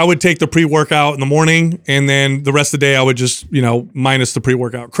did. I would take the pre-workout in the morning, and then the rest of the day I would just, minus the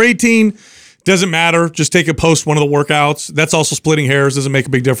pre-workout. Creatine doesn't matter. Just take it post one of the workouts. That's also splitting hairs. Doesn't make a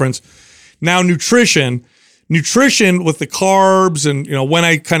big difference. Now, nutrition with the carbs and, when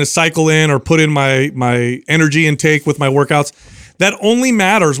I kind of cycle in or put in my energy intake with my workouts, that only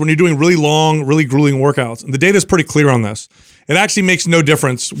matters when you're doing really long, really grueling workouts. And the data is pretty clear on this. It actually makes no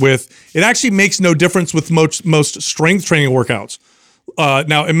difference with most strength training workouts.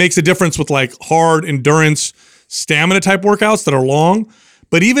 Now, it makes a difference with like hard endurance, stamina type workouts that are long,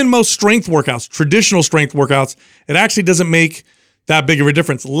 but even most strength workouts, traditional strength workouts, it actually doesn't make that big of a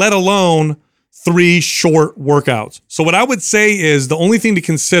difference, let alone 3 short workouts. So what I would say is the only thing to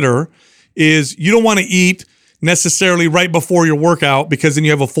consider is you don't want to eat necessarily right before your workout, because then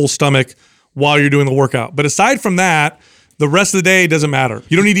you have a full stomach while you're doing the workout. But aside from that, the rest of the day doesn't matter.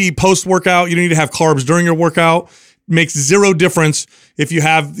 You don't need to eat post-workout. You don't need to have carbs during your workout. Makes zero difference if you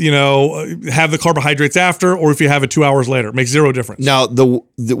have the carbohydrates after, or if you have it 2 hours later. Makes zero difference. Now, the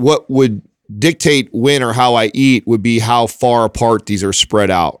what would dictate when or how I eat would be how far apart these are spread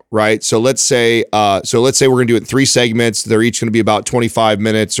out, right? So let's say we're going to do it in 3 segments. They're each going to be about 25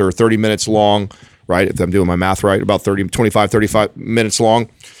 minutes or 30 minutes long, right? If I'm doing my math right, about 35 minutes long.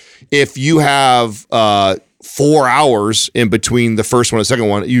 If you have 4 hours in between the first one and the second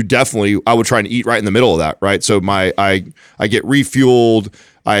one, I would try and eat right in the middle of that, right? So I get refueled.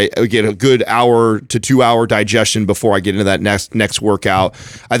 I get a good hour to 2 hour digestion before I get into that next workout.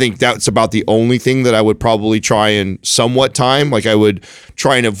 I think that's about the only thing that I would probably try and somewhat time. Like I would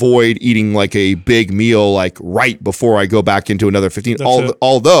try and avoid eating like a big meal like right before I go back into another 15.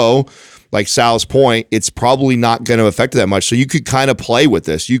 Although, like Sal's point, it's probably not going to affect it that much. So you could kind of play with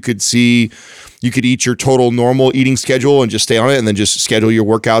this. You could eat your total normal eating schedule and just stay on it, and then just schedule your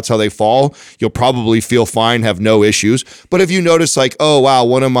workouts how they fall. You'll probably feel fine, have no issues. But if you notice like, oh, wow,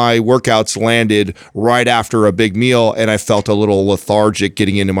 one of my workouts landed right after a big meal and I felt a little lethargic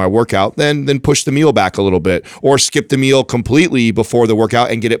getting into my workout, then push the meal back a little bit, or skip the meal completely before the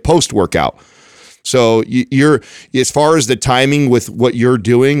workout and get it post-workout. So you're, as far as the timing with what you're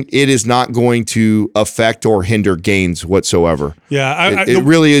doing, it is not going to affect or hinder gains whatsoever. Yeah, it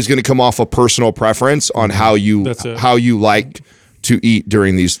really is going to come off a personal preference on how you like to eat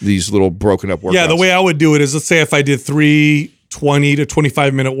during these little broken up workouts. Yeah, the way I would do it is, let's say if I did 3 20 to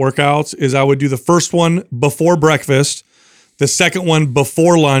 25 minute workouts, is I would do the first one before breakfast, the second one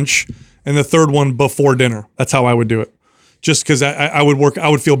before lunch, and the third one before dinner. That's how I would do it. Just because I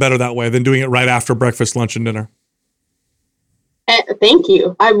would feel better that way than doing it right after breakfast, lunch, and dinner. Thank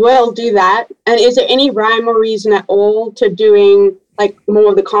you. I will do that. And is there any rhyme or reason at all to doing like more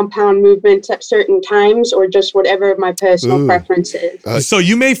of the compound movements at certain times, or just whatever my personal preference is? So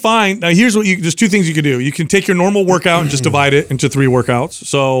you may find, now there's 2 things you can do. You can take your normal workout and just divide it into 3 workouts.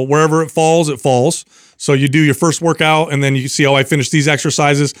 So wherever it falls, it falls. So you do your first workout, and then you see, I finished these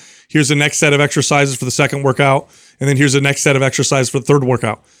exercises. Here's the next set of exercises for the second workout. And then here's the next set of exercises for the third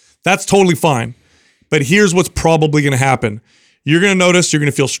workout. That's totally fine. But here's what's probably going to happen. You're going to notice you're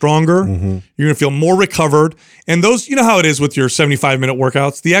going to feel stronger. You're going to feel more recovered. And those, you know how it is with your 75-minute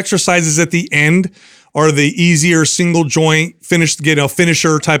workouts. The exercises at the end are the easier single joint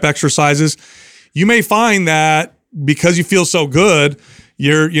finisher type exercises. You may find that because you feel so good,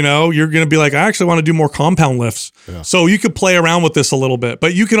 you're going to be like, I actually want to do more compound lifts. Yeah. So you could play around with this a little bit,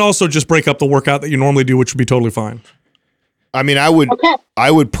 but you can also just break up the workout that you normally do, which would be totally fine. I mean, I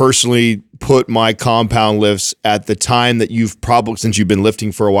would personally put my compound lifts at the time that you've probably, since you've been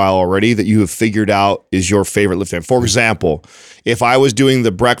lifting for a while already, that you have figured out is your favorite lift time. For example, if I was doing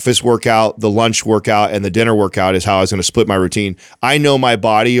the breakfast workout, the lunch workout, and the dinner workout is how I was going to split my routine, I know my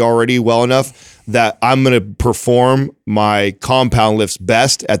body already well enough that I'm going to perform my compound lifts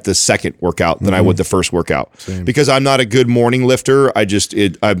best at the second workout than I would the first workout. Same. Because I'm not a good morning lifter.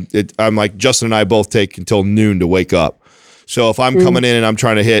 I'm like Justin and I both take until noon to wake up. So if I'm coming in and I'm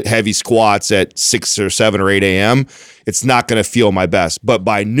trying to hit heavy squats at 6 or 7 or 8 a.m., it's not going to feel my best. But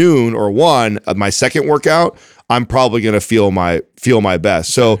by noon or 1 of my second workout, I'm probably going to feel my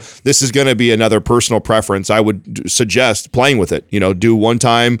best. So this is going to be another personal preference. I would suggest playing with it. Do one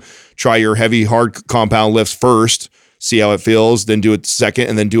time, try your heavy, hard compound lifts first, see how it feels, then do it second,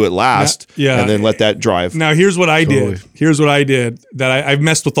 and then do it last, and then let that drive. Now, here's what I did. Here's what I did that I've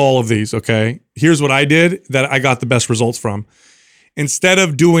messed with all of these, okay? Here's what I did that I got the best results from. Instead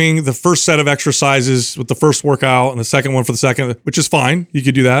of doing the first set of exercises with the first workout and the second one for the second, which is fine, you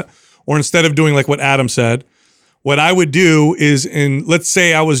could do that. Or instead of doing like what Adam said, what I would do is let's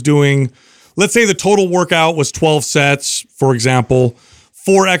say the total workout was 12 sets, for example,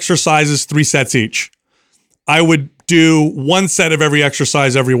 4 exercises, 3 sets each. I would do 1 set of every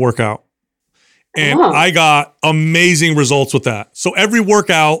exercise, every workout. And I got amazing results with that. So every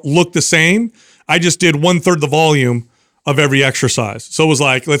workout looked the same. I just did 1/3 the volume of every exercise. So it was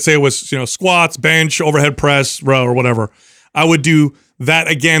like, let's say it was, squats, bench, overhead press, row, or whatever. I would do that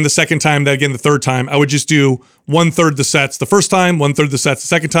again the second time, that again the third time. I would just do 1/3 the sets the first time, 1/3 the sets the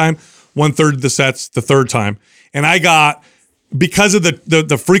second time, 1/3 the sets the third time. And I got, because of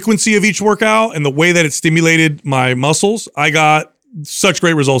the frequency of each workout and the way that it stimulated my muscles, I got such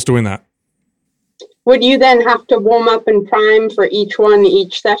great results doing that. Would you then have to warm up and prime for each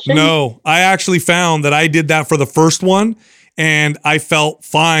session? No, I actually found that I did that for the first one and I felt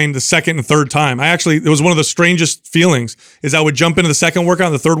fine the second and third time. It was one of the strangest feelings is I would jump into the second workout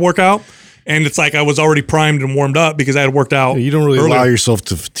and the third workout And it's like I was already primed and warmed up because I had worked out. You don't really earlier. allow yourself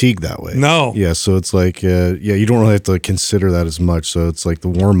to fatigue that way. No. Yeah, so it's like, you don't really have to consider that as much. So it's like the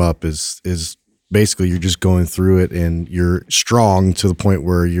warm up is basically you're just going through it and you're strong to the point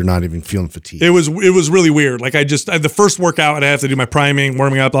where you're not even feeling fatigued. It was really weird. Like the first workout, I'd have to do my priming,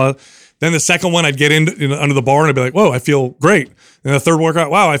 warming up. Then the second one, I'd get under the bar and I'd be like, whoa, I feel great. And the third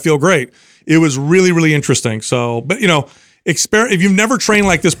workout, wow, I feel great. It was really, really interesting. So, but if you've never trained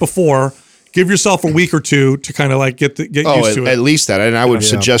like this before, give yourself a week or two to kind of like get used to it. At least that. And I would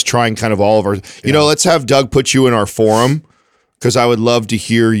suggest trying kind of all of our, let's have Doug put you in our forum, because I would love to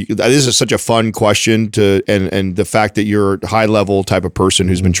hear you. This is such a fun question and the fact that you're a high level type of person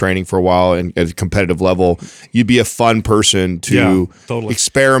who's been training for a while and at a competitive level, you'd be a fun person to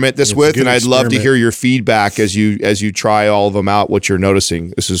experiment this with. And I'd love to hear your feedback as you try all of them out, what you're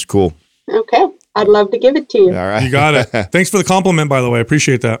noticing. This is cool. Okay. I'd love to give it to you. All right. You got it. Thanks for the compliment, by the way. I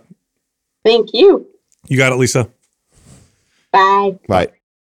appreciate that. Thank you. You got it, Lisa. Bye. Right.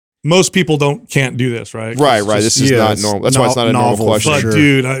 Most people can't do this, right? Right. This is not normal. That's why it's not a normal question. But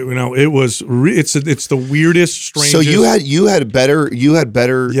dude, it was it's the weirdest, strangest. So you had better.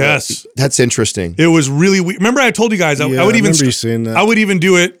 Yes, that's interesting. It was really weird. Remember, I told you guys I would even that. I would even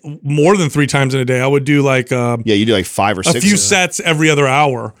do it more than 3 times in a day. I would do like you do like 5 or 6. A few sets every other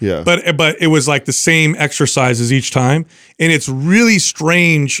hour. Yeah, but it was like the same exercises each time, and it's really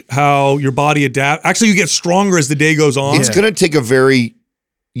strange how your body adapts. Actually, you get stronger as the day goes on. It's going to take a very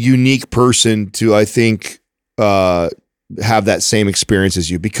unique person to, I think, have that same experience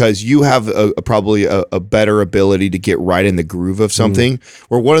as you, because you have probably a better ability to get right in the groove of something.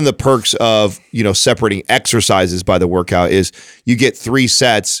 Where one of the perks of separating exercises by the workout is you get 3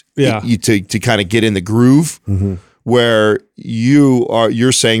 sets to kind of get in the groove. Where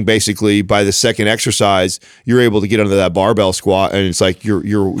you're saying basically by the second exercise you're able to get under that barbell squat, and it's like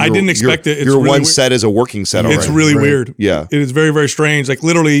you're I didn't expect it. It's your really one set is a working set. It's really weird. Yeah, it is very, very strange. Like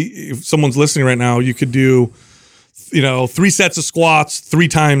literally, if someone's listening right now, you could do 3 sets of squats 3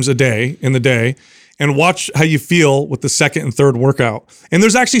 times a day in the day, and watch how you feel with the second and third workout. And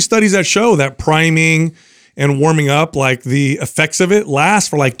there's actually studies that show that priming and warming up, like the effects of it last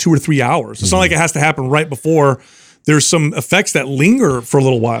for like 2 or 3 hours. It's not like it has to happen right before. There's some effects that linger for a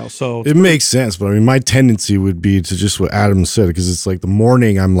little while. So it makes sense. But I mean, my tendency would be to just what Adam said, because it's like the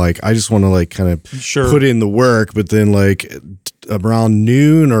morning I'm like, I just want to like kind of put in the work. But then like around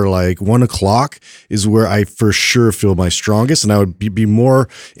noon or like 1 o'clock is where I for sure feel my strongest. And I would be more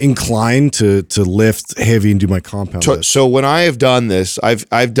inclined to lift heavy and do my compound lift. So when I have done this,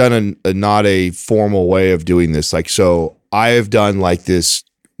 I've done not a formal way of doing this. Like, so I have done like this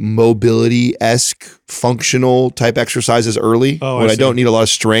mobility-esque functional type exercises early when I don't need a lot of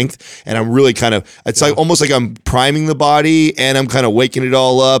strength, and I'm really kind of like almost like I'm priming the body and I'm kind of waking it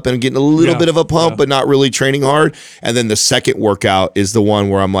all up and I'm getting a little bit of a pump but not really training hard. And then the second workout is the one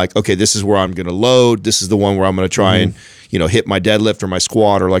where I'm like, okay, this is where I'm going to load. This is the one where I'm going to try and hit my deadlift or my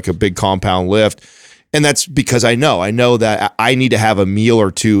squat or like a big compound lift. And that's because I know that I need to have a meal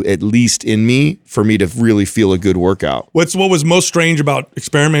or 2 at least in me for me to really feel a good workout. What was most strange about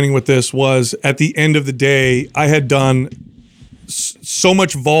experimenting with this was at the end of the day, I had done so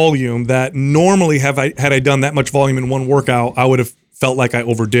much volume that normally had I done that much volume in one workout, I would have felt like I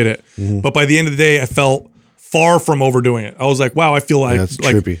overdid it. But by the end of the day, I felt far from overdoing it. I was like, wow, I feel like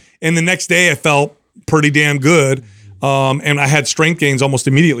trippy. And the next day I felt pretty damn good. And I had strength gains almost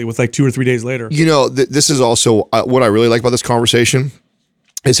immediately with like 2 or 3 days later. This is also what I really like about this conversation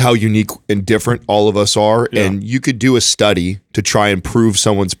is how unique and different all of us are. Yeah. And you could do a study to try and prove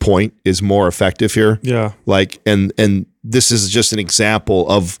someone's point is more effective here. Yeah. Like, and this is just an example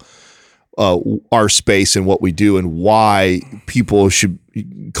of our space and what we do and why people should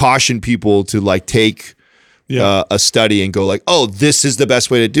caution people to like take a study and go like, oh, this is the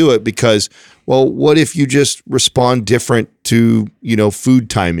best way to do it, because, well, what if you just respond different to, food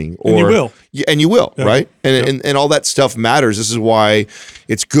timing? Or, and you will, right? And all that stuff matters. This is why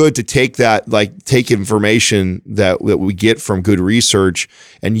it's good to take information that we get from good research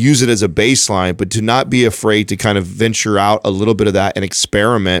and use it as a baseline, but to not be afraid to kind of venture out a little bit of that and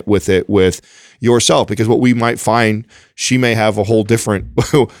experiment with it with yourself, because what we might find, she may have a whole different,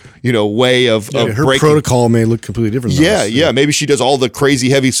 way of her breaking. Protocol may look completely different. Yeah. Maybe she does all the crazy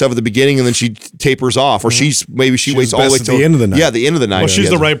heavy stuff at the beginning and then she tapers off, or she waits all the way till the end of the night. Yeah, the end of the night. Well,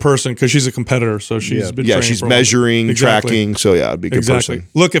 she's the right person because she's a competitor, so she's been training she's for measuring, tracking. So yeah, it'd be a good person.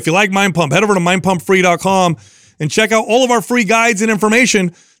 Look, if you like Mind Pump, head over to mindpumpfree.com and check out all of our free guides and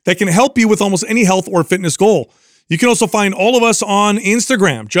information that can help you with almost any health or fitness goal. You can also find all of us on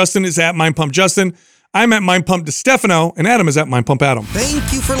Instagram. Justin is at Mind Pump Justin. I'm at Mind Pump DeStefano, and Adam is at Mind Pump Adam.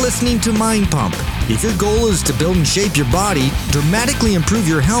 Thank you for listening to Mind Pump. If your goal is to build and shape your body, dramatically improve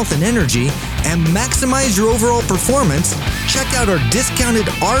your health and energy, and maximize your overall performance, check out our discounted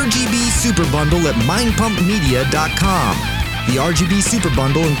RGB Super Bundle at mindpumpmedia.com. The RGB Super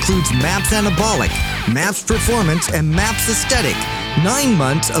Bundle includes MAPS Anabolic, MAPS Performance, and MAPS Aesthetic. 9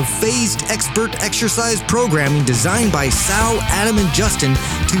 months of phased expert exercise programming designed by Sal, Adam, and Justin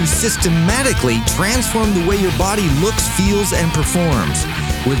to systematically transform the way your body looks, feels, and performs.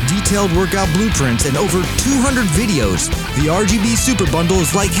 With detailed workout blueprints and over 200 videos, the RGB Super Bundle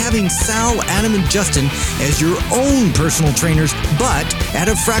is like having Sal, Adam, and Justin as your own personal trainers, but at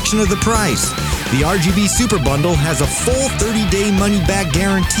a fraction of the price. The RGB Super Bundle has a full 30-day money-back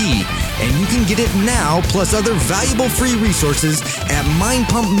guarantee, and you can get it now plus other valuable free resources at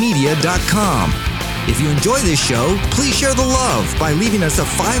mindpumpmedia.com. If you enjoy this show, please share the love by leaving us a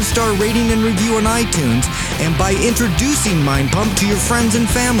 5-star rating and review on iTunes and by introducing Mind Pump to your friends and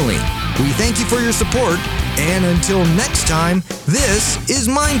family. We thank you for your support, and until next time, this is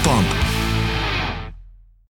Mind Pump.